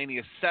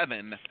WrestleMania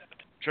 7.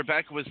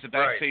 Trebek was the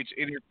backstage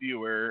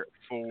interviewer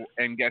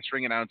and guest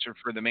ring announcer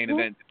for the main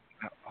event,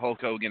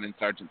 Hulk Hogan and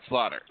Sergeant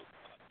Slaughter.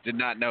 Did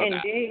not know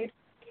that. Indeed.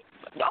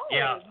 Oh,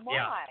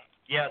 my.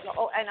 Yes.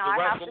 Oh, and I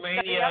have to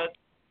say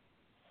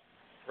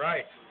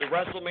right. The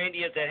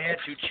WrestleMania that had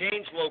to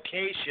change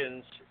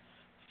locations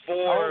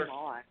for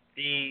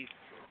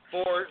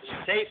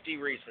safety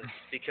reasons,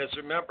 because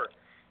remember,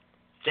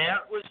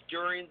 that was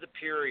during the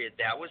period,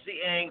 that was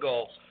the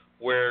angle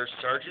where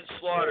Sergeant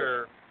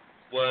Slaughter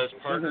was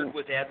partnered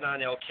with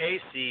Adnan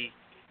El-Casey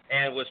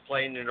and was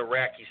playing an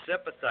Iraqi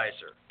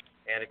sympathizer.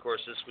 And of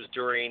course, this was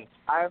during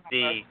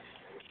the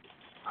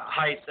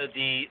height of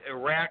the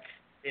Iraq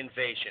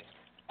invasion.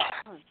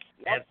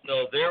 And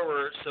so there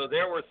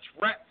were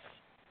threats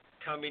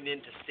coming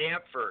into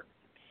Stamford.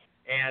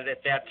 And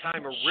at that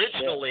time,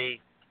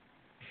 originally,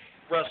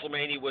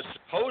 WrestleMania was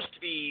supposed to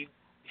be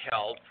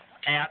held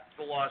at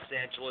the Los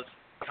Angeles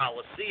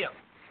Coliseum,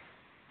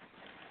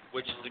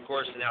 which is, of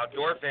course, an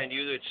outdoor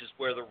venue, which is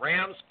where the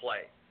Rams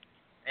play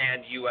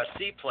and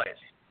USC plays.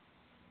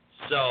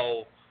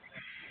 So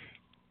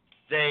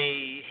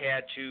they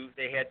had to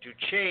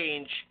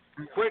change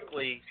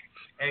quickly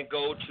and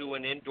go to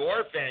an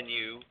indoor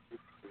venue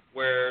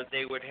where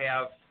they would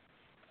have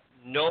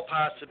no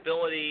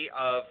possibility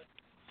of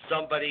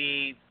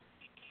somebody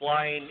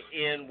flying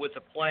in with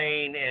a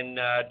plane and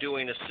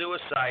doing a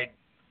suicide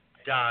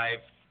dive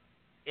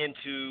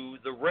into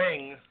the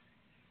ring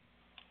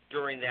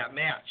during that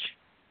match.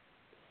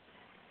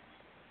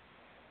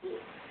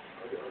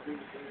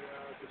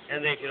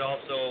 And they could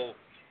also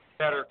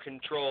better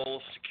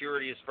control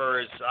security as far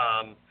as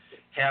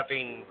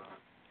having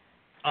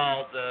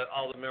all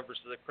the members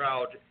of the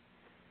crowd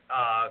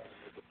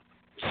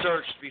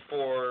searched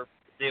before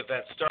the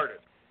event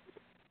started.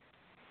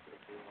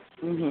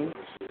 Mhm.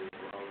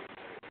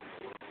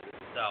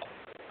 So,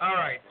 all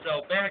right.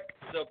 So back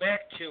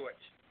to it.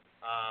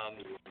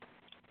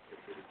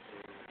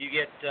 You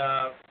get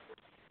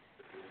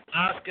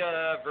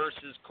Asuka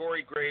versus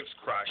Corey Graves'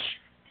 Crush.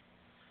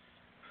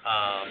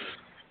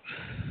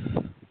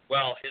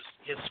 Well,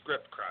 his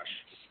script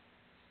crush.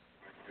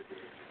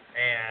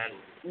 And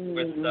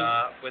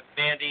with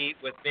Mandy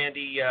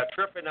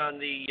tripping on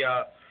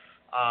the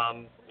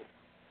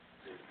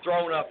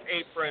thrown up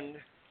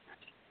apron,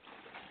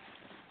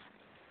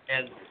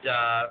 and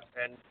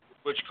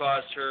which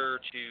caused her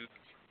to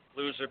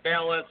lose her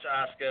balance.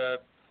 Asuka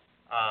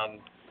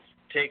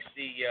takes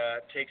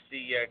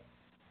the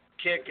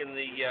kick in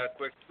the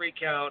quick 3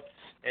 count,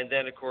 and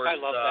then of course I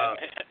love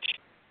that match.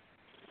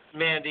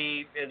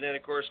 Mandy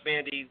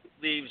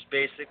leaves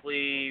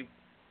basically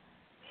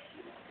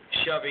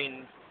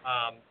shoving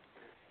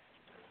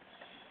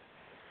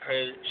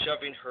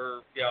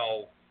her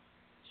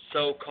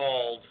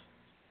so-called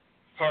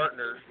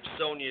partner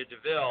Sonya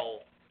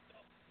Deville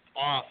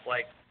off,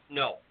 like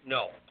no,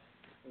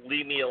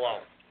 leave me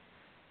alone.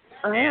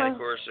 And of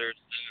course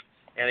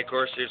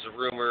there's a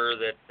rumor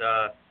that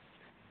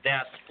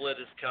that split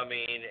is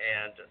coming,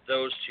 and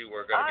those two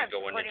are going to be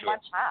going into a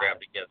program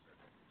together.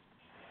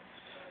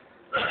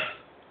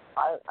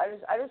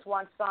 I just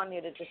want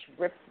Sonya to just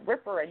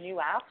rip her a new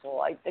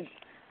asshole. I've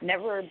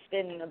never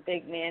been a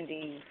big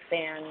Mandy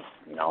fan,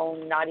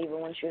 not even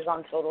when she was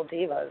on Total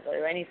Divas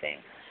or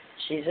anything.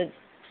 She's a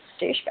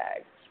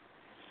douchebag.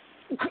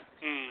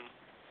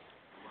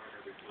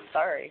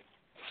 Sorry.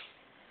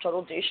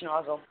 Total douche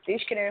nozzle.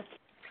 Douche canoe.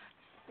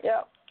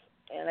 Yep.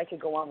 And I could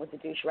go on with the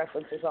douche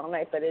references all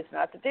night, but it's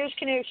not the Douche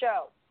Canoe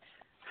Show.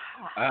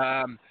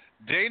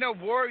 Dana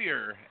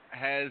Warrior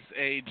has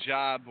a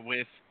job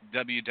with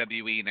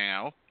WWE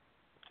now.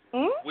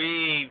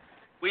 We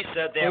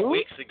said that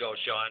weeks ago,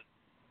 Sean.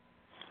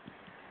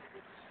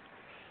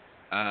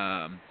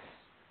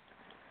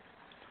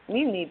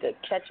 You need to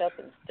catch up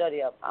and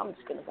study up. I'm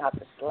just going to have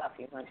to slap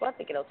you, man. Do I have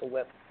to get out the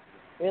whip?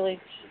 Really?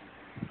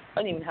 I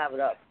didn't even have it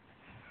up.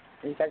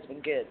 You guys have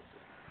been good.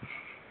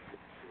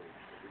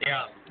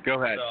 Yeah.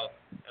 Go ahead. So,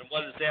 and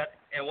what has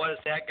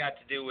that got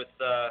to do with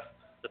the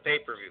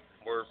pay-per-view?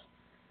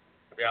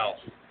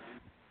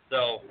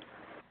 So.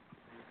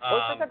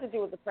 What's that got to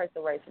do with the price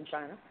of rice in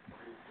China?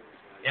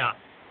 Yeah.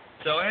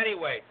 So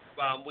anyway,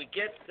 we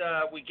get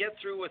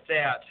through with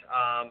that.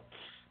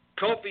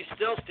 Kofi's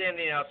still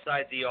standing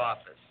outside the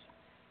office,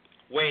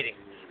 waiting.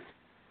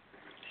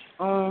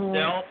 They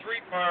all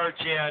three barge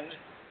in,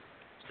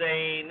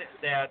 saying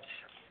that,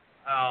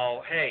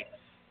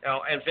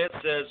 and Vince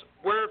says,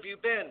 "Where have you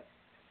been?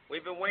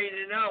 We've been waiting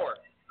an hour."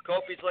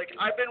 Kofi's like,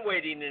 "I've been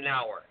waiting an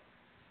hour.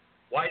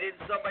 Why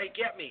didn't somebody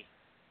get me?"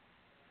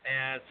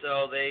 And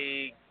so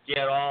they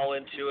get all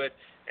into it,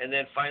 and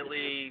then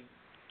finally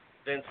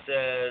Vince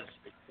says,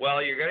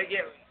 "Well, you're going to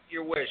get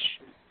your wish.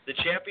 The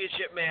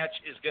championship match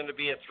is going to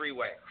be a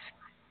 3-way.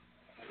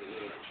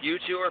 You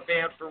two are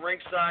banned from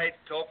ringside.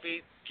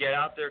 Kofi, get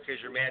out there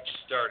because your match is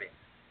starting."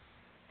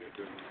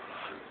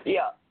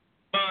 Yeah.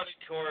 But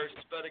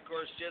of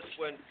course, just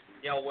when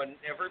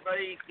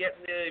everybody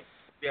getting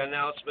the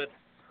announcement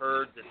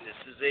heard that this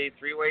is a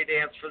 3-way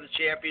dance for the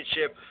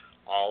championship,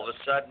 all of a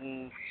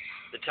sudden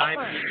the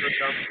timekeeper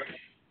comes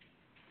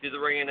to the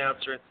ring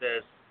announcer and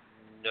says,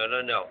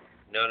 No.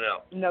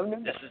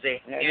 This is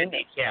a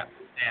handicap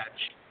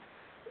match.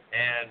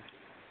 And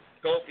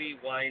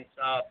Kofi winds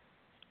up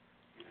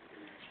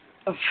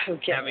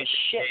having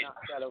shit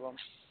knocked out of him.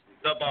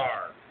 The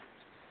bar.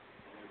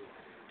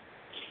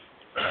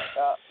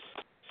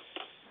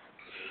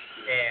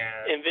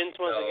 And Vince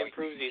once again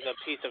proves he's a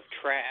piece of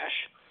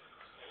trash.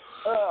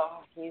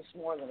 Oh, he's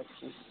more than a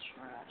piece of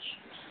trash.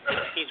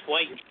 He's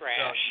white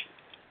trash.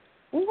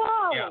 Well,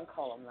 I wouldn't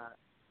call him that.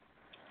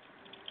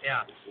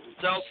 Yeah.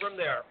 So from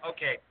there,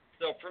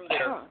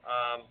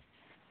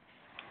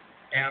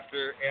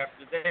 after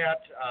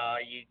that,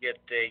 you get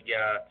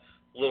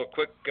a little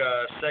quick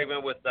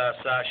segment with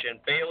Sasha and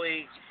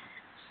Bayley.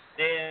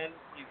 Then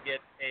you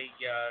get a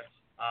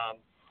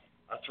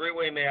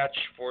 3-way match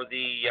for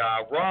the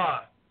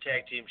Raw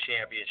Tag Team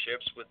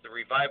Championships, with the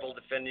Revival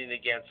defending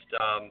against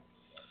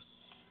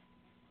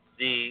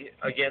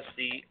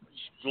the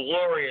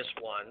Glorious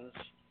Ones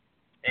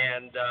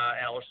and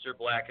Aleister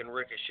Black and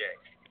Ricochet.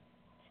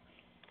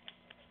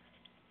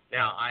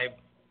 Now,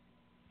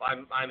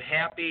 I'm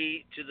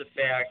happy to the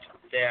fact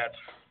that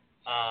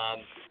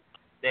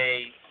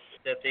they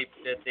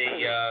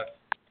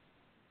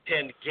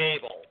pinned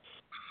Gable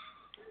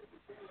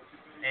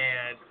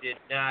and did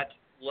not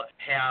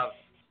have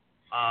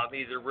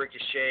either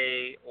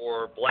Ricochet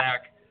or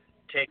Black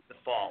take the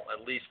fall.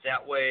 At least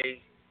that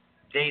way,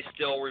 they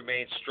still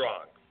remain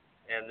strong.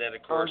 And then,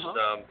 of course,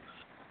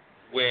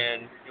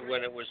 when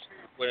it was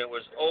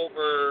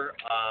over,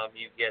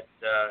 you get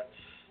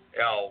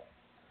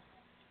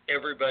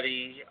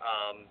everybody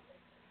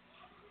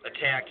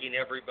attacking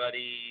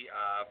everybody.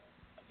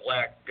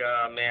 Black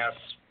Mass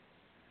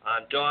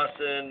on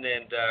Dawson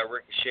and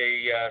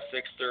Ricochet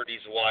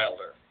 630's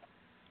Wilder.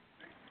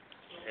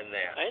 In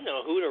that. I didn't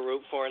know who to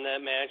root for in that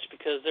match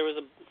because there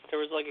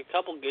was like a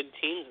couple good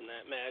teams in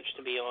that match,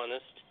 to be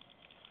honest.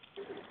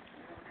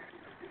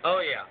 Oh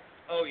yeah,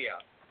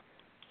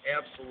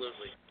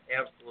 absolutely.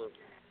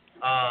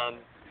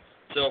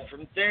 So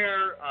from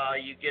there,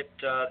 you get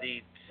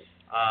the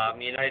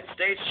United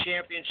States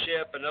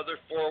Championship, another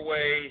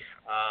 4-way.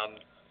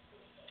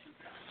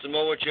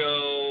 Samoa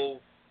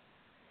Joe,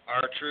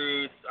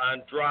 R-Truth,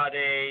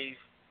 Andrade,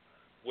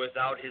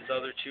 without his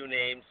other two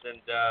names,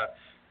 and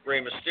Rey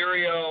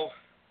Mysterio.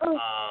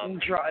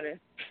 Andrade.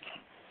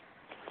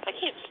 I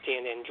can't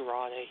stand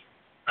Andrade.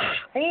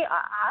 Hey,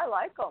 I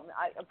like him.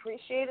 I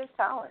appreciate his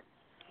talent,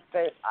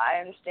 but I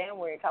understand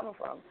where you're coming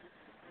from.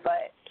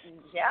 But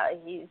yeah,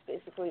 he's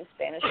basically a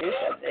Spanish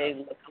Rusev. They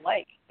look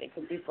alike. They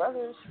could be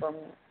brothers from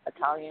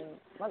Italian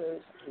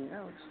mothers. Who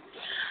knows?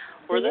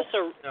 Were this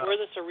a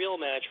real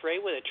match, Ray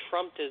would have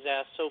trumped his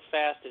ass so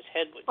fast his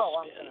head would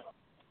spin.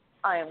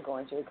 I am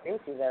going to agree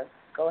with you there.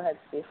 Go ahead,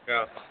 Steve.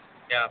 Yeah.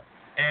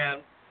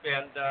 And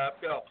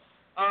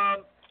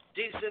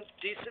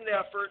decent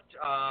effort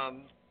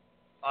on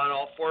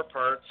all four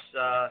parts.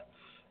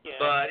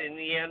 But in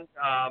the end,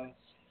 I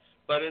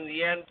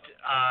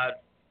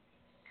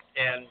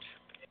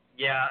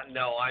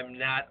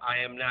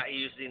am not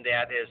using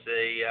that as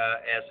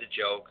a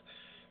joke.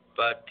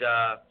 But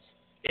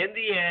in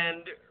the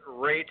end,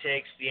 Ray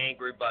takes the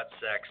angry butt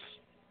sex,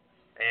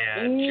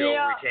 and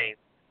Joe retains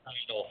the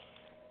title.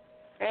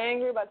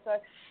 Angry butt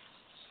sex.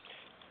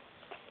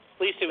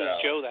 At least it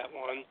was Joe that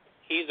won.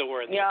 He's a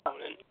worthy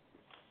opponent.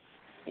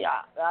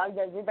 Yeah,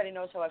 everybody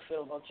knows how I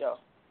feel about Joe.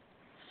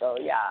 So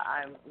yeah,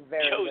 I'm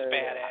very. Joe's very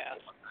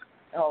badass.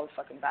 Oh,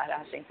 fucking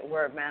badass! Ain't the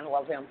word, man.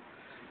 Love him.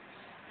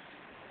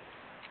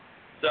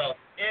 So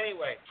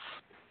anyway,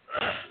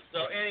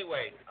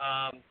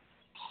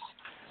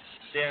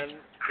 then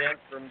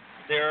from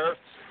there,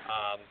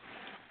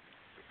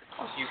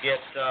 you get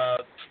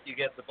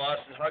the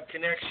Boston Hug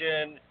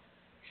Connection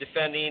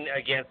defending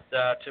against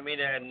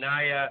Tamina and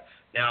Nia.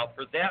 Now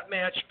for that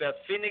match, Beth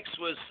Phoenix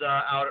was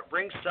out at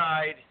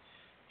ringside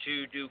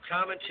to do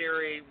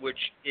commentary, which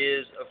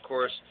is of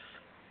course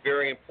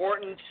very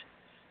important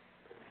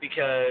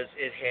because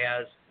it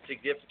has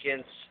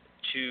significance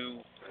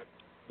to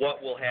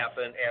what will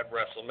happen at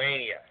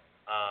WrestleMania.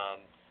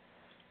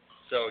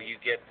 So you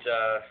get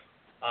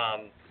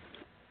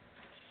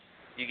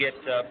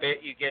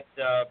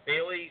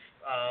Bayley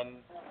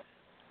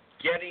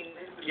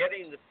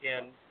getting the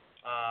pin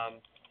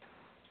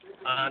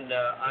on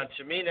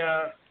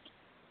Tamina,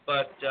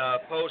 but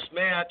post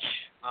match,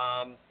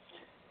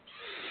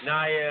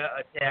 Nia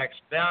attacks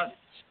Beth.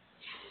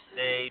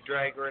 They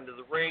drag her into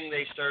the ring.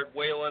 They start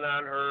wailing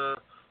on her,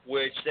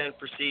 which then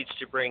proceeds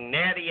to bring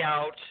Natty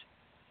out,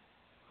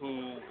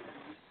 who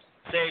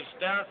saves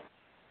Beth,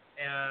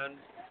 and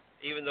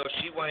even though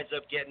she winds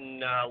up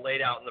getting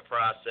laid out in the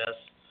process,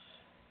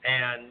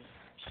 and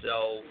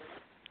so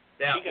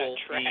that will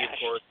be, of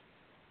course,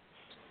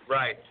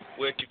 right.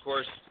 Which, of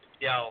course,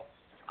 you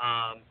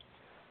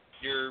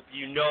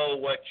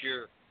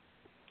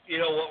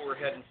know what we're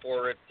heading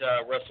for at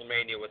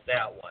WrestleMania with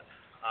that one.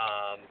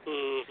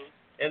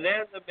 And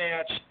then the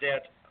match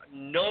that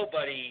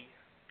nobody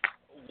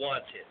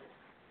wanted.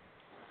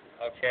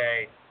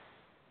 Okay.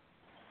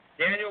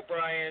 Daniel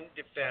Bryan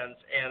defends,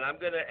 and I'm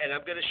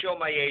gonna show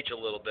my age a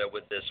little bit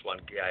with this one,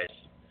 guys.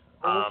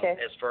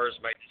 As far as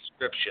my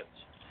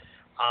descriptions,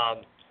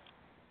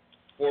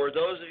 for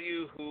those of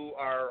you who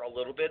are a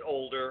little bit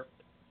older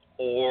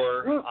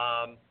or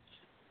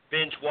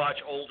binge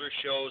watch older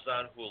shows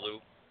on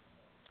Hulu,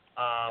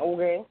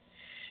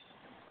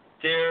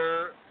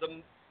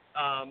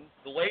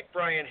 the late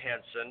Brian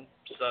Henson,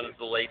 son of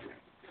the late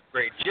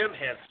great Jim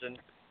Henson,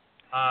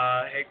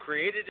 had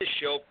created a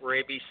show for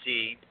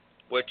ABC,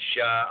 which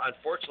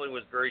unfortunately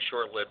was very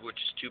short-lived, which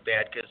is too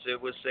bad because it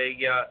was a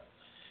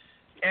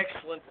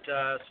excellent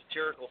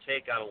satirical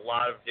take on a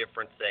lot of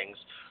different things,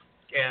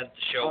 and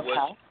the show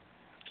was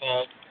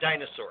called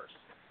Dinosaurs.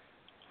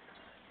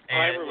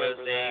 And I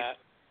remember that.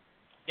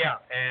 Yeah,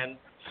 and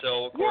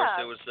so of course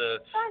it was a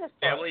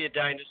family of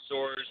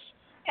dinosaurs.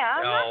 Yeah,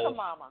 I'm not the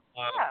mama.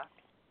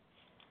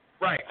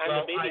 Right. I'm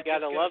the baby,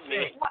 gotta love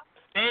me.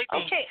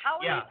 Okay, how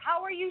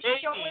are you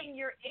showing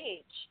your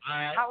age?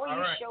 How are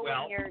you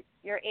showing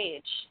your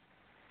age?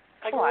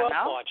 I grew up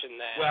watching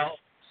that. Well,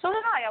 so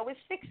did I. I was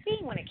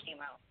 16 when it came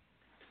out.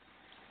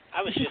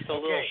 I was just a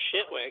little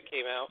shit when it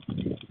came out.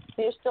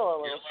 You're still a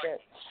little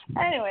shit.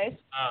 Anyways.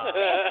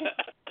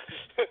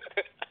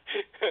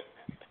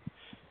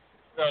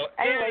 So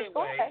Anyways,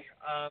 go anyway,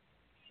 ahead.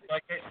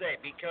 like I say,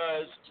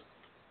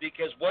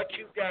 because what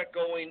you've got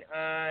going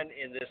on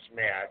in this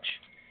match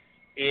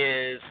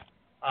is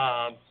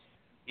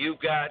you've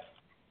got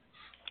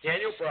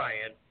Daniel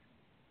Bryan.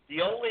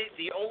 The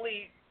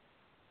only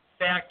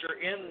factor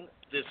in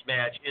this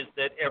match is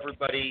that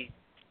everybody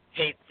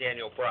hates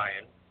Daniel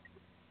Bryan.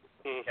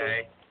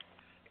 Okay.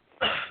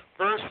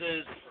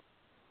 Versus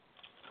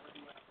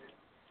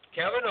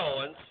Kevin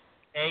Owens,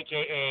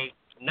 aka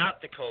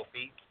not the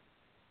Kofi,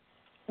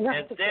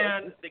 and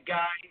then the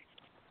guy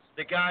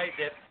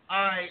that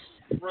I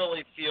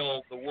really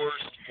feel the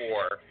worst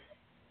for,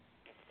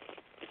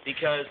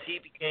 because he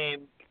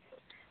became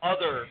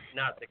other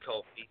not the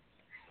Kofi.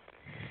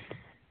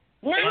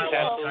 Fans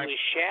absolutely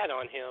shat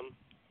on him.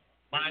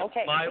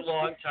 My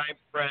longtime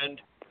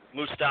friend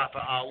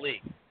Mustafa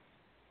Ali.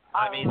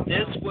 I mean,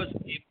 this was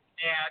a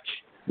match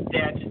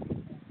that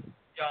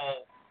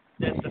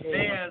that the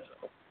fans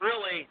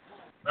really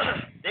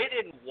they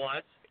didn't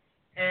want,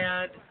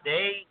 and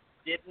they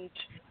didn't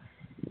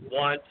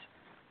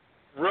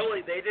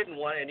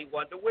want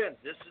anyone to win.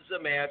 This is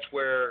a match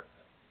where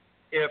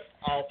if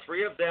all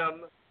three of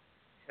them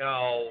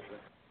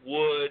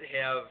would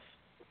have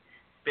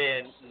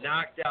been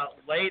knocked out,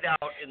 laid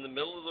out in the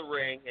middle of the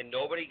ring, and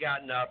nobody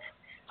gotten up,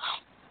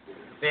 the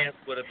fans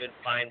would have been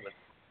fine with it.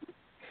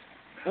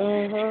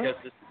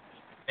 Because this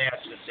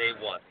match that they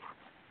won.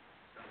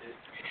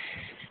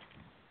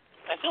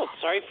 I felt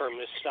sorry for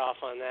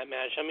Mustafa on that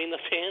match. I mean, the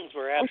fans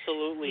were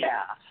absolutely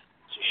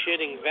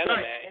shitting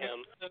venom at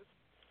him.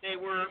 They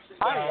were.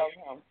 I love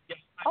him.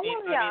 I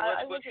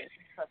wasn't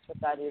impressed with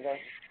that either.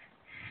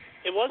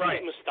 It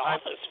wasn't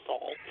Mustafa's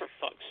fault, for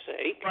fuck's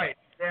sake. Right.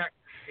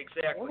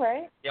 Exactly.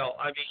 Okay.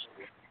 I mean,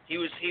 he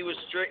was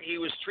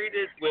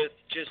treated with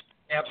just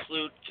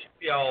absolute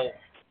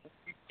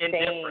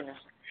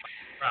indifference.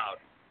 Crowd.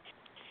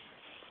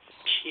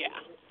 Yeah.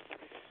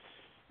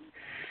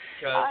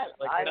 Because,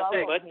 I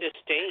nothing but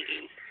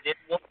disdain. They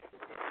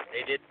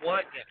didn't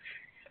want him.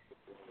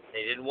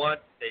 They didn't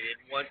want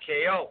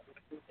KO.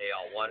 They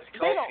all wanted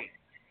Kofi.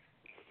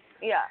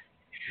 Yeah.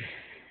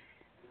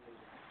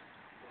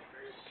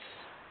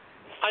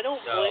 I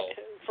don't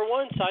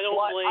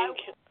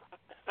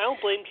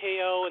blame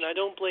KO, and I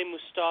don't blame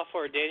Mustafa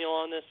or Daniel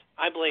on this.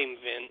 I blame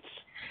Vince.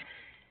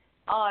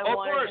 I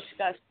want to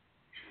discuss.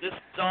 This is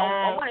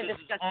all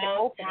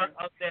part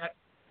of that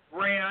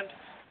grand.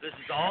 This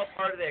is all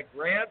part of that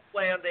grand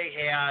plan they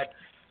had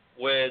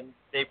when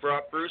they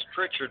brought Bruce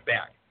Pritchard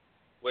back.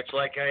 Which,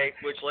 like I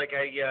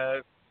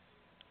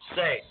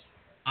say,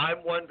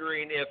 I'm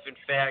wondering if, in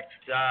fact,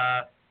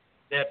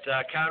 that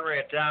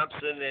Conrad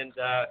Thompson and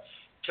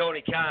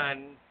Tony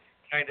Khan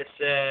kind of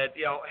said,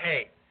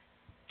 hey,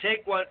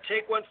 take one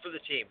for the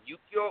team. You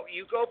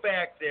go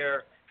back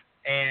there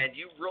and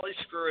you really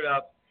screw it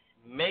up.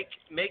 Make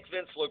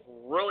Vince look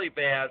really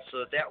bad,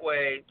 so that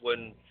way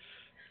when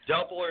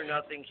Double or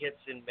Nothing hits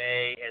in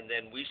May and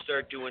then we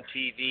start doing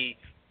TV,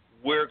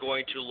 we're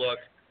going to look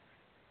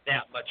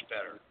that much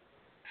better.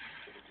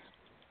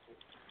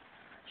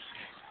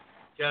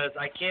 Because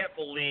I can't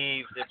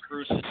believe that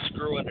Bruce is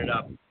screwing it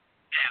up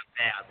that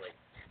badly.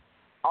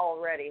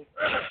 Already.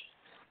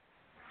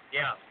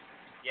 Yeah.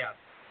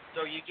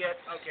 So you get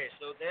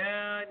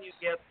then you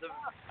get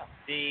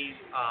the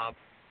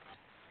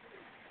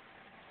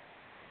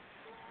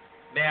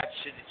match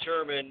to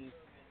determine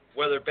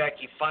whether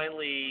Becky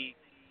finally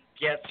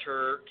gets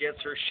her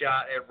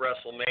shot at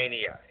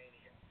WrestleMania.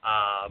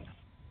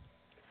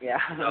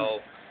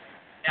 So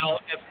now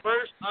at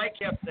first I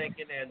kept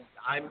thinking, and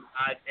I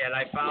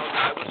found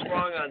I was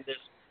wrong on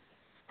this,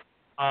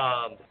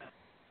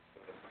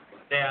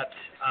 that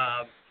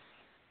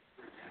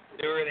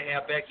they were going to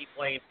have Becky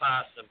playing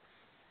possum,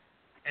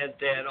 and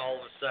then all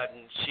of a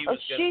sudden she was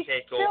going to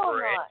take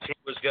over and she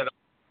was going to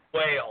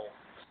wail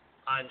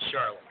on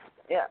Charlotte.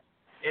 Yeah.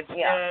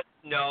 Instead,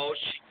 no,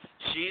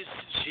 she's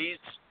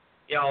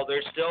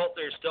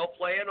they're still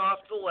playing off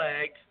the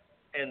leg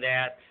and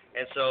that,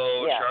 and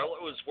so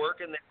Charlotte was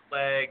working that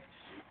leg,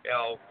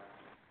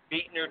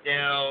 beating her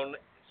down,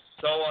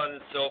 so on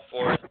and so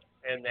forth,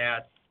 and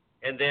that,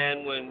 and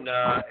then when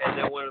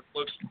it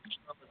looks like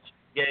Charlotte's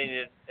getting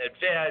an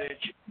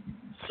advantage,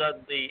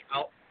 suddenly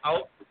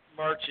out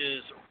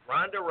marches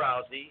Ronda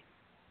Rousey,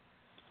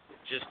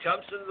 just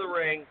comes into the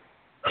ring,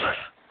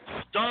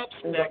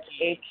 stomps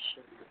Becky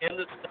in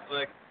the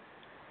stomach,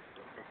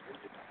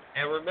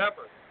 and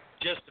remember,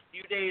 just a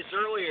few days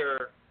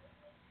earlier,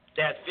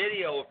 that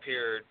video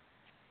appeared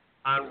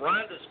on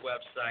Ronda's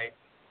website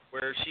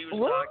where she was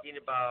talking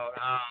about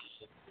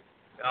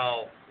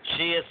how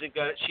she isn't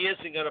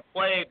gonna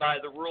play by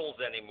the rules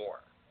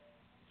anymore,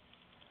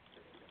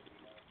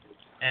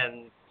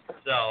 and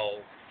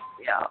so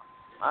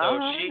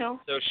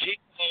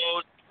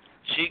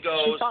she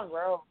goes,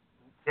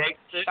 takes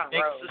the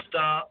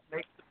stomp,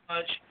 makes the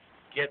punch,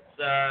 gets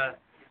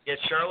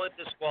Charlotte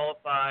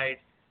disqualified,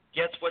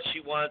 gets what she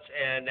wants,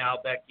 and now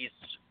Becky's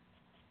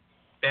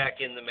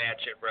back in the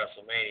match at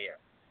WrestleMania.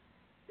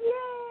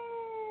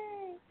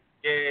 Yay!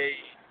 Yay.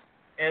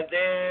 And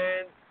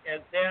then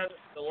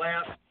the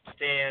last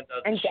stand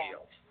of the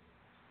Shield.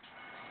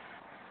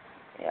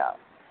 Yeah.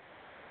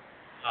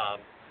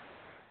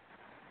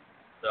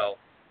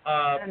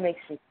 That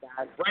makes me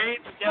sad.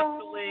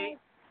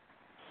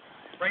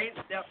 Reigns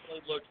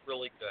definitely looked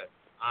really good.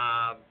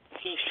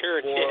 He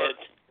sure did.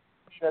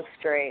 That's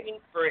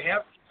great. For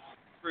him,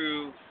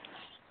 through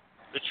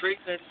the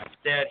treatment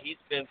that he's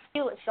been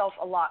heal itself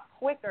a lot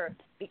quicker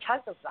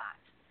because of that.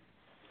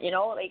 You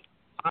know, like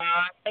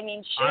I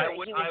mean, sure.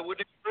 I would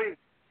agree.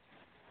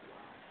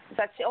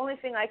 That's the only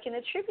thing I can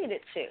attribute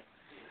it to,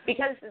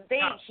 because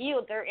they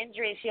healed, their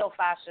injuries heal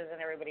faster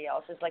than everybody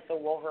else. It's like the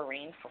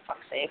Wolverine, for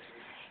fuck's sakes.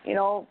 You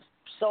know,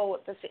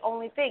 so that's the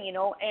only thing, you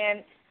know,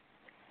 and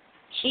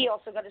he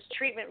also got his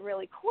treatment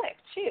really quick,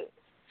 too.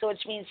 So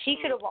which means he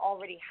could have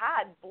already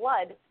had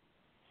blood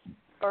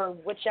or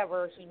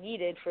whichever he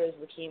needed for his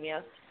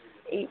leukemia.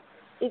 He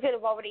could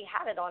have already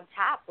had it on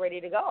tap,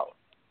 ready to go,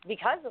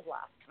 because of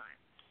last time.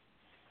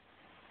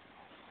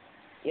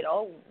 You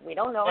know, we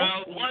don't know.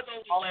 Well, blood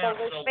only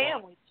lasts so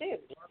family, long. Too.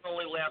 Blood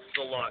only lasts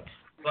so long.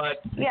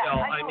 But, yeah, you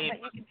know, I mean,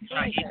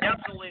 he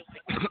definitely,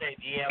 like you say,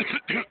 he has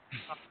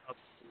a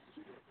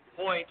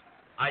point,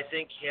 I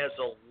think, has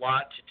a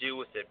lot to do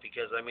with it.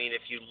 Because, I mean,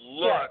 if you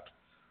look,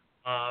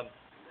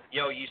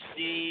 you know, you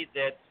see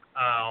that,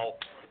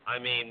 I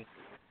mean,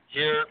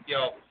 here, you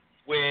know,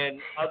 when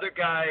other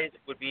guys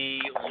would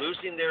be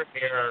losing their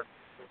hair,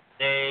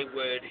 they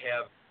would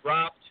have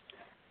dropped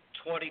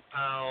 20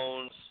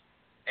 pounds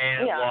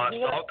and lost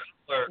all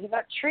color. You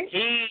got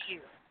treated. He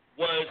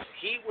was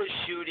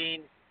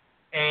shooting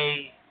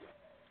a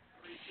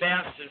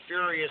Fast and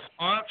Furious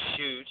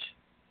offshoot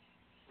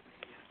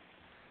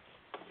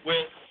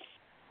with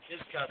his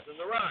cousin,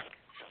 The Rock.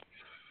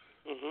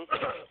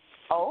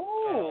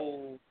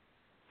 Oh.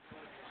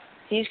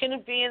 He's going to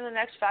be in the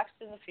next Fast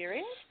and the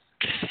Furious?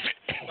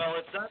 Well,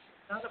 it's not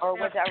a or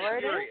Fast whatever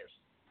and it Furious. is.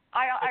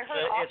 I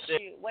heard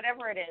offshoot,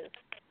 whatever it is.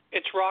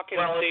 It's Rock and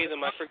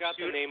Statham. I forgot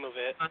the offshoot. name of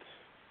it.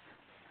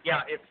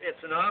 Yeah,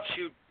 it's an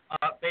offshoot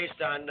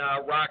based on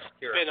Rock's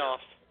character.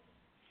 Spin-off.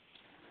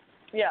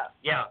 Yeah.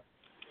 Yeah.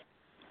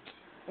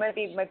 Might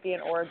be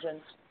an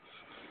Origins.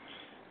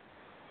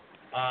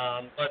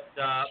 But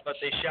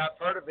they shot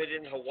part of it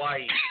in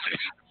Hawaii.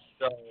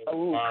 So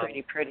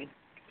pretty.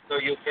 So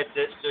you'll get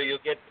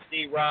to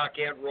see Rock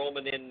and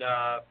Roman in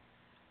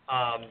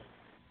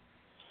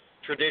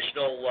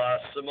traditional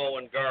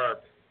Samoan garb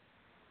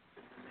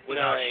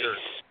without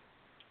shirts.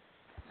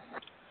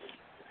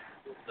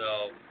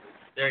 So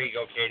there you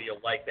go, Katie.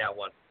 You'll like that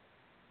one.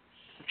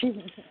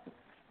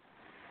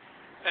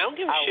 I don't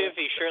give a shit if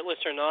he's shirtless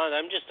or not.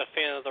 I'm just a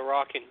fan of The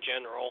Rock in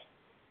general.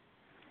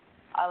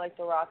 I like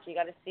The Rock. You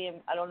got to see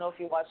him. I don't know if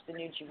you watched the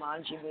new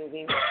Jumanji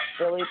movie,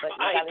 Billy, but you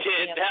got to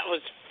see him. That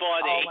was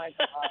funny. Oh my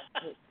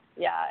god.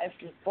 Yeah, if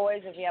you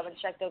haven't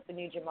checked out the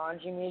new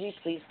Jumanji movie,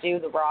 please do.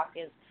 The Rock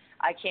is.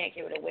 I can't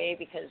give it away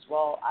because,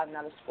 well, I'm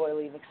not a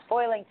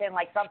spoiling thing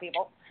like some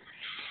people.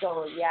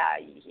 So yeah,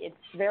 it's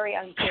very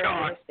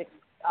uncharacteristic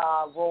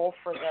role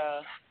for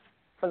the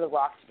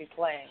Rock to be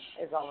playing.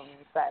 Is all I'm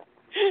gonna say.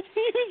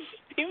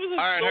 He was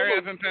all right, hurry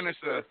up and finish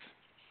this.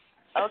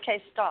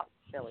 Okay, stop,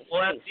 Billy.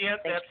 Well, that's the end.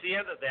 That's the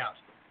end of that.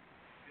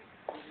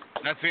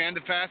 That's the end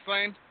of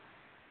FastLane?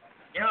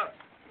 Yeah.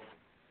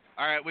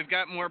 All right, we've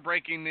got more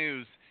breaking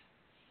news.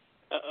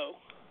 Uh-oh.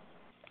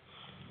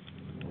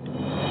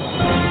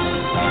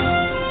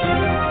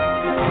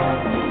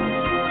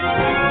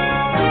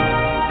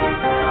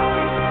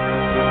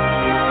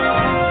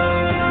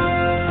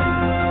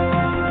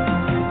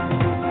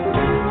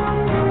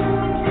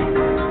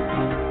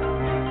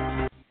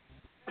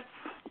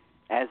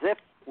 As if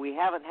we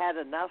haven't had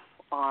enough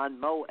on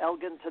Mo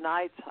Elgin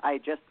tonight, I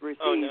just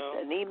received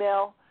an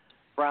email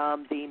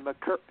from the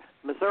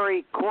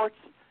Missouri Courts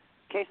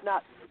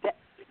Case.net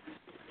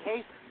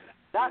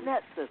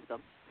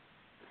system.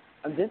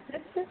 Let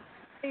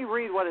me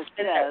read what it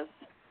says.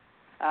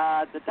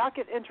 The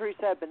docket entries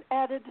have been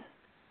added.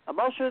 A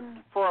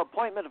motion for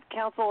appointment of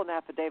counsel and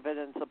affidavit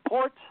in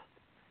support.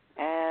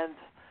 And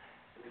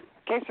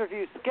case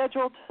review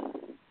scheduled.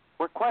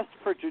 Request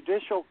for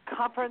judicial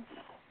conference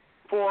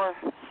for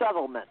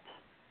settlement.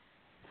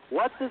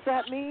 What does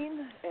that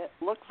mean? It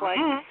looks like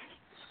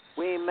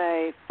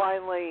Molly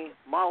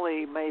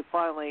may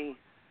finally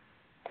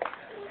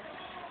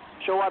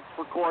show up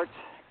for court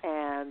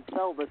and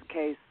settle this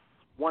case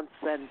once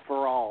and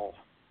for all.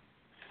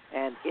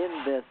 And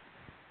in this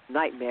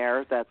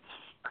nightmare that's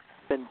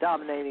been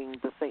dominating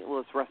the St.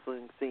 Louis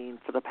wrestling scene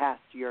for the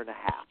past year and a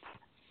half.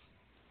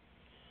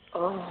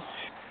 Oh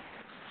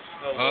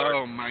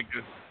my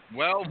goodness.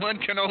 Well, one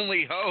can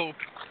only hope.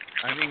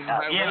 I mean,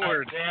 my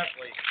lord.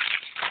 Exactly.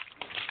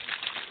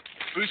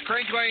 Who's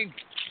crinkling?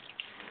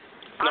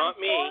 Not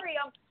me. Sorry,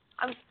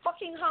 I'm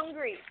fucking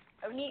hungry.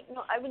 I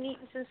haven't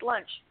eaten since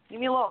lunch. Leave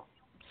me alone.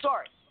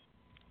 Sorry.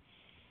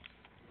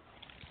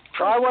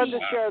 So I wanted to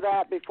share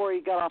that before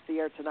you got off the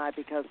air tonight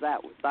because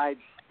I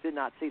did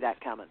not see that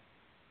coming.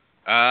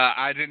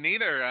 I didn't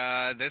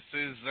either. This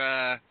is,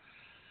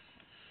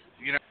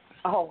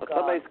 Oh, God.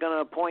 Somebody's going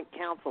to appoint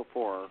counsel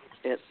for her,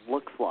 it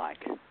looks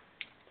like.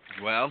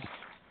 Well,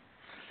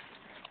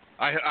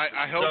 I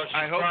hope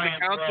the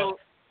council.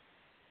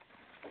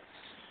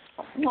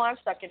 Hold on a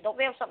second. Don't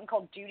they have something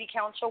called duty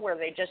counsel where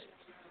they just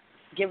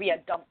give you a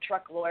dump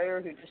truck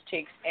lawyer who just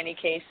takes any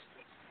case?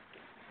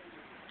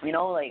 You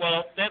know, like.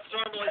 Well, that's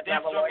normally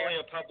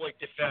a public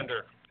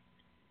defender.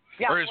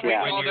 Yeah. Or as we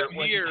call them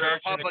here, a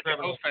public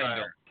criminal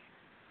offender.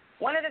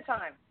 One at a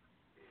time.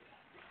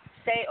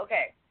 Say,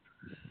 okay.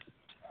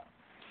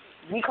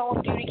 We call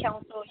them duty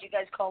counsel. You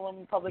guys call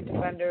them public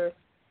defender,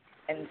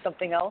 and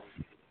something else.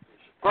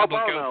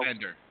 Public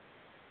offender.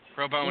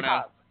 Pro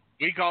bono.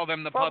 We call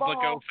them the public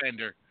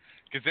offender.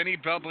 Because any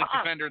public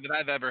defender that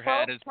I've ever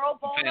had is pro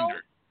bono?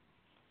 defender.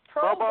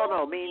 Pro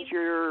bono means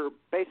you're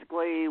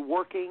basically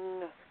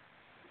working,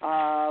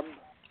 For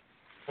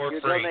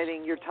you're free.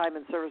 donating your time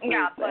and services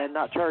and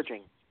not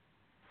charging.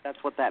 That's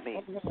what that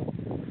means.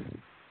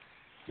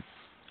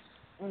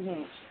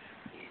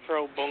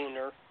 Pro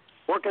boner.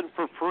 Working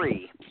for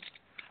free.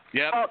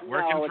 Yep,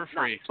 working for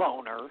free.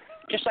 Not boner.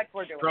 Just like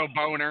we're doing. Pro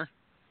boner.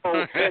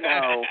 Oh,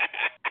 kiddo.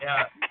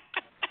 Yeah.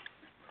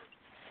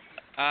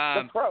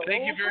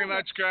 Thank you very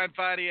much, Crime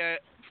Fighter.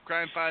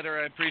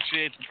 I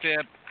appreciate the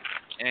tip,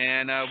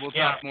 and we'll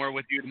talk more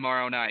with you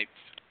tomorrow night.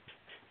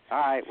 All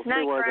right, we'll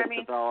see where this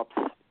develops.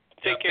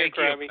 Take care,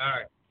 Krabby. All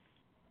right.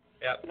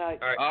 Yep. Night.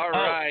 All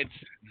right. Right.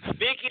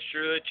 Speaking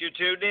sure that you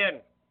tuned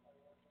in,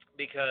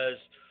 because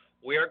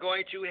we are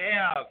going to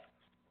have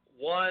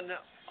one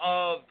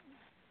of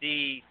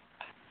the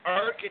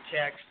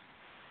architects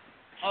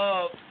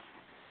of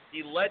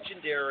the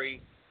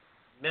legendary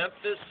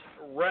Memphis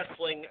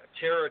wrestling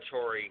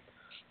territory,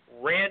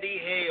 Randy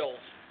Hales,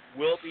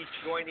 will be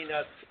joining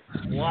us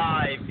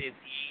live in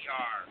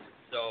ER.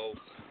 So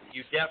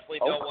you definitely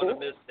don't want to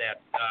miss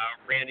that.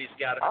 Randy's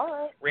got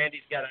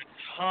a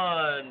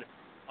ton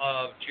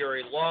of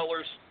Jerry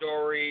Lawler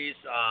stories.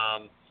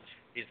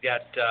 He's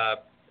got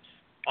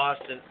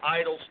Austin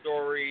Idol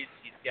stories.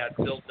 He's got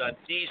Bill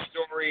Dundee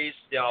stories.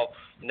 Now,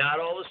 not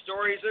all the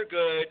stories are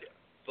good,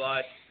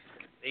 but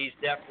he's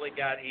definitely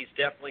got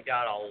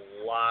a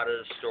lot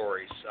of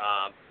stories.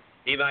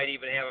 He might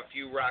even have a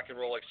few Rock and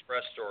Roll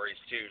Express stories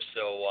too.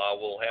 So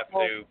we'll have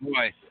to.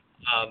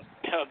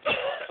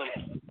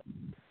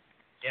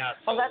 Yeah.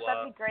 So,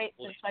 that'd be great,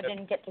 since I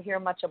didn't get to hear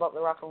much about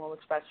the Rock and Roll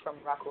Express from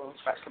Rock and Roll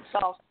Express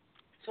himself.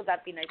 So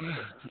that'd be nice to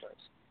hear some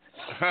stories.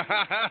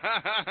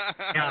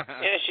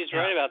 Yeah, she's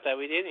right about that.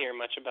 We didn't hear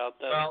much about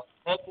that. Well,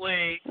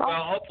 hopefully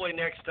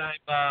next time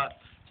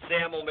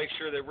Sam will make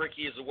sure that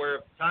Ricky is aware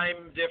of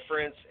time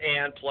difference,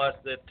 and plus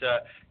that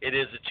it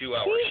is a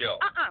 2-hour show.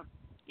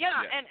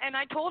 Yeah, and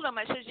I told him,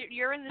 I said,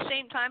 you're in the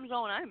same time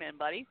zone I'm in,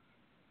 buddy.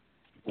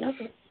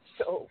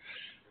 So.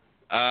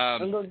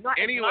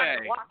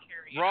 Anyway,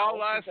 Raw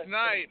last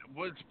night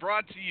was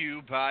brought to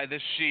you by The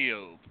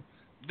Shield.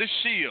 The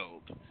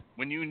Shield.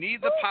 When you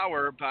need the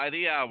power by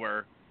the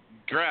hour,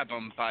 grab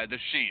them by the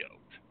Shield.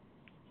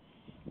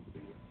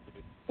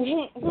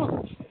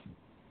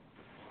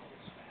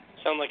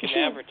 Sound like an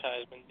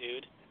advertisement,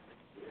 dude.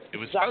 It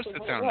was supposed to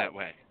sound that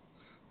way.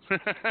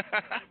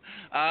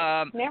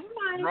 Never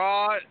mind.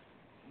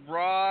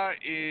 Raw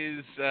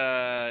is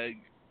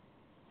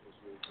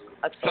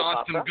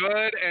saw some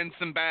good and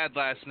some bad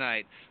last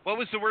night. What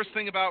was the worst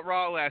thing about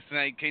Raw last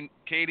night?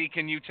 Katie,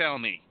 can you tell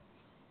me?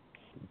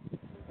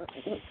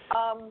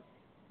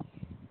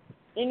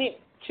 You need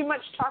too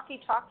much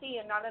talky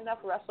and not enough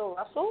wrestle.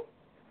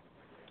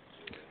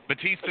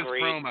 Batista's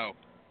promo.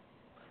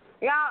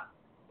 Yeah,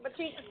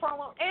 Batista's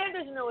promo and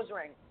his nose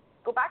ring.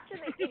 Go back to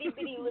the itty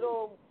bitty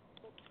little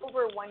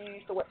silver one you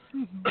used to wear.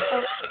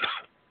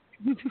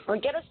 Or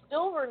get a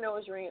silver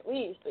nose ring at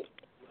least. But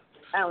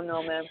I don't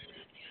know, man.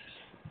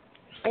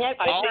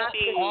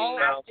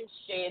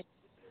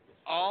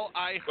 All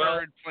I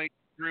heard playing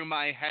through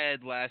my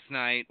head last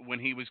night when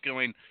he was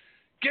going,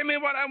 "Give me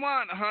what I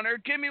want, Hunter.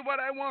 Give me what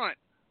I want.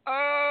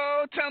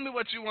 Oh, tell me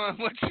what you want.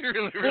 What you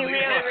really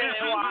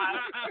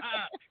want."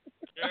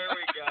 There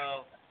we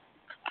go.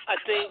 I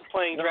think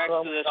playing Drax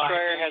the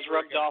Destroyer has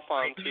rubbed off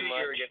on him too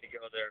much. You were going to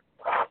go there.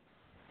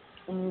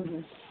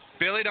 Mm-hmm.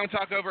 Billy, don't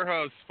talk over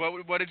host.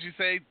 What did you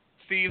say,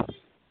 Steve?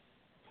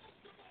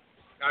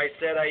 I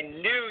said I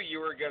knew you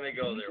were going to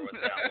go there with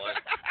that one.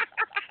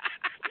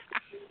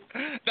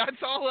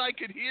 That's all I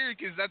could hear,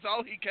 because that's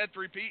all he kept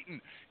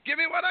repeating. Give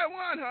me what I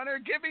want, Hunter.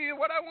 Give me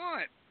what I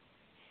want.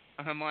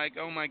 I'm like,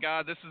 oh, my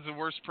God, this is the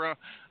worst pro.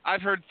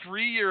 I've heard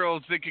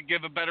 3-year-olds that could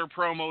give a better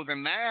promo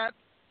than that.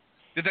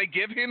 Did they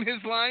give him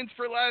his lines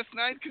for last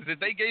night? Because if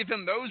they gave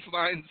him those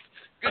lines,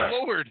 good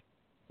Lord.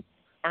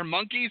 Are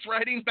monkeys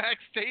riding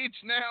backstage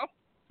now?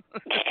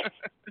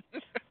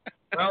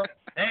 Well,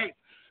 hey,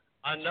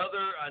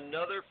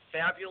 another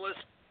fabulous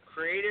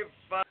creative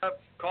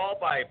call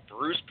by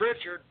Bruce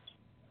Pritchard.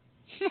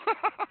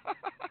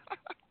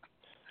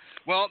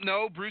 Well,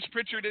 no, Bruce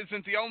Pritchard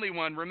isn't the only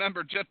one.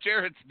 Remember, Jeff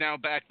Jarrett's now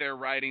back there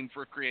writing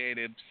for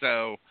creative,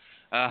 so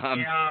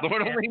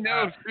Lord only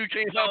knows who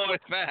came up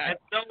with that. And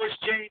so was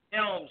Jane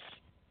Helms.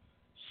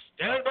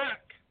 Stand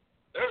back.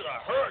 There's a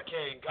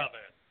hurricane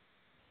coming.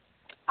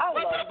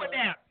 What's up with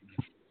that?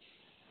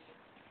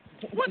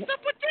 What's up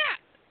with that?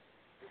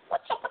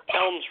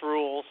 Helms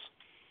rules.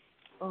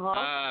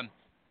 Yeah,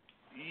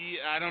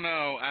 I don't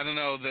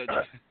know.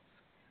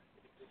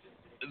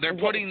 They're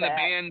putting the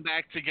band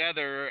back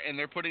together, and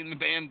they're putting the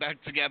band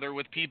back together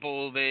with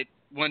people that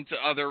went to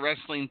other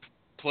wrestling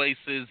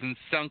places and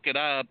sunk it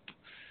up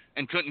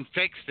and couldn't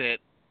fix it.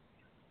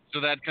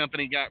 So that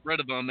company got rid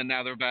of them, and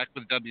now they're back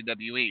with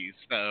WWE.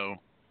 So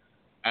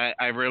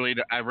I really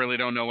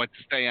don't know what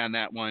to say on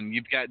that one.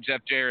 You've got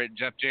Jeff Jarrett.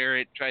 Jeff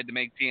Jarrett tried to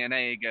make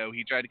TNA go.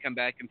 He tried to come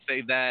back and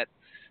save that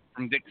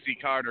from Dixie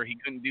Carter. He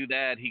couldn't do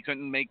that. He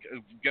couldn't make a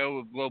go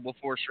of Global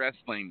Force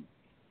Wrestling.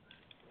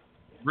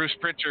 Bruce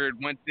Pritchard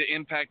went to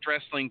Impact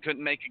Wrestling,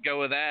 couldn't make a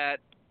go of that.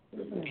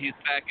 He's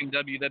back in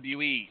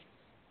WWE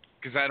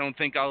because I don't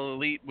think All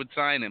Elite would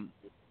sign him.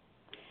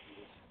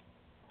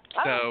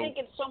 I don't think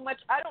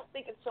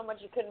it's so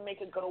much you couldn't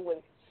make a go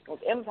with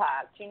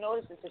Impact. You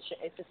notice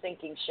it's a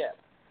sinking ship.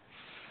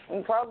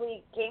 He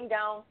probably came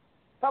down,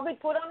 probably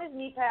put on his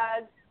knee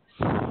pads,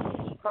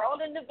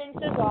 crawled into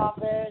Vince's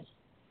office,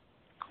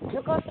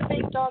 took off the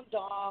big dog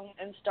dong,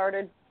 and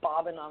started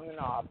bobbing on the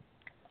knob.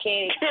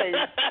 Okay,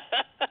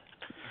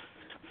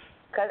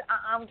 because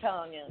I'm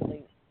telling you,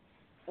 like,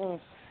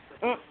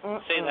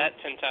 say that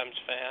 10 times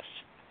fast.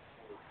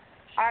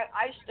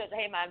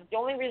 Hey man, the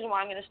only reason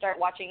why I'm going to start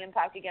watching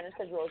Impact again is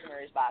because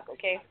Rosemary's back,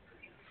 okay?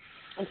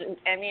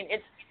 I mean,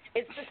 it's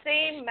the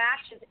same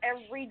matches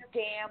every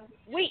damn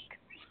week.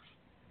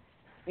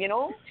 You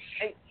know?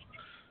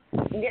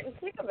 I'm getting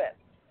sick of it.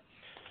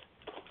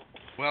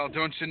 Well,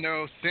 don't you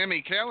know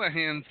Sammy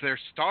Callahan's their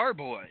star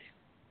boy?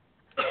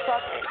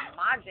 Fucking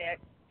magic.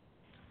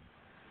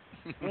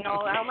 You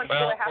know, how much do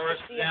I have to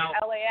see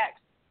at LAX?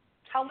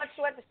 How much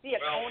do I have to see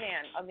at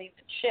Conan? I mean,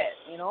 shit,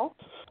 you know?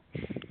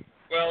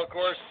 Well, of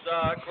course,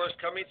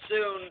 coming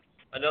soon,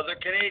 another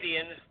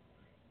Canadian,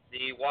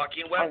 the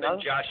walking weapon,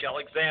 Josh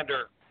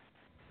Alexander.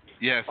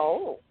 Yes.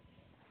 Oh.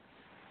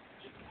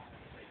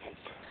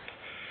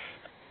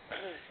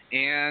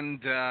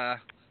 And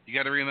you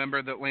got to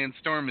remember that Lance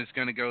Storm is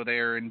going to go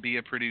there and be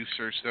a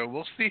producer, so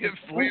we'll see if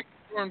Lance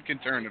Storm can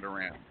turn it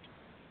around.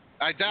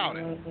 I doubt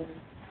it.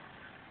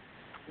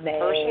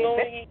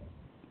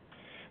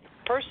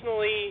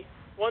 Personally,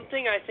 one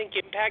thing I think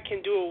Impact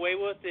can do away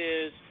with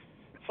is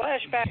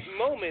flashback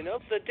moment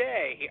of the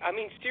day. I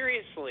mean,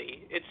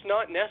 seriously, it's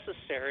not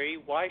necessary.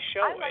 Why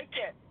show it?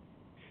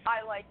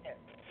 I liked it.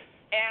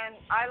 And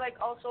I like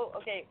also,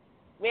 okay,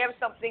 we have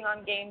something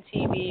on Game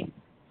TV.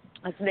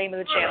 That's the name of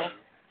the channel.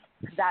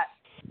 That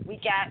we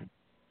get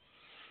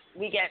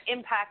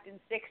Impact in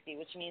 60,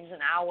 which means an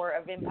hour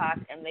of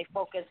Impact, and they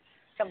focus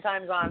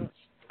sometimes on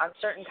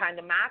certain kind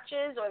of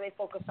matches, or they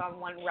focus on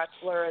one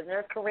wrestler in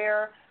their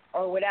career,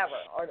 or whatever,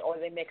 or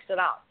they mix it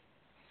up.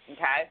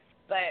 Okay?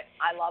 But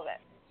I love it.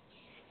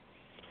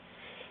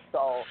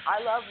 So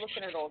I love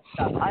looking at old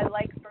stuff. I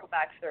like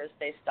Throwback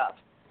Thursday stuff.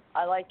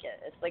 I like it.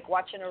 It's like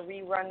watching a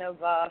rerun of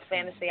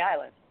Fantasy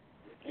Island.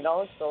 You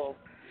know, so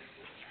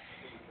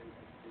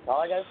that's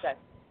all I gotta say.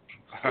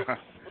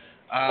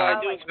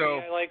 I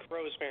like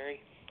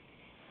Rosemary.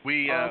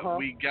 We've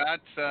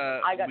got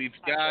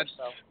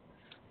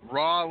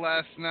Raw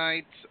last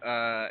night,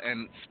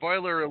 and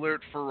spoiler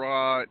alert for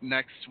Raw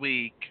next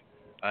week.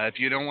 If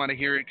you don't want to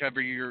hear it,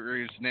 cover your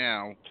ears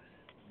now.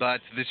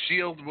 But the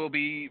Shield will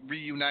be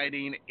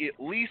reuniting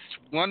at least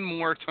one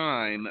more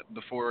time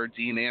before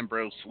Dean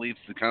Ambrose leaves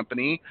the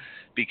company,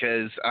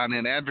 because on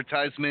an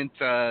advertisement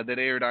that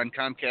aired on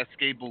Comcast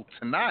Cable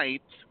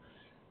tonight,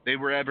 they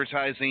were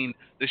advertising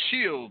the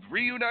Shield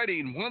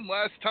reuniting one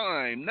last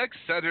time next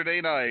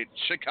Saturday night,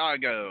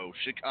 Chicago.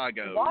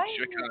 Why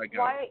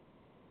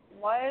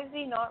is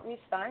he not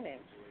re-signing?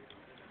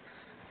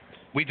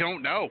 We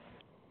don't know.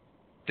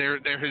 There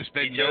has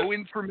been no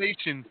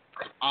information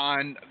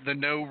on the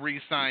no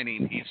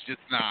re-signing. He's just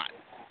not.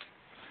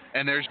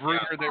 And there's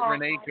rumor that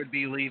Renee could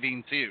be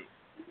leaving too.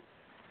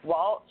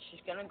 Well,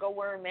 she's gonna go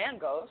where a man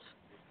goes.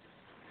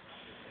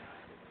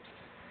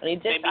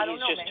 Maybe he's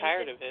just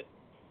tired of it.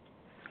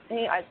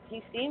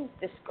 He seems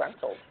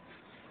disgruntled.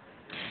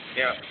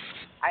 Yeah.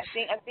 I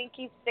think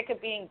he's sick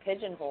of being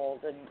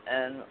pigeonholed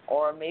and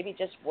or maybe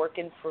just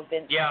working for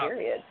Vince. Yeah.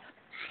 Period.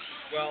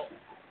 Well,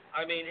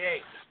 I mean,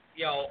 hey,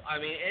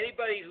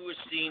 anybody who has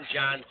seen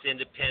John's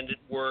independent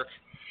work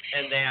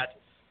and that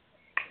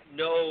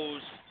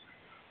knows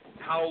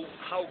how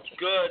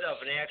good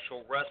of an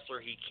actual wrestler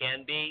he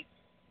can be,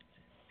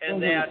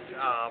 and that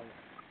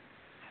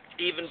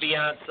even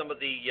beyond some of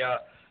the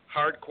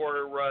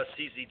hardcore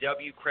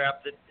CZW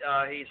crap that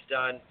he's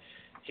done,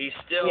 he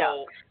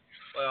still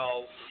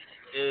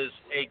is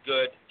a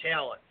good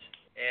talent,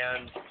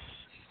 and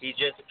he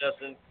just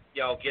doesn't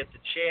get the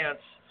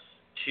chance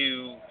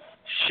to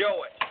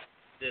show it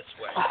this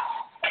way.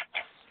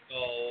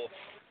 So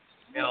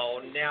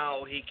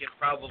now he can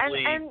probably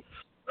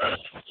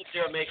sit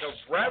there and make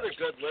a rather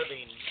good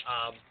living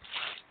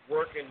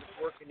working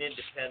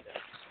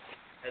independent.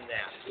 and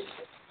that.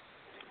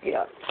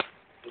 Yeah.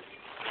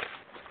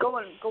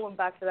 Going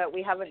back to that,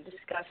 we haven't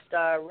discussed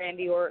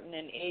Randy Orton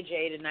and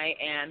AJ tonight,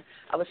 and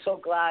I was so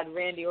glad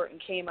Randy Orton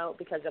came out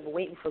because I've been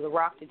waiting for The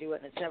Rock to do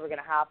it, and it's never going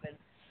to happen.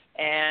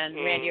 And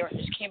Randy Orton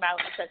just came out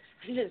and said,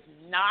 "This is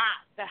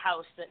not the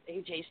house that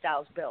AJ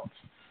Styles built."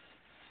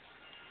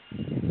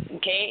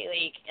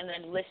 Okay, and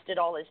then listed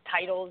all his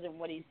titles and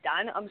what he's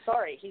done. I'm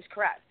sorry, he's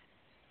correct.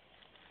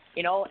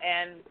 And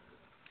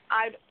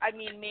I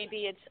mean,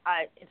 maybe it's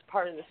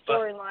part of the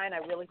storyline. I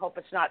really hope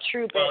it's not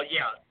true, but well,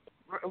 yeah.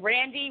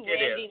 Randy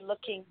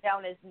looking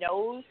down his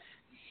nose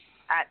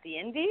at the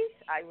Indies,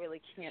 I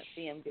really can't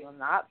see him doing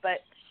that.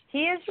 But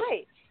he is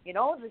right.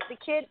 The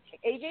kid,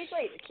 AJ's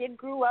right. The kid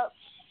grew up.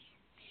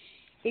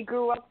 He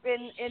grew up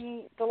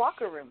in the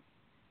locker room,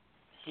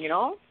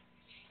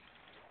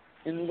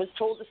 and was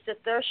told to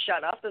sit there,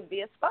 shut up, and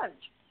be a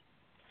sponge.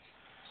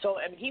 So,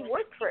 I mean, he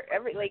worked for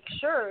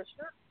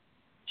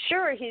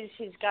sure,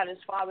 he's got his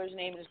father's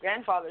name and his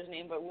grandfather's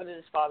name, but what did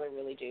his father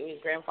really do? His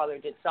grandfather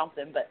did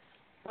something, but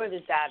what did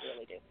his dad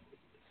really do?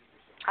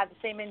 Had the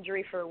same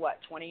injury for,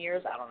 20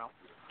 years? I don't know.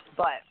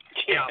 But,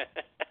 yeah.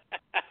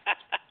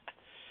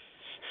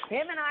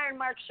 Him and Iron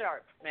Mark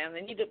Sharp, man,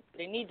 they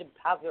need to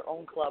have their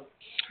own club.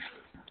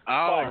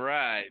 All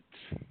right.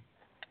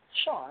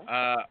 Sean.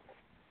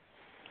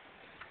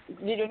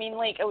 You know what I mean?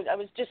 Like, I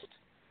was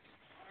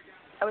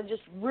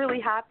just really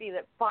happy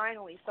that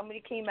finally somebody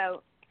came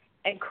out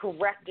and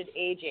corrected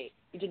AJ.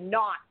 You did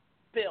not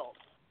build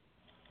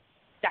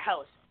the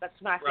house that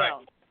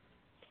SmackDown.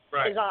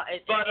 Right.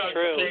 But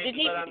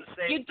on the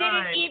same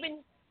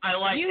time, I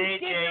like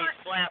AJ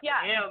slapping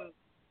him.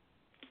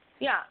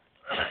 Yeah.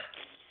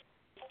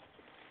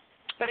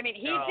 But I mean,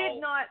 he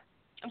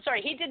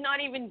did not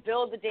even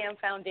build the damn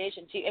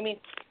foundation. I mean,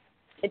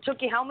 it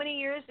took you how many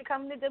years to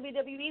come to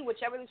WWE?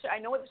 I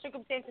know what the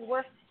circumstances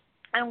were.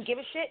 I don't give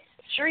a shit.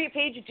 Sure, you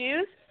paid your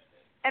dues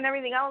and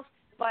everything else,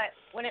 but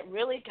when it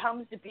really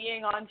comes to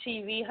being on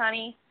TV,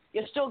 honey,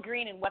 you're still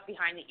green and wet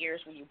behind the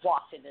ears when you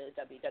walked into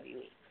the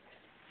WWE.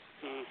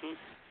 Mm-hmm.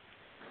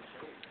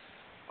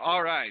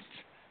 All right.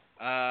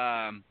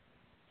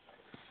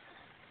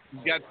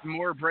 We've got some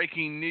more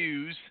breaking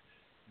news.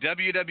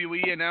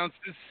 WWE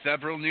announces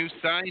several new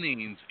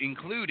signings,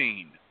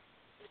 including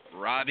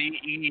Robbie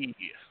E.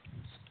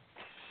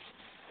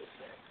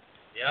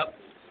 Yep.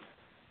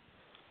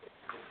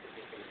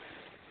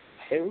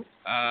 Who?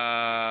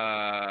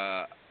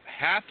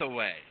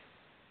 Hathaway.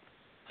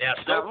 Yeah,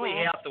 Stokely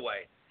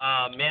Hathaway,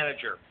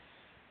 manager.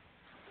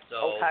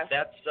 So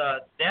that's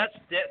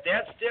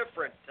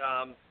different.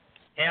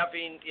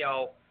 Having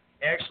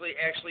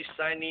actually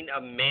signing a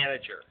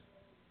manager.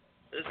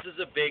 This is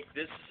a big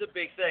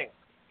thing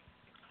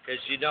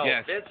because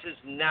yes. Vince has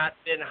not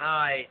been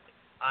high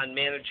on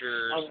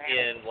managers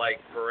in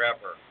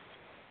forever.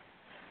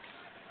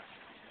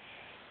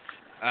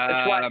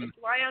 That's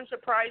why I'm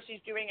surprised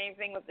he's doing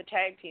anything with the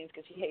tag teams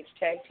because he hates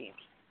tag teams.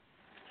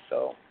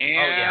 So.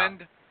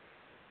 And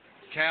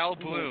Cal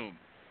Bloom.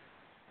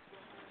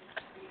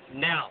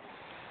 Now,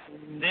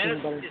 this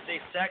is a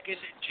second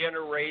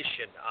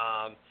generation.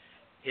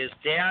 His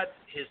dad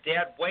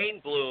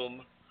Wayne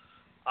Bloom,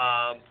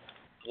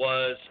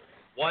 was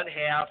one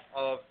half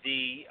of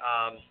the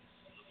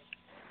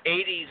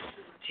 80s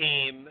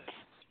team.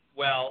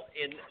 Well,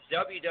 in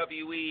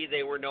WWE,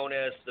 they were known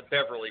as the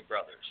Beverly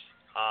Brothers.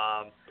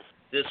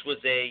 This was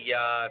a,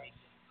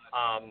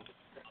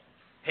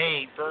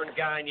 hey, Vern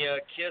Gagne,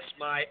 kiss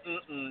my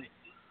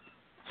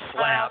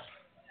slap,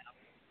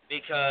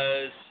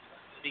 because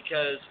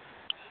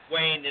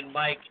Wayne and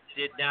Mike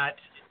did not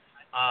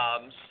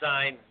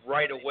sign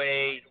right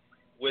away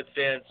with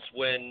Vince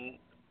when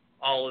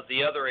all of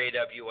the other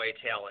AWA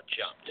talent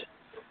jumped.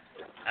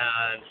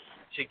 And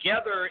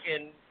together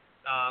in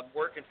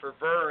working for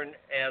Vern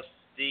as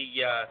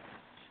the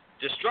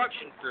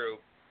Destruction Crew,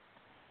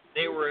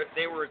 they were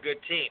a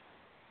good team.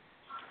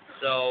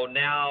 So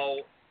now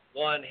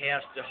one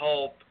has to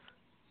hope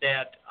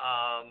that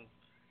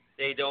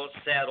they don't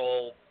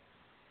saddle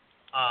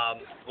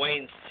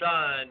Wayne's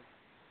son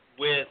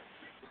with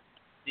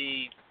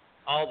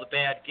all the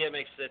bad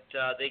gimmicks that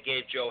they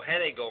gave Joe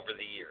Hennig over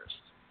the years.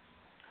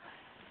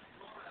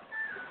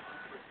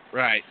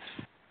 Right.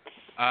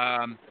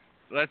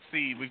 Let's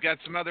see. We've got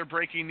some other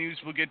breaking news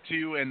we'll get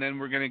to, and then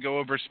we're going to go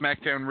over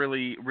SmackDown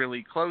really,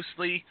 really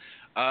closely.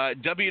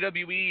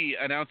 WWE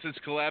announces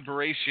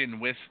collaboration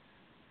with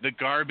the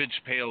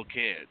Garbage Pail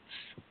Kids.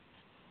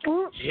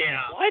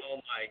 Yeah. What? Oh,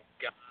 my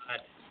God.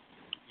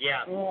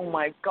 Yeah. Oh,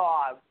 my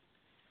God.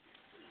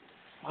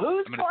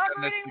 Who's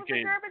collaborating with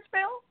the Garbage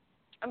Pail?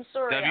 I'm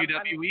sorry.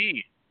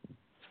 WWE.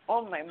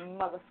 Oh, my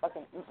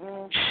motherfucking...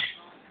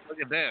 Look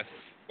at this.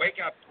 Wake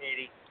up,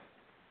 Katie.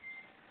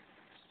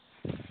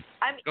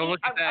 Go look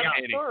at that,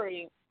 I'm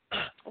sorry.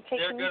 Okay,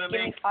 they're going to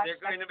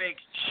make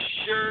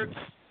shirts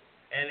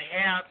and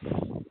hats.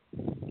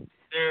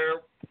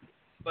 There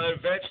will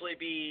eventually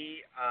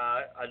be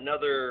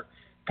another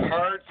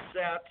card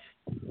set.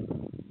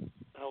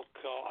 Oh,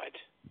 God.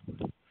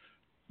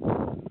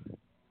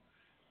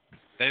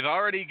 They've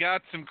already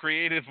got some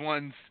creative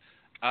ones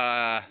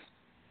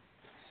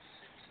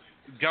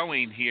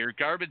going here.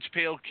 Garbage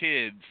Pail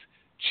Kids,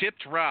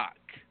 Chipped Rock,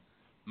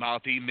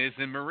 Mouthy Miz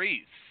and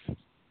Maurice,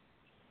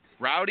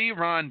 Rowdy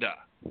Rhonda,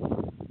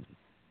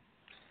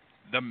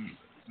 the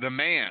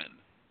Man,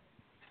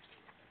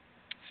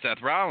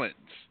 Seth Rollins,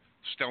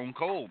 Stone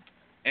Cold,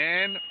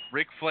 and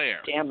Ric Flair.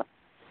 Damn it.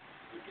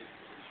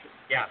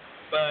 Yeah,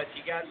 but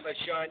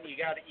Sean, you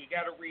got to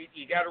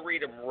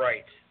read them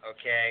right,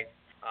 okay?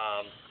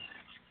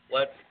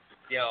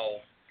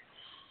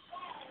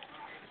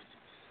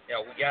 We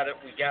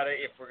gotta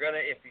if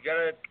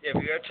you're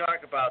gonna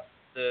talk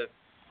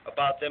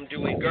about them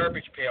doing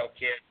Garbage Pail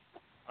Kids,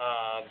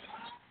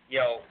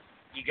 you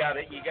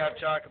gotta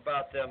talk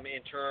about them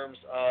in terms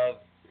of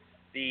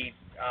the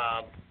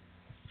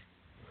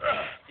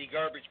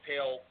Garbage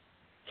Pail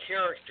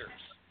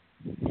characters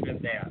in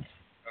that,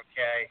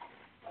 okay?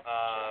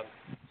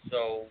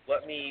 So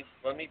let me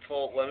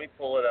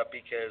pull it up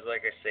because,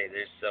 like I say,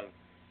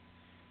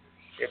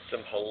 it's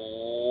some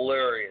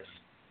hilarious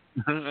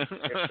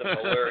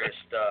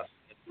stuff.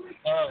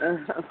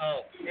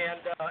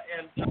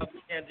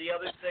 And the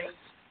other thing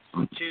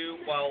too,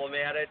 while I'm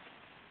at it,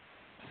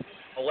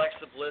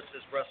 Alexa Bliss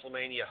as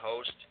WrestleMania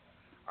host.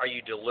 Are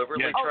you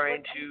deliberately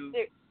trying to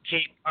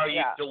keep? Are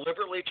you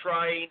deliberately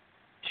trying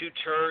to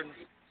turn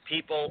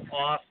people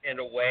off and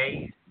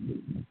away?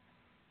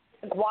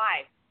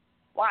 Why?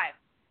 I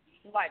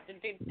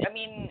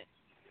mean,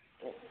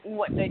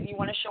 what? You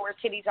want to show her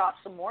titties off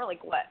some more?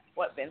 Like what?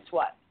 What, Vince?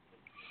 What?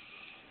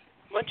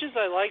 Much as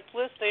I like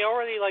Bliss, they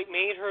already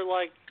made her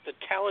the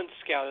talent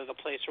scout of the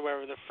place or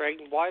whatever the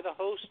frig. Why the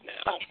host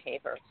now? I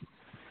hate her.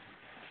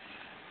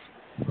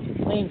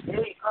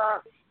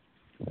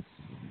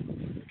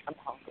 I'm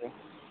hungry.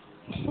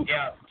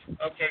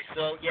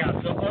 So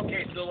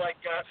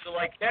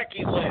like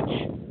Becky Lynch.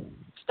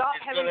 Stop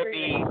is going to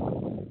be.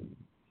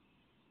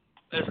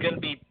 There's going to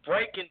be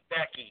breaking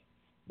Becky.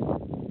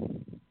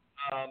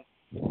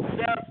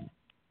 Seth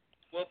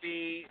will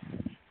be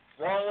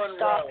rolling.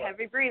 Stop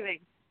heavy breathing.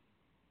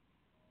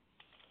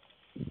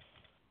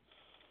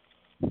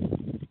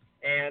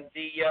 And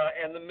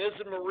the Miz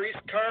and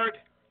Maurice card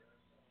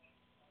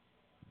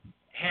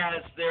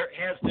has their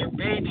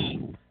baby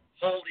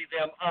holding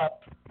them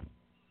up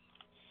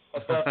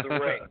above the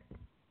ring.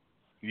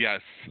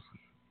 Yes.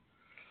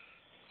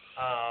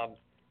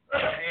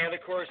 And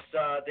of course,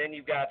 then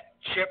you've got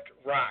Chipped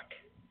Rock.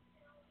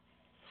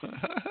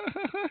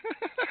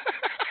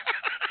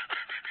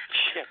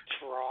 Chipped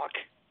Rock.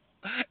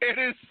 It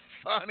is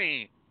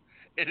funny.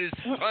 It is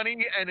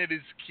funny and it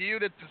is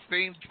cute at the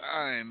same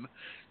time.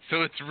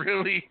 So it's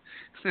really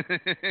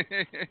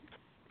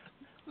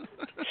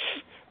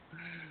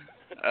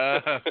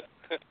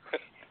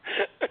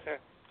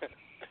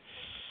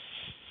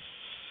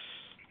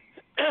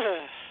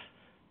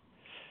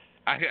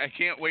I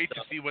can't wait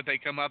to see what they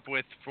come up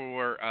with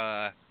for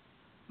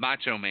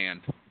Macho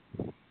Man.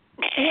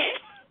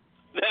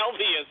 That'll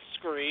be a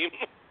scream.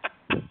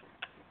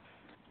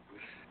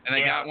 And I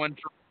got one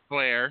for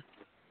Flair.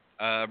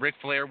 Ric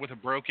Flair with a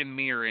broken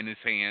mirror in his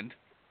hand.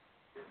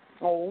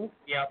 Oh.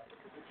 Yep.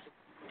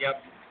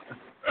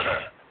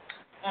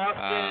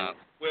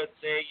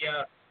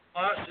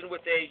 Austin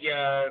with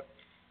a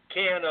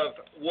can of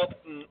whoop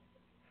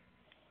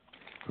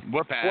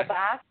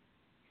ass.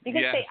 You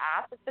can say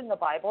ass. It's in the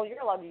Bible.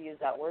 You're allowed to use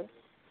that word.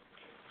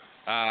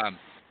 In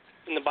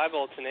the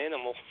Bible, it's an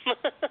animal.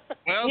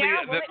 Well,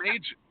 the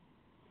rage.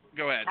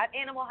 Go ahead. That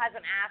animal has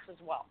an ass as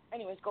well.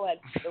 Anyways, go ahead.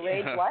 The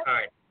rage what? All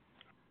right.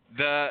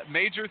 The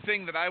major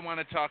thing that I want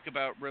to talk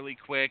about really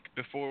quick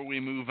before we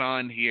move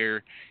on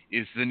here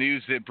is the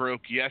news that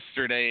broke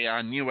yesterday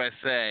on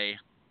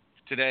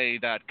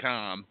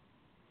USAtoday.com.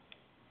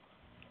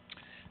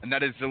 And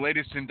that is the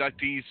latest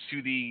inductees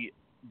to the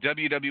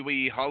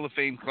WWE Hall of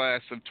Fame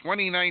class of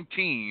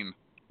 2019.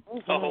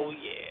 Oh,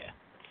 yeah.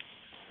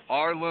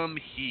 Harlem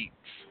Heat.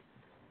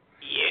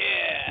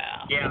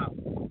 Yeah.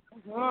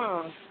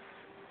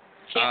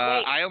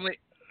 Can't wait.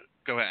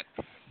 Go ahead.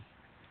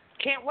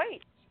 Can't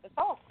wait. That's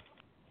all.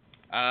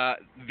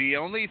 The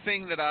only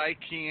thing that I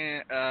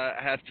can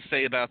have to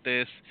say about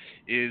this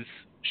is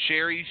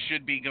Sherry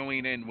should be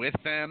going in with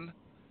them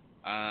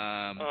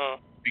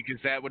because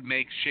that would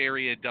make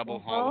Sherry a double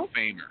Hall of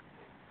Famer.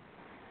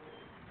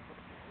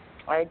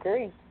 I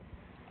agree.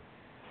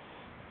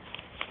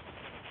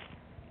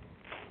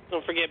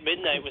 Don't forget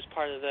Midnight was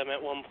part of them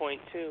at one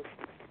point, too.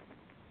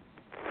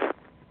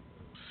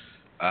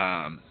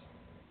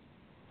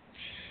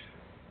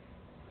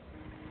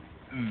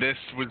 This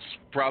was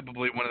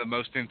probably one of the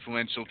most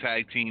influential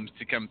tag teams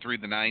to come through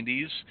the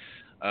 90s.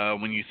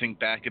 When you think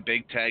back at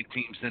big tag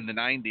teams in the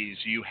 90s,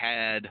 you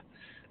had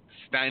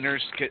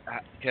Steiners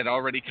had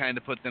already kind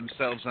of put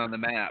themselves on the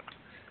map.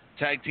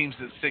 Tag teams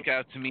that stick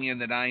out to me in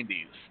the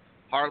 90s.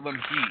 Harlem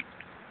Heat,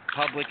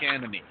 Public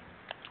Enemy,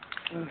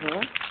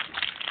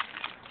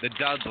 the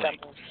Dudleys.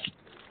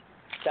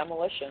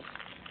 Demolition.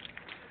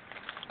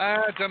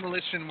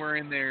 Demolition were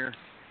in their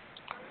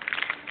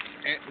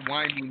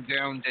winding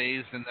down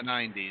days in the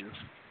 90s.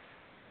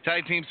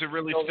 Tag teams that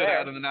really stood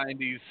out in the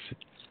 90s.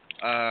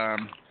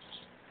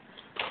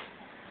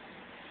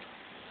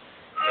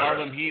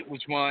 Harlem Heat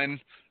was one.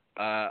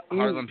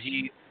 Harlem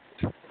Heat,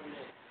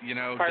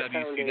 Heart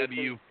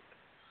WCW,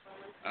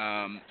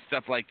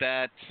 stuff like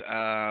that.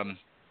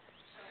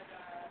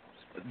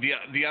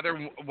 The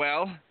other,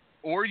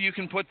 or you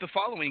can put the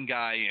following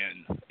guy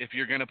in if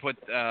you're going to put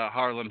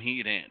Harlem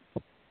Heat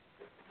in.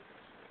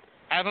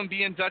 Have him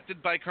be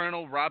inducted by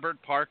Colonel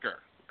Robert Parker.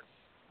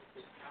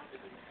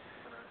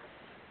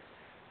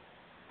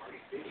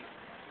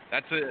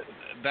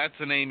 That's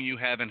a name you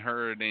haven't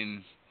heard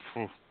in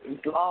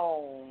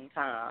long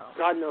time.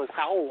 God knows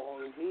how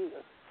long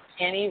either.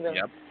 Can't even.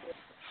 Yep.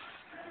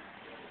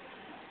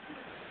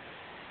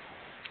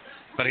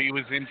 But he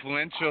was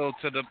influential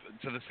to the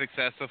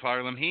success of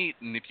Harlem Heat,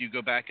 and if you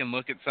go back and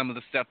look at some of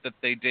the stuff that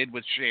they did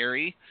with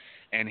Sherry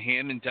and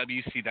him in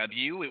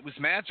WCW, it was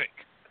magic.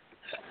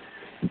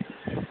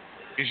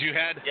 Because you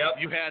had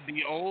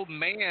the old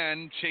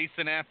man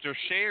chasing after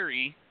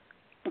Sherry,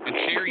 and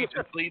Sherry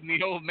just leading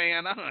the old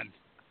man on.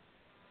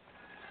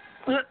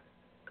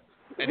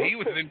 And he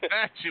was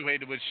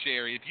infatuated with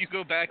Sherry. If you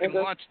go back and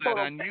watch that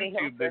on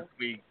YouTube this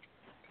week,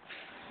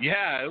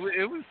 yeah, it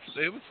was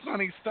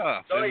funny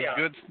stuff. It was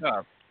good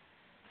stuff.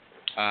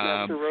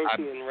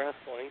 in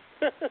wrestling.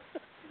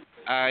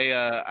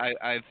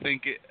 I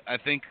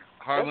think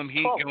Harlem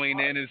Heat going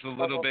in is a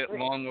little bit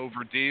long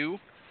overdue.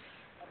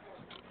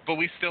 But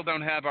we still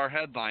don't have our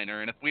headliner,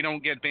 and if we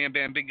don't get Bam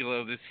Bam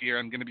Bigelow this year,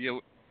 I'm going to be a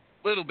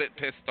little bit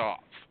pissed off.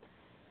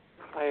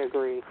 I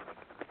agree.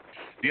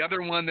 The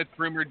other one that's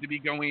rumored to be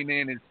going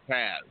in is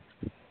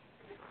Taz.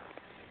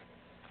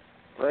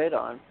 Right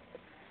on.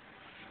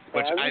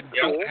 Which I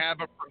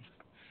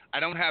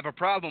don't have a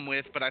problem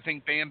with, but I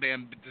think Bam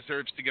Bam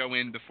deserves to go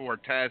in before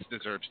Taz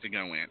deserves to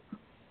go in.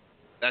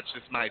 That's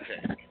just my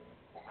take.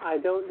 I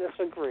don't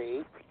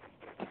disagree.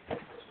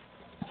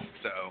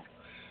 So,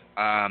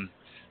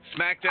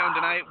 SmackDown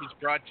Tonight was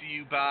brought to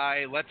you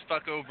by Let's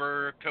Fuck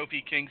Over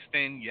Kofi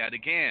Kingston yet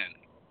again.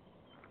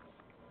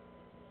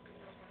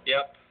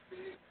 Yep.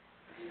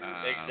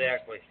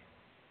 Exactly.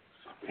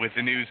 With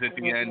the news at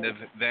the end of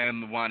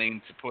them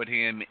wanting to put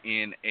him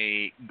in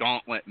a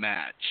gauntlet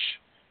match.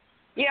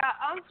 Yeah,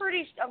 I'm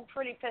pretty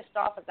pissed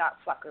off at that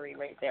fuckery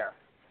right there.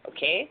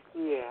 Okay?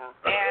 Yeah.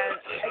 And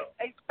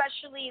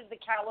especially the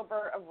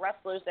caliber of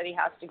wrestlers that he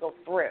has to go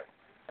through.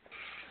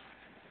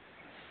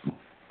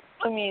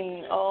 I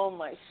mean, oh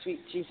my sweet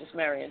Jesus,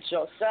 Mary and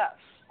Joseph.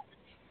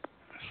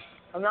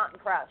 I'm not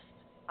impressed.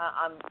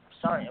 I'm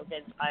sorry,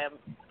 okay? I am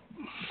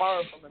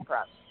far from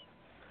impressed.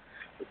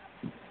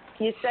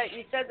 You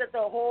said that the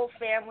whole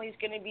family's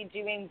going to be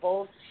doing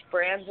both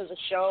brands of the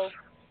show,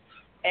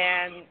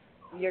 and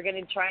you're going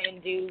to try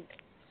and do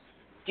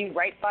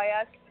right by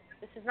us.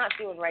 This is not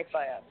doing right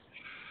by us.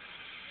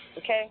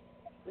 Okay?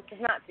 This is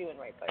not doing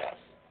right by us.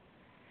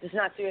 This is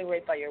not doing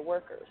right by your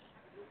workers.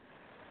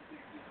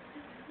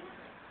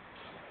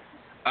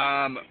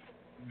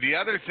 The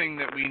other thing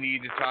that we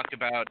need to talk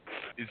about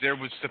is there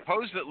was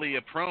supposedly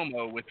a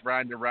promo with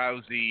Ronda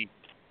Rousey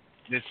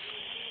this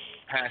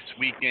past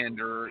weekend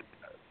or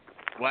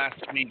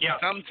last week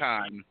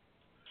sometime.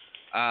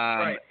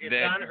 Right. It's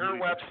on her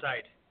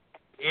website.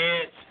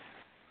 It's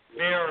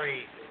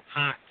very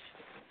hot.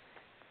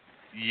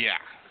 Yeah.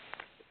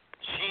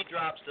 She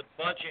drops a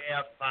bunch of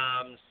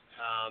F-bombs.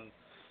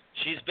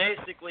 She's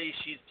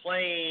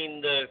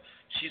playing the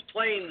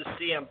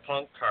CM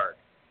Punk card.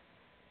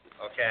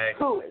 Okay.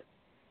 Who is?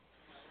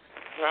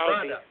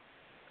 Ronda.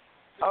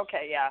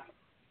 Okay, yeah.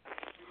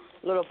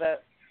 A little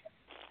bit.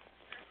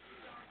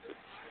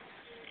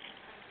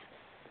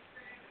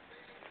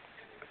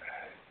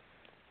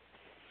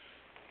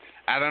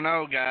 I don't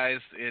know, guys.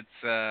 It's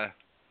they're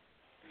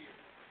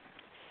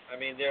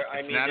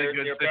not a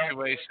good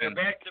situation.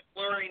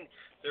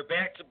 They're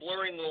back to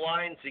blurring the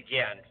lines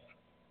again,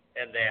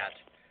 and that.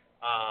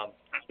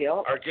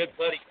 Our good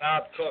buddy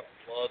Bob Cook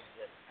loves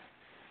it,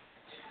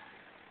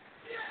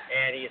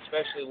 and he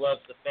especially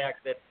loves the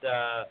fact that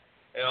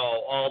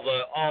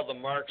all the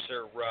marks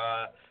are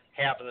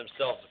having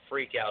themselves a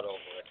freak out over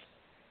it.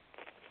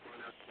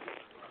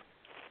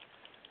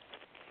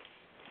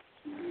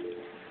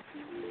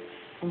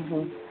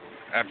 Mm-hmm.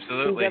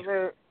 Absolutely.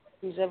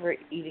 Who's ever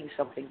eating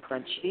something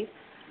crunchy?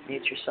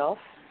 Mute yourself.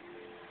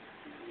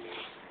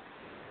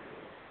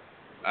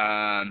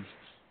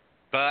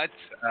 But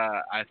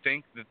I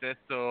think that this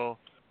will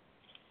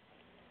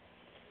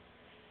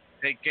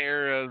take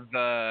care of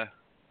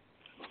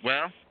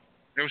well,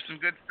 there was some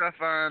good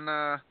stuff on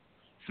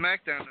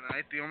SmackDown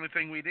tonight. The only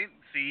thing we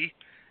didn't see,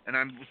 and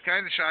I was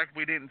kind of shocked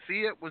we didn't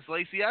see it, was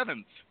Lacey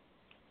Evans.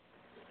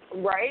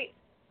 Right?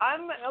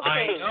 Okay.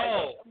 I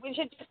know. We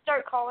should just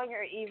start calling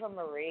her Eva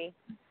Marie.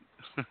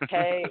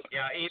 Okay.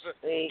 Yeah,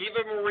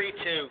 Eva Marie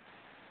too.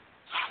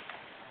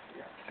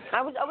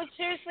 I was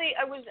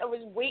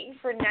waiting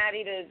for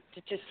Natty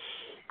to just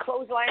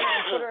clothesline her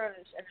and put her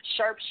in a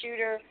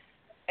sharpshooter,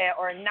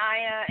 or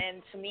Nia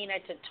and Tamina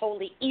to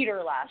totally eat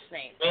her last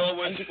name. Well, it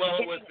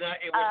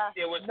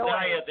was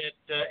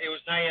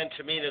Nia and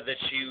Tamina that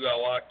she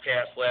walked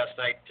past last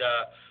night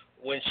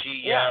when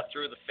she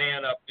threw the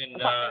fan up in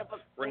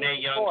Renee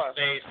Young's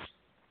face.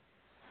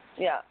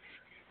 Yeah.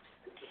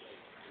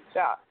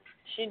 Yeah.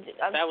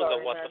 I'm that was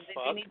sorry, a what man.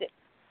 the fuck.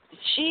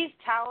 She's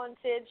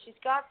talented. She's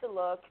got the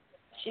look.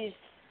 She's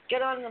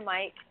good on the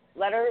mic.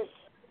 Let her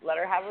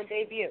have her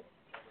debut.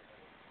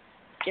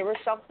 Give her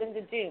something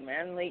to do,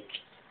 man. Like,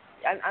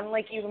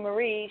 unlike Eva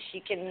Marie, she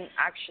can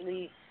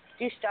actually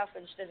do stuff,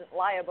 and she doesn't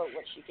lie about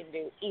what she can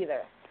do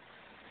either.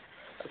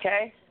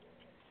 Okay?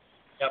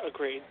 Yep,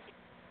 agreed.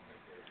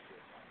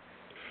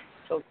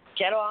 So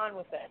get on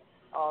with it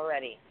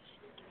already.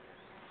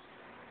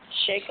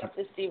 Shake up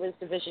the Divas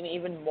division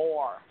even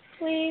more,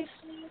 please.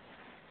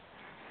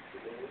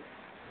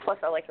 Plus,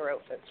 I like her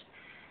outfits.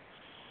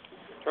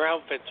 Her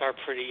outfits are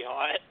pretty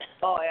hot.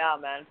 Oh, yeah,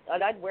 man.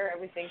 I'd wear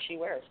everything she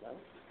wears, man.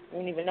 You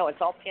don't even know.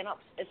 It's all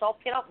pin-ups. It's all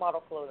pin-up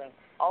model clothing.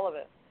 All of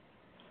it.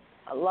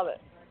 I love it.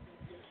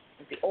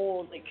 Like the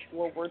old, like,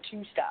 World War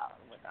II style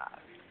and whatnot.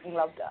 I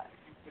love that.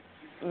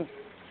 Mm.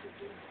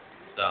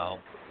 So.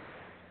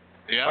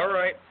 Yeah. All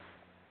right.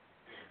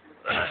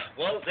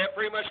 Well, is that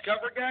pretty much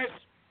covered, guys?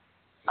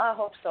 I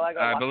hope so.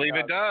 I believe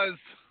it does.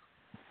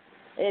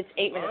 It's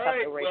 8 minutes All right,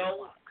 after radio.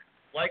 well,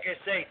 like I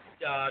say,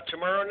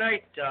 tomorrow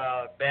night,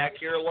 back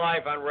here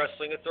live on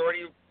Wrestling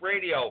Authority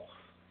Radio,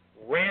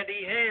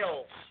 Randy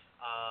Hales.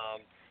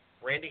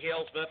 Randy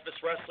Hales,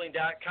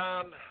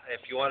 MemphisWrestling.com, if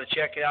you want to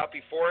check it out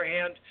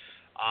beforehand.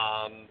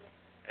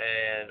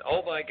 And,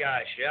 oh, my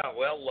gosh, yeah,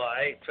 well,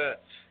 hey,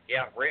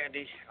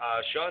 Randy.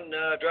 Sean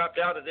dropped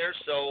out of there,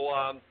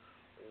 so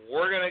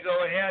we're going to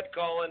go ahead,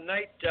 call it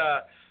night.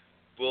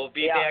 We'll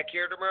be back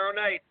here tomorrow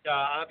night.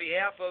 On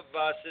behalf of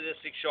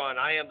Sadistic Sean,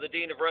 I am the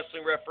Dean of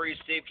Wrestling Referees,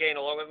 Steve Kane,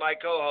 along with my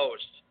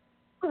co-host.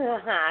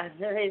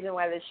 The reason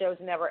why this show's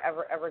never,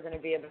 ever, ever going to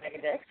be a bag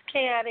of dicks.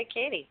 Chaotic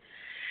Katie.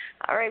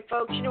 All right,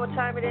 folks, you know what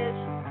time it is?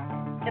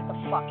 Get the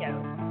fuck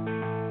out.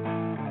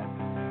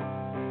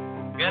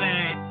 Good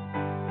night.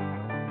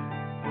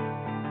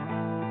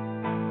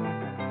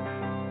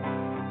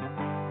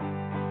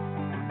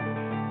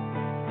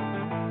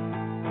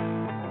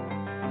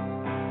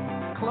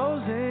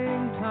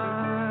 Closing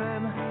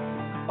time.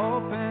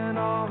 Open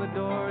all the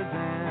doors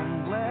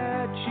and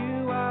let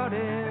you out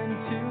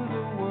into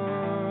the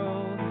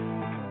world.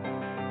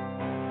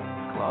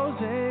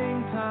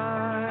 Closing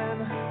time.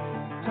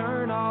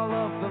 Turn all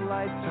of the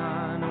lights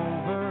on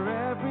over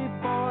every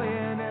boy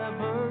and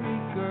every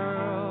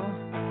girl.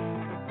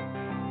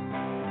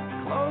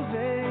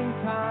 Closing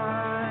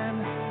time.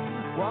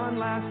 One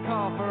last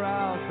call for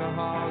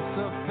alcohol,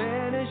 so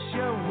finish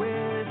your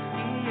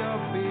whiskey or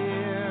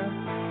beer.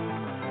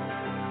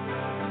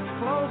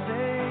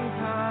 Closing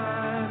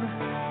time.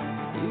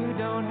 You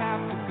don't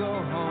have to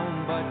go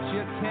home, but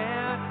you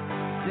can't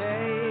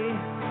stay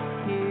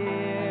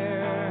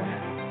here.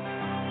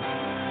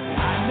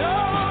 I know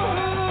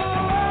who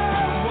I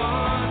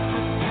want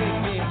to take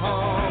me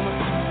home.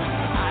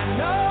 I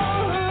know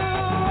who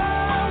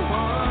I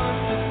want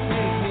to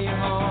take me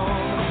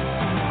home.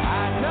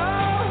 I know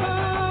who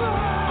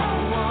I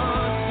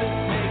want to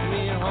take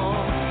me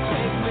home.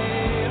 Take me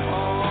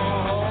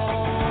home.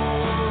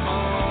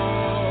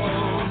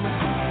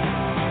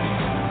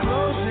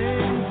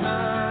 Closing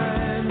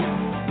time.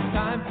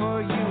 Time for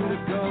you to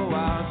go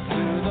out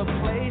to the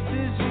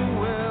places you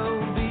will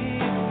be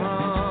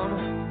from.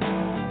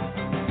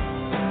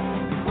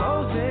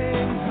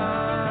 Closing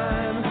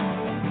time.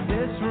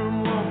 This room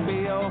won't be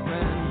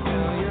open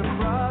till your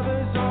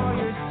brothers or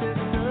your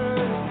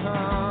sisters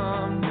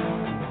come.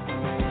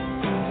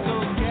 So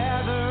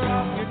gather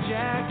up your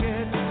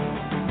jacket,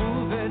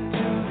 move it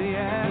to the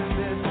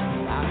exit.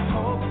 I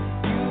hope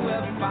you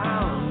have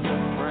found a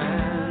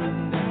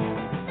friend.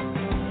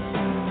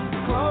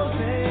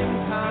 Closing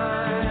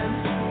time.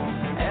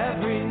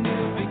 Every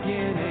new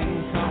beginning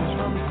comes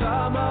from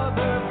some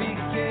other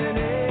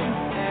beginning.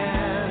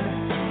 And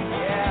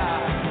yeah,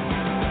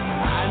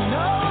 I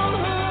know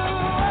who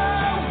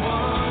I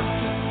want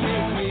to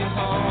take me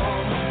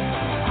home.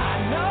 I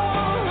know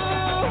who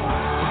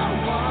I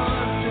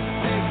want to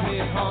take me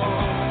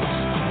home.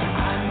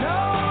 I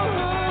know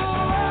who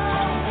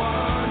I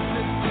want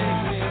to take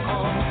me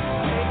home.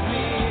 Take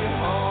me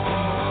home.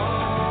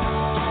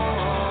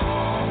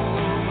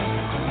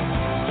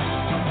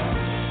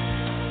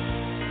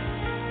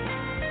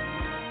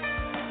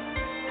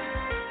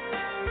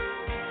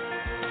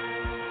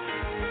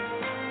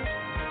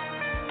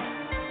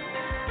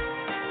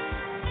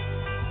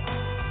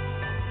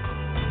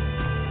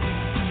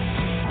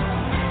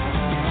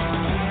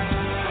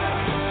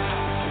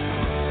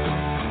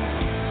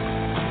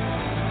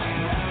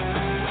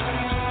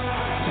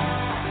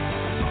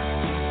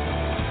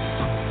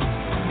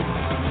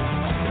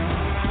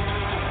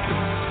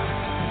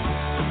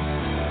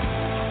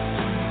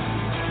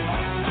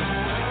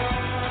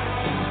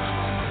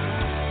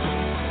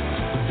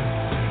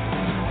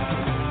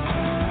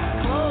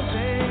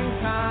 Closing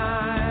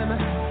time.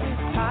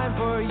 Time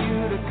for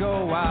you to go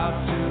out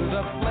to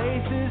the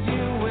places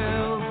you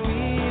will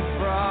be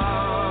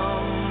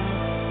from.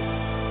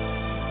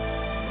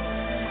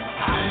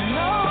 I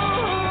know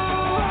who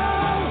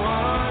I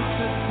want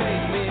to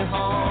take me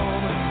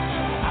home.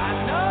 I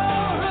know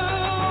who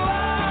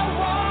I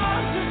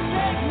want to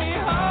take me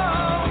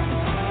home.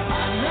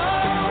 I know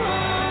who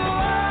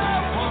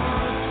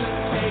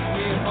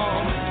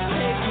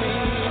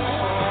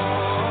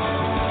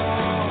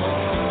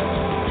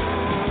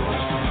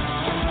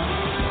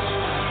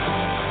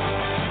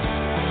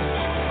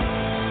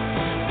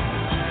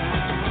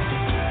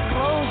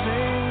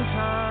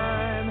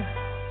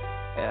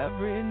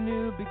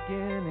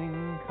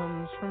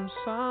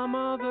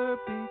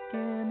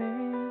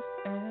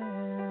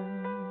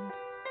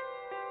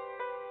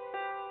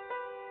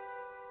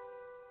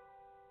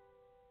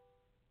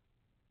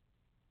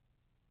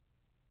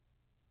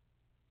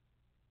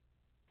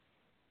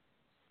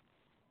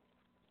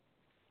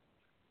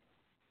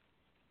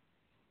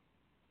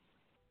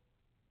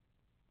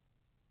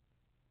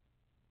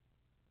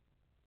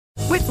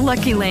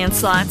Lucky Land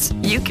Slots,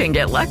 you can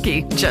get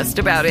lucky just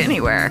about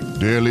anywhere.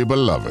 Dearly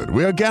beloved,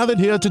 we are gathered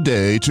here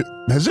today to...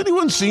 Has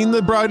anyone seen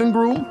the bride and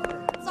groom?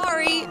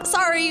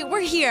 Sorry, we're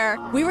here.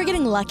 We were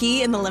getting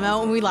lucky in the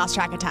limo and we lost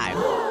track of time.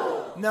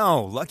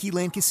 No, Lucky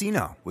Land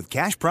Casino, with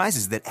cash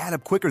prizes that add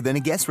up quicker than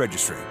a guest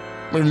registry.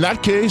 In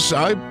that case,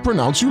 I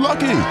pronounce you lucky.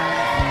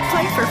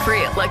 Play for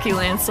free at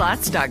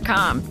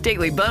LuckyLandSlots.com.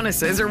 Daily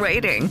bonuses are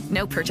waiting.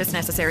 No purchase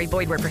necessary.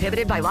 Void where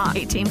prohibited by law.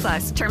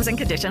 18+. Terms and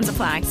conditions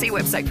apply. See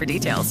website for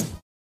details.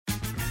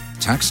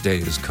 Tax day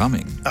is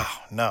coming. Oh,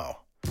 no.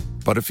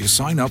 But if you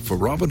sign up for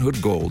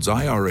Robinhood Gold's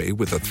IRA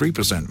with a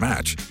 3%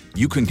 match,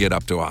 you can get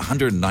up to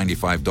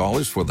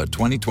 $195 for the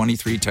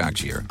 2023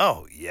 tax year.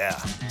 Oh, yeah.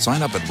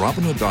 Sign up at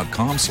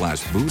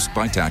Robinhood.com/boost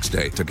by tax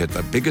day to get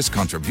the biggest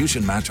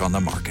contribution match on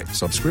the market.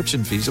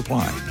 Subscription fees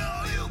apply.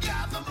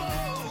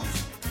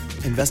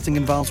 Investing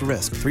involves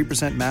risk.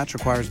 3% match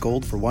requires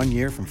gold for 1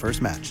 year from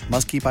first match.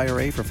 Must keep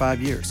IRA for 5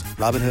 years.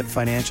 Robinhood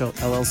Financial,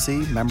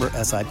 LLC, member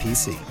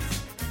SIPC.